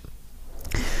my gym.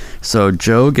 So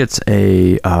Joe gets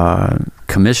a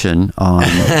commission on.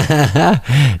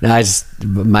 No,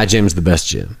 my gym's the best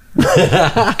gym.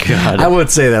 God. I would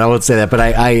say that, but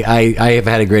I have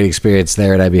had a great experience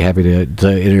there, and I'd be happy to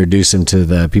introduce him to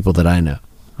the people that I know.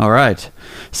 All right,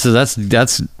 so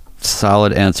that's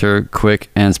solid answer,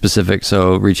 quick and specific.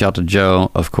 So reach out to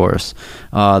Joe, of course.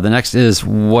 The next is,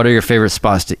 what are your favorite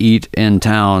spots to eat in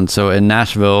town? So in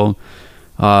Nashville,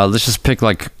 let's just pick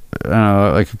like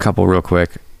a couple real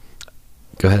quick.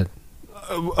 Go ahead.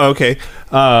 Okay.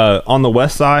 On the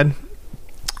west side,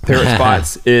 favorite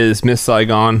spots is Miss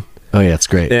Saigon. Oh yeah, it's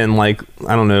great. And like,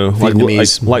 I don't know,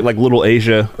 Vietnamese. like Little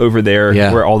Asia over there,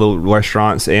 where all the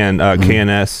restaurants and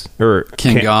KNS or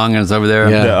King Gong is over there.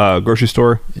 The grocery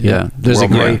store. Yeah, there's a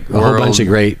whole bunch of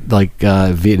great like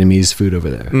Vietnamese food over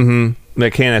there. The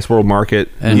KNS World Market,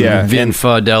 and Vien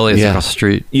Pho Deli is across the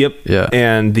street. Yep. Yeah,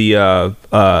 and the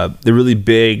really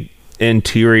big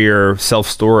interior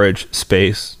self-storage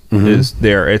space is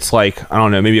there. It's like, I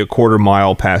don't know, maybe a quarter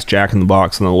mile past Jack in the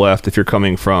Box on the left if you're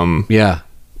coming from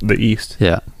the east.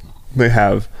 Yeah, they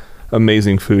have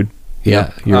amazing food.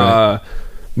 Yeah, you're right.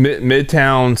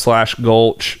 Midtown /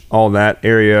 Gulch, all that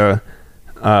area.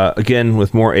 Again,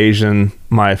 with more Asian,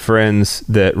 my friends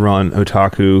that run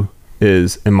Otaku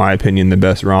is, in my opinion, the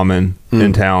best ramen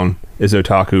in town is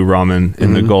Otaku Ramen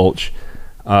in the Gulch.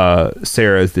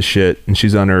 Sarah is the shit, and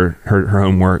she's on her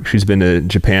homework. She's been to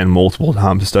Japan multiple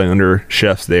times studying under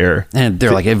chefs there. And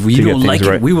they're like, if you don't like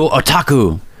it, we will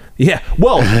Otaku. Yeah,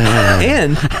 well,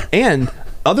 and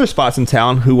other spots in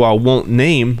town who I won't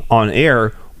name on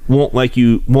air won't let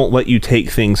you take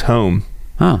things home.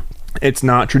 Huh. It's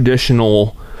not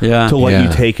traditional to let Yeah. you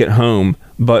take it home,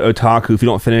 but Otaku, if you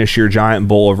don't finish your giant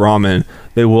bowl of ramen,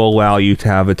 they will allow you to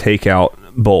have a takeout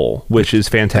bowl, which is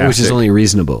fantastic. Which is only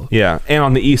reasonable. Yeah, and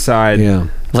on the east side,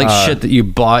 Like shit that you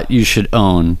bought, you should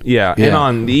own. yeah, and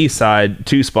on the east side,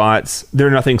 2 spots. They're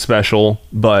nothing special,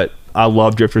 but I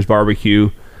love Drifter's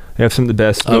Barbecue. They have some of the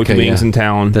best smoked wings in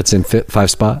town. That's in 5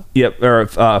 spot. Yep, or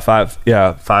 5.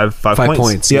 Yeah, 5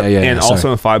 points. Yep. Yeah, and sorry.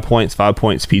 also in 5 points. 5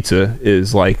 Points Pizza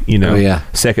is like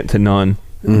second to none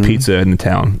pizza in the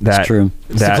town. That's true.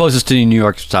 It's the closest to New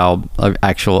York style,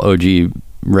 actual OG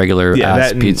regular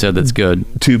ass pizza that's good.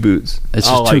 2 boots. It's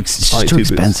just too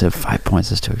expensive. 5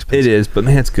 Points is too expensive. It is, but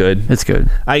man, it's good. It's good.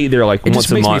 I eat there like It once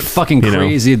just a makes month. me fucking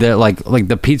crazy that like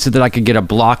the pizza that I could get a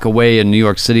block away in New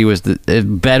York City was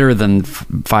better than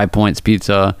 5 Points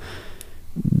pizza.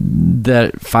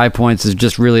 That 5 Points is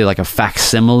just really like a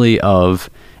facsimile of,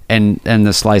 and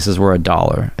the slices were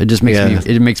 $1. It just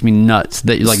makes me nuts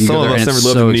that like you Some go of there us and never it's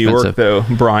lived so in New expensive. York,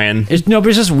 though, Brian. But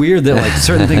it's just weird that like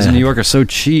certain things in New York are so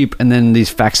cheap, and then these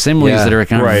facsimiles that are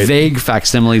kind of vague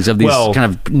facsimiles of these kind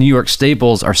of New York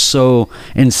staples are so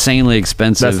insanely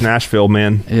expensive. That's Nashville,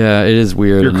 man. Yeah, it is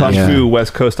weird. Your Kung Fu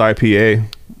West Coast IPA.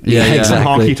 Yeah,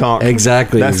 exactly. Honky tonk.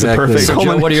 Exactly. That's the perfect. So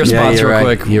Joe, what are your spots real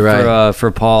quick You're right.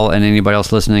 for Paul and anybody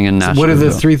else listening in Nashville? What are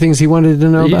the 3 things he wanted to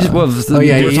know about? He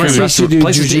should do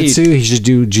jujitsu. He should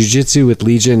do jujitsu with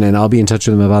Legion, and I'll be in touch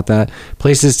with him about that.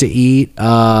 Places to eat.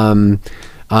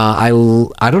 I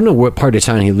don't know what part of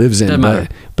town he lives in,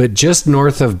 but just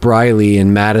north of Briley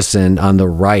in Madison on the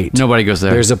right. Nobody goes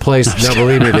there. There's a place. No,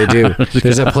 believe me, they do.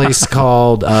 There's a place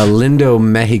called Lindo,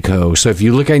 Mexico. So if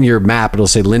you look on your map, it'll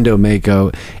say Lindo,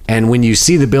 Mexico, and when you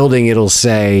see the building, it'll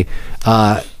say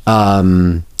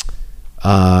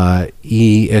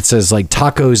it says like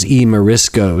Tacos y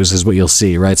Mariscos is what you'll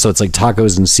see, right? So it's like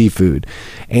tacos and seafood,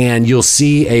 and you'll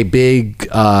see a big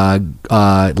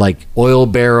like oil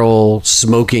barrel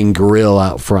smoking grill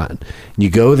out front. You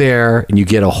go there and you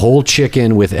get a whole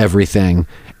chicken with everything,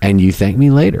 and you thank me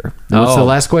later. What's the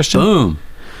last question? Boom.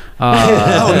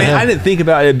 Oh man, I didn't think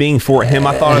about it being for him.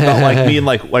 I thought about like being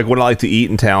like what I like to eat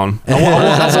in town.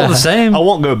 That's all the same. I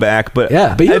won't go back, but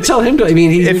but you tell him.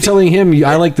 You're telling him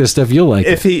I like this stuff. You'll like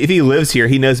if he lives here,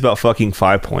 he knows about fucking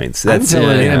 5 Points. That's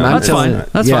fine.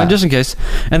 That's fine, just in case.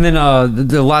 And then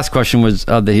the last question was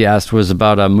that he asked was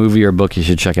about a movie or book he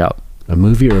should check out. A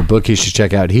movie or a book he should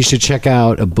check out. He should check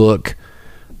out a book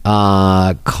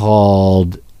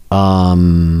called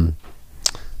oh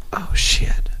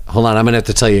shit. Hold on, I'm gonna have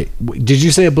to tell you. Did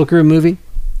you say a book or a movie?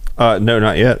 No,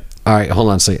 not yet. All right, hold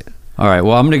on a second. All right,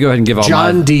 well, I'm gonna go ahead and give all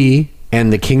John Dee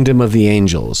and the Kingdom of the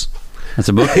Angels. That's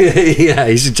a book? Yeah,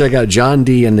 you should check out John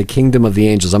Dee and the Kingdom of the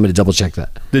Angels. I'm gonna double check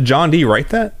that. Did John Dee write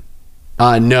that?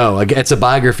 No, it's a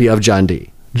biography of John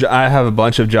Dee. I have a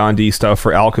bunch of John Dee stuff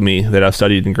for alchemy that I've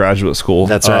studied in graduate school.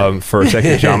 That's right. For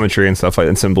second geometry and stuff like that,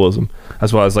 and symbolism.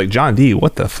 That's why I was like, John Dee,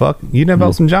 what the fuck? You know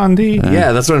about some John Dee?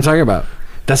 Yeah, that's what I'm talking about.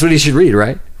 That's what he should read,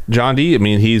 right? John Dee,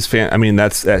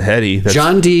 that's at Hetty.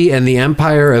 John Dee and the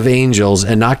Empire of Angels,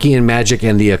 Enochian Magic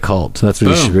and the Occult. That's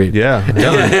what you should read. Yeah.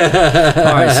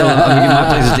 All right, so I'm gonna get my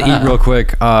places to eat real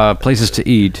quick. Places to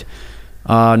eat.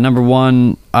 Number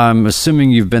 1, I'm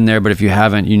assuming you've been there, but if you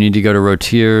haven't, you need to go to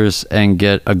Rotier's and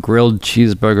get a grilled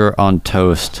cheeseburger on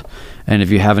toast. And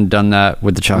if you haven't done that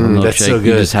with the chocolate milkshake, that's so good.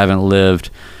 You just haven't lived.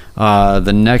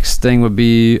 The next thing would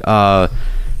be kind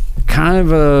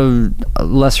of a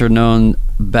lesser known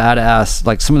badass,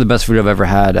 like some of the best food I've ever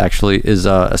had actually is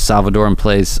a Salvadoran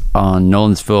place on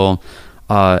Nolensville.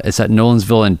 It's at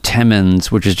Nolensville and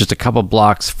Timmins, which is just a couple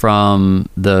blocks from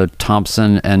the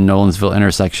Thompson and Nolensville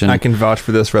intersection. I can vouch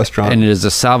for this restaurant. And it is a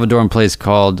Salvadoran place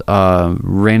called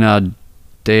Reina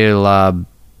de la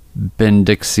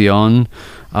Bendición.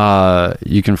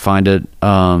 You can find it.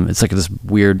 It's like this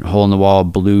weird hole in the wall,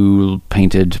 blue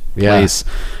painted place.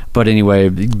 But anyway,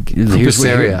 here's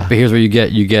where you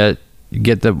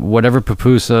get the whatever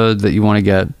pupusa that you want to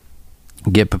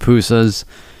get pupusas,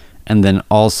 and then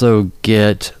also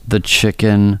get the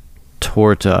chicken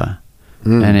torta,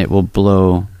 and it will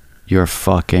blow your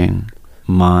fucking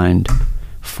mind.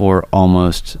 for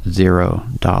almost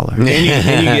 $0. And you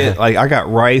get like I got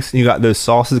rice, and you got those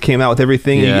sauces that came out with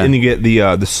everything, Yeah. and you get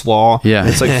the slaw. Yeah.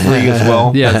 It's like free as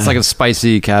well. Yeah, it's like a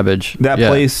spicy cabbage. That Yeah.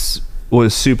 place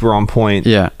was super on point.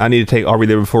 Yeah. I need to take Aubrey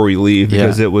there before we leave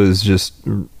because it was just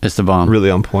It's the bomb.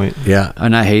 really on point. Yeah.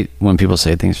 And I hate when people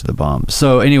say things for the bomb.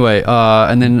 So anyway,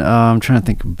 and then I'm trying to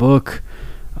think book,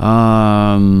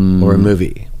 Or a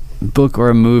movie. book or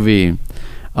a movie.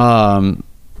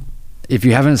 If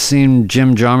you haven't seen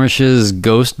Jim Jarmusch's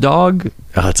Ghost Dog,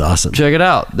 Oh, that's awesome. check it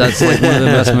out. That's like one of the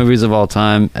best movies of all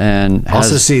time. And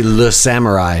Also has- see Le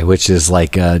Samurai, which is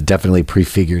like definitely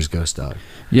prefigures Ghost Dog.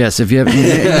 yes, if you have, even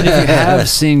if you have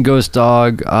seen Ghost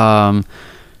Dog,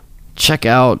 check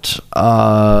out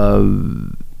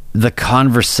The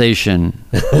Conversation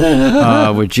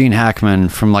with Gene Hackman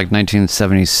from like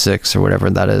 1976 or whatever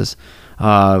that is.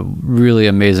 Really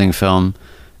amazing film.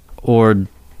 Or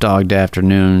Dog Day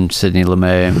Afternoon, Sidney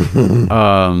Lumet.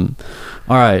 All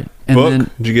right. And Book? then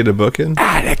Did you get a book in?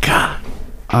 Attica.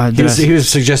 did I- He was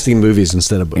suggesting movies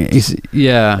instead of books.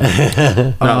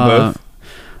 yeah. Not both.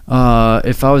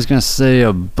 If I was gonna say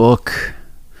a book,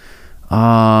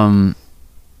 a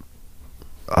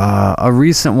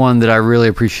recent one that I really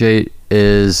appreciate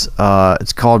is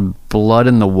it's called Blood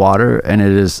in the Water, and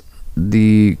it is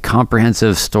the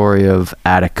comprehensive story of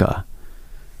Attica.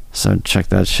 So check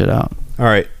that shit out. All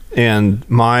right. And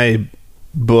my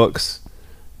books,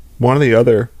 one or the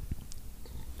other,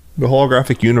 The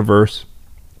Holographic Universe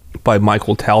by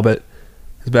Michael Talbot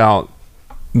is about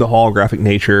the holographic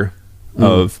nature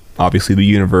of obviously the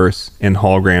universe, and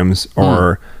holograms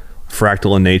are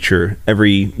fractal in nature.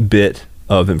 Every bit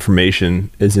of information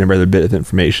is every other bit of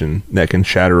information that can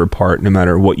shatter apart no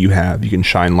matter what you have. You can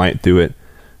shine light through it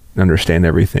and understand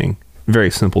everything. Very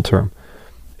simple term.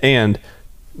 And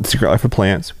The Secret Life of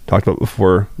Plants, talked about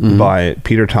before, by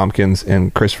Peter Tompkins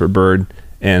and Christopher Bird,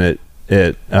 and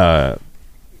it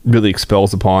really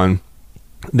expels upon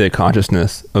the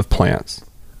consciousness of plants.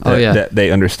 That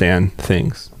they understand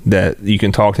things, that you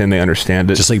can talk to them, they understand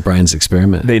it. Just like Brian's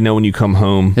experiment. They know when you come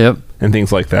home, and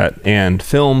things like that. And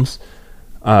films,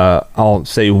 I'll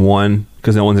say one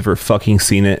because no one's ever fucking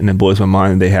seen it, and it blows my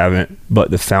mind that they haven't. But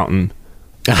The Fountain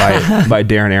by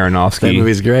Darren Aronofsky. That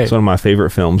movie's great. It's one of my favorite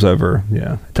films ever.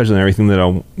 Yeah, it touches on everything that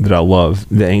I love.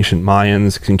 The ancient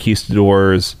Mayans,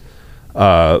 conquistadors.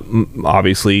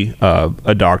 Obviously,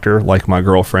 a doctor like my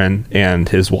girlfriend, and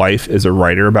his wife is a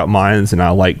writer about Mayans, and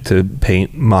I like to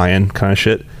paint Mayan kind of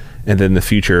shit. And then the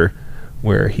future,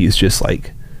 where he's just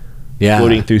like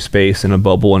floating through space in a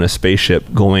bubble in a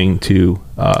spaceship, going to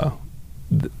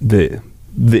the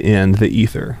end, the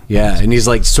ether. Yeah, and he's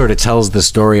like sort of tells the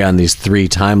story on these 3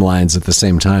 timelines at the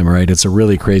same time, right? It's a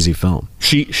really crazy film.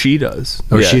 She does.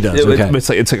 Oh, she does. Okay.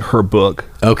 It's like her book.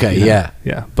 Okay, yeah.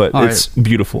 But All it's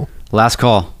beautiful. Last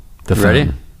call. The You ready?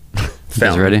 Fountain. You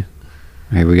guys ready?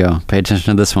 Here we go. Pay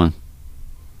attention to this one.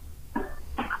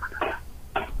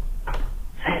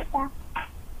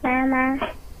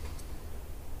 Mama.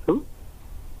 Who?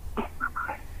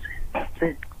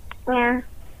 Yeah.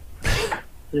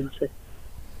 You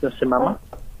say mama?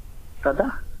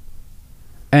 Dada?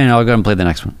 And I'll go ahead and play the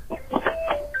next one.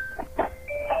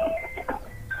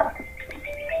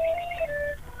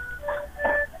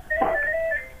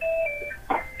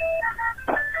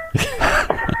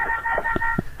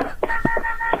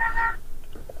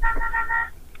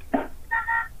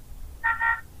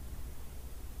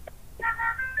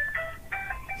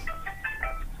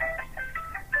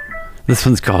 This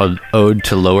one's called Ode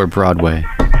to Lower Broadway.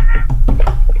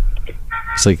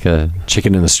 It's like a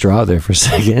chicken in the straw there for a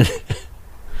second.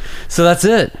 So that's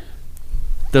it.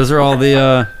 Those are all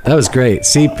the... That was great.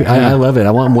 See, I love it.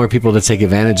 I want more people to take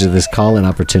advantage of this call-in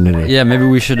opportunity. Yeah, maybe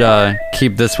we should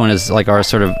keep this one as like our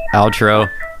sort of outro.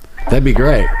 That'd be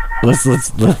great. That's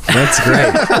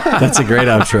great. That's a great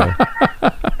outro.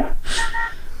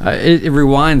 It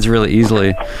rewinds really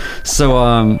easily. So,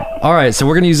 all right. So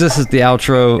we're going to use this as the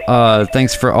outro.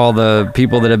 Thanks for all the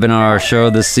people that have been on our show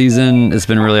this season. It's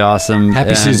been really awesome.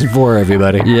 Happy season 4,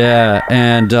 everybody. Yeah.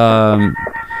 And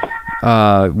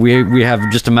we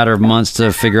have just a matter of months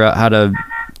to figure out how to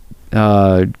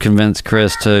convince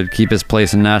Chris to keep his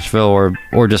place in Nashville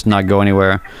or just not go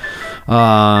anywhere.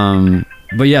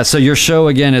 But yeah, so your show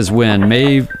again is when?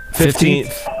 May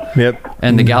 15th? Yep.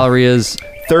 And the gallery is?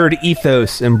 Third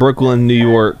Ethos in Brooklyn, New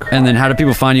York. And then how do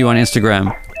people find you on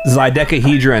Instagram?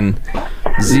 Zidekahedron.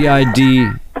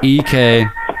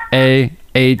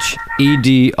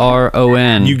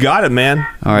 Zidekahedron. You got it, man.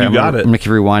 All right, you got it. I'm gonna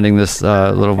keep rewinding this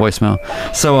little voicemail.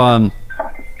 So, all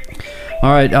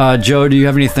right, Joe, do you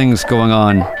have any things going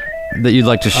on that you'd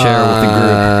like to share with the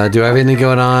group? Do I have anything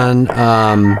going on?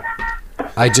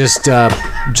 I just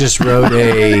wrote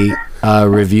a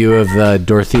review of the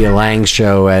Dorothea Lange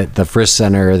show at the Frisk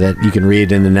Center that you can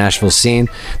read in the Nashville Scene.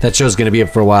 That show's going to be up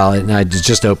for a while, and it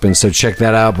just opened, so check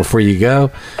that out before you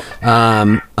go.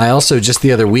 I also, just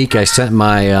the other week, I sent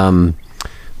my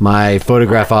my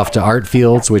photograph off to Art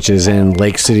Fields, which is in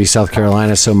Lake City, South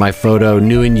Carolina. So my photo,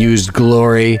 New and Used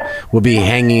Glory, will be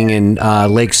hanging in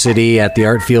Lake City at the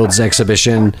Art Fields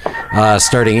exhibition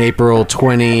starting April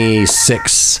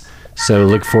 26th. So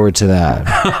look forward to that.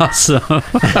 Awesome.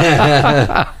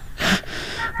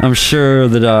 I'm sure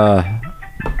that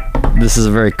this is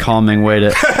a very calming way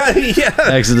to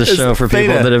exit the show for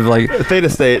people that have like Theta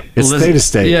State. It's Theta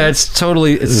State. Yeah, it's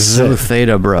so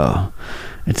theta, bro.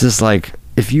 It's just like,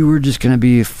 if you were just gonna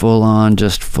be full on,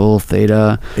 just full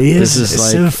theta, this is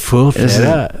like so full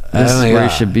theta. This is where you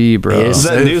should be, bro. Is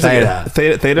that news like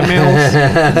theta males?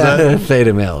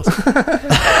 Theta males.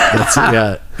 That's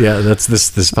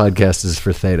this podcast is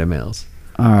for theta males.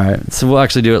 All right, so we'll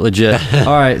actually do it legit.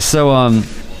 All right, so and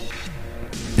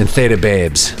theta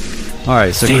babes. All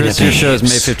right, so Theta Chris, your babes. show is May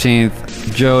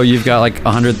 15th. Joe, you've got like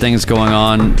 100 things going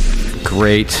on.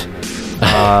 Great.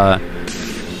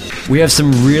 We have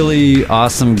some really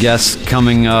awesome guests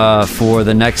coming for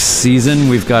the next season.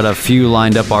 We've got a few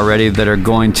lined up already that are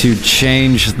going to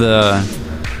change the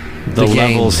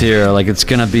levels here. Like, it's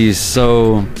going to be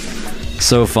so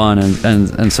fun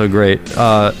and so great.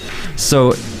 So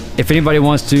if anybody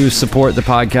wants to support the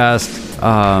podcast,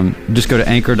 just go to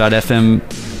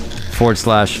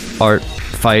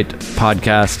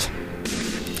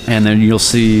anchor.fm/artfightpodcast, and then you'll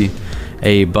see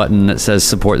a button that says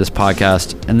support this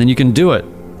podcast, and then you can do it.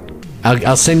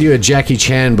 I'll send you a Jackie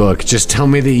Chan book. Just tell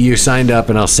me that you signed up,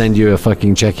 and I'll send you a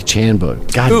fucking Jackie Chan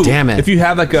book. God damn it! If you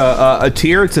have like a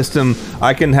tiered system,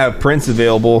 I can have prints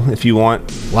available if you want.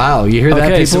 Wow, you hear that,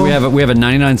 people? Okay, so we have a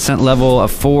 99-cent level, a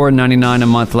 $4.99 a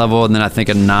month level, and then I think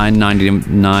a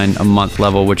 $9.99 a month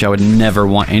level, which I would never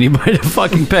want anybody to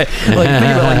fucking pay. Like, think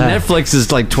about, like, Netflix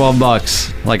is like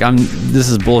 $12. Like, this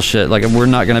is bullshit. Like, we're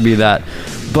not gonna be that.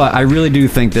 But I really do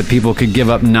think that people could give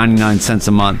up 99 cents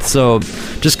a month. So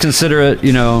just consider it,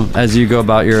 as you go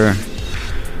about your...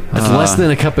 That's less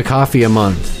than a cup of coffee a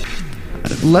month.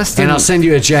 Less than... And I'll send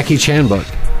you a Jackie Chan book.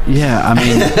 Yeah, I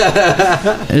mean...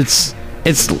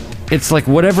 It's like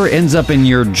whatever ends up in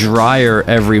your dryer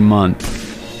every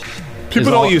month.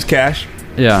 People don't use cash.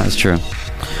 Yeah, that's true.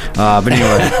 But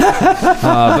anyway,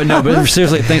 but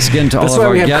seriously, thanks again to all of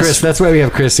our guests. Chris. That's why we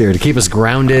have Chris here, to keep us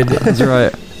grounded. That's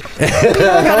right.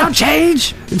 got no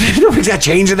change. Nobody's got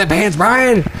change in their pants,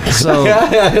 Brian. So,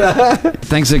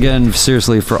 thanks again,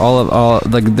 seriously, for all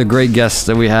the great guests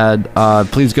that we had.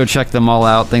 Please go check them all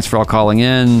out. Thanks for all calling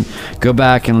in. Go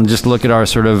back and just look at our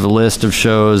sort of list of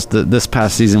shows. This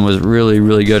past season was really,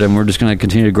 really good, and we're just going to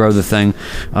continue to grow the thing.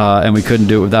 And we couldn't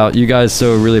do it without you guys,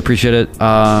 so really appreciate it.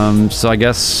 So I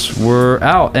guess we're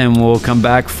out, and we'll come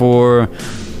back for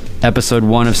episode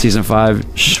 1 of season 5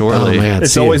 shortly. Oh, man,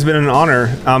 it's always been an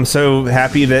honor. I'm so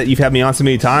happy that you've had me on so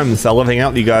many times. I love hanging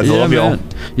out with you guys. I love y'all.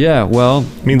 Yeah, well,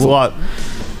 means a lot.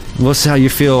 We'll see how you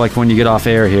feel like when you get off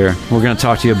air here. We're going to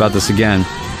talk to you about this again.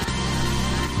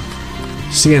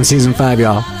 See you in season 5,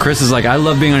 y'all. Chris is like, I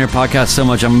love being on your podcast so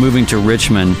much, I'm moving to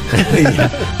Richmond.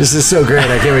 This is so great.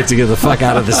 I can't wait to get the fuck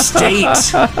out of the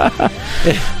state.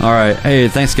 All right. Hey,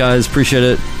 thanks, guys. Appreciate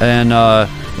it. And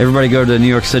everybody go to New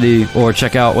York City or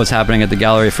check out what's happening at the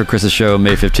gallery for Chris's show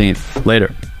May 15th.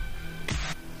 Later.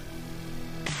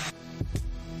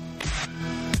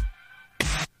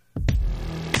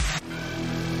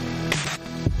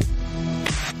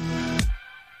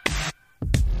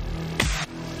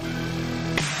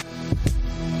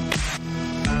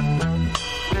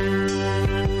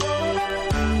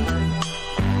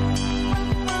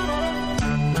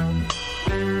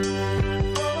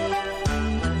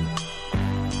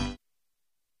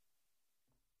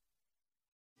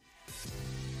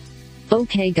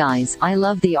 Okay guys, I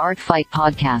love the Art Fight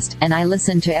podcast, and I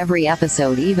listen to every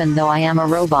episode even though I am a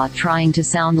robot trying to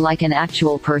sound like an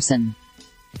actual person.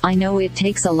 I know it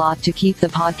takes a lot to keep the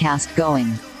podcast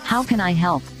going. How can I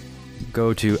help?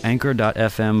 Go to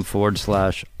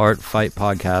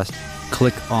anchor.fm/artfightpodcast.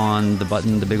 Click on the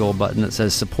button, the big old button that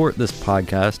says support this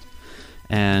podcast.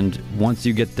 And once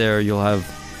you get there, you'll have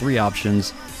 3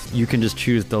 options. You can just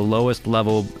choose the lowest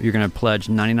level. You're going to pledge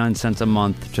 99 cents a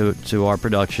month to our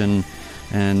production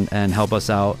and help us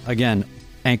out. Again,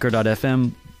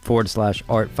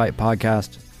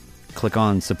 anchor.fm/artfightpodcast. Click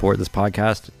on support this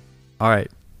podcast. All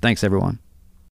right. Thanks, everyone.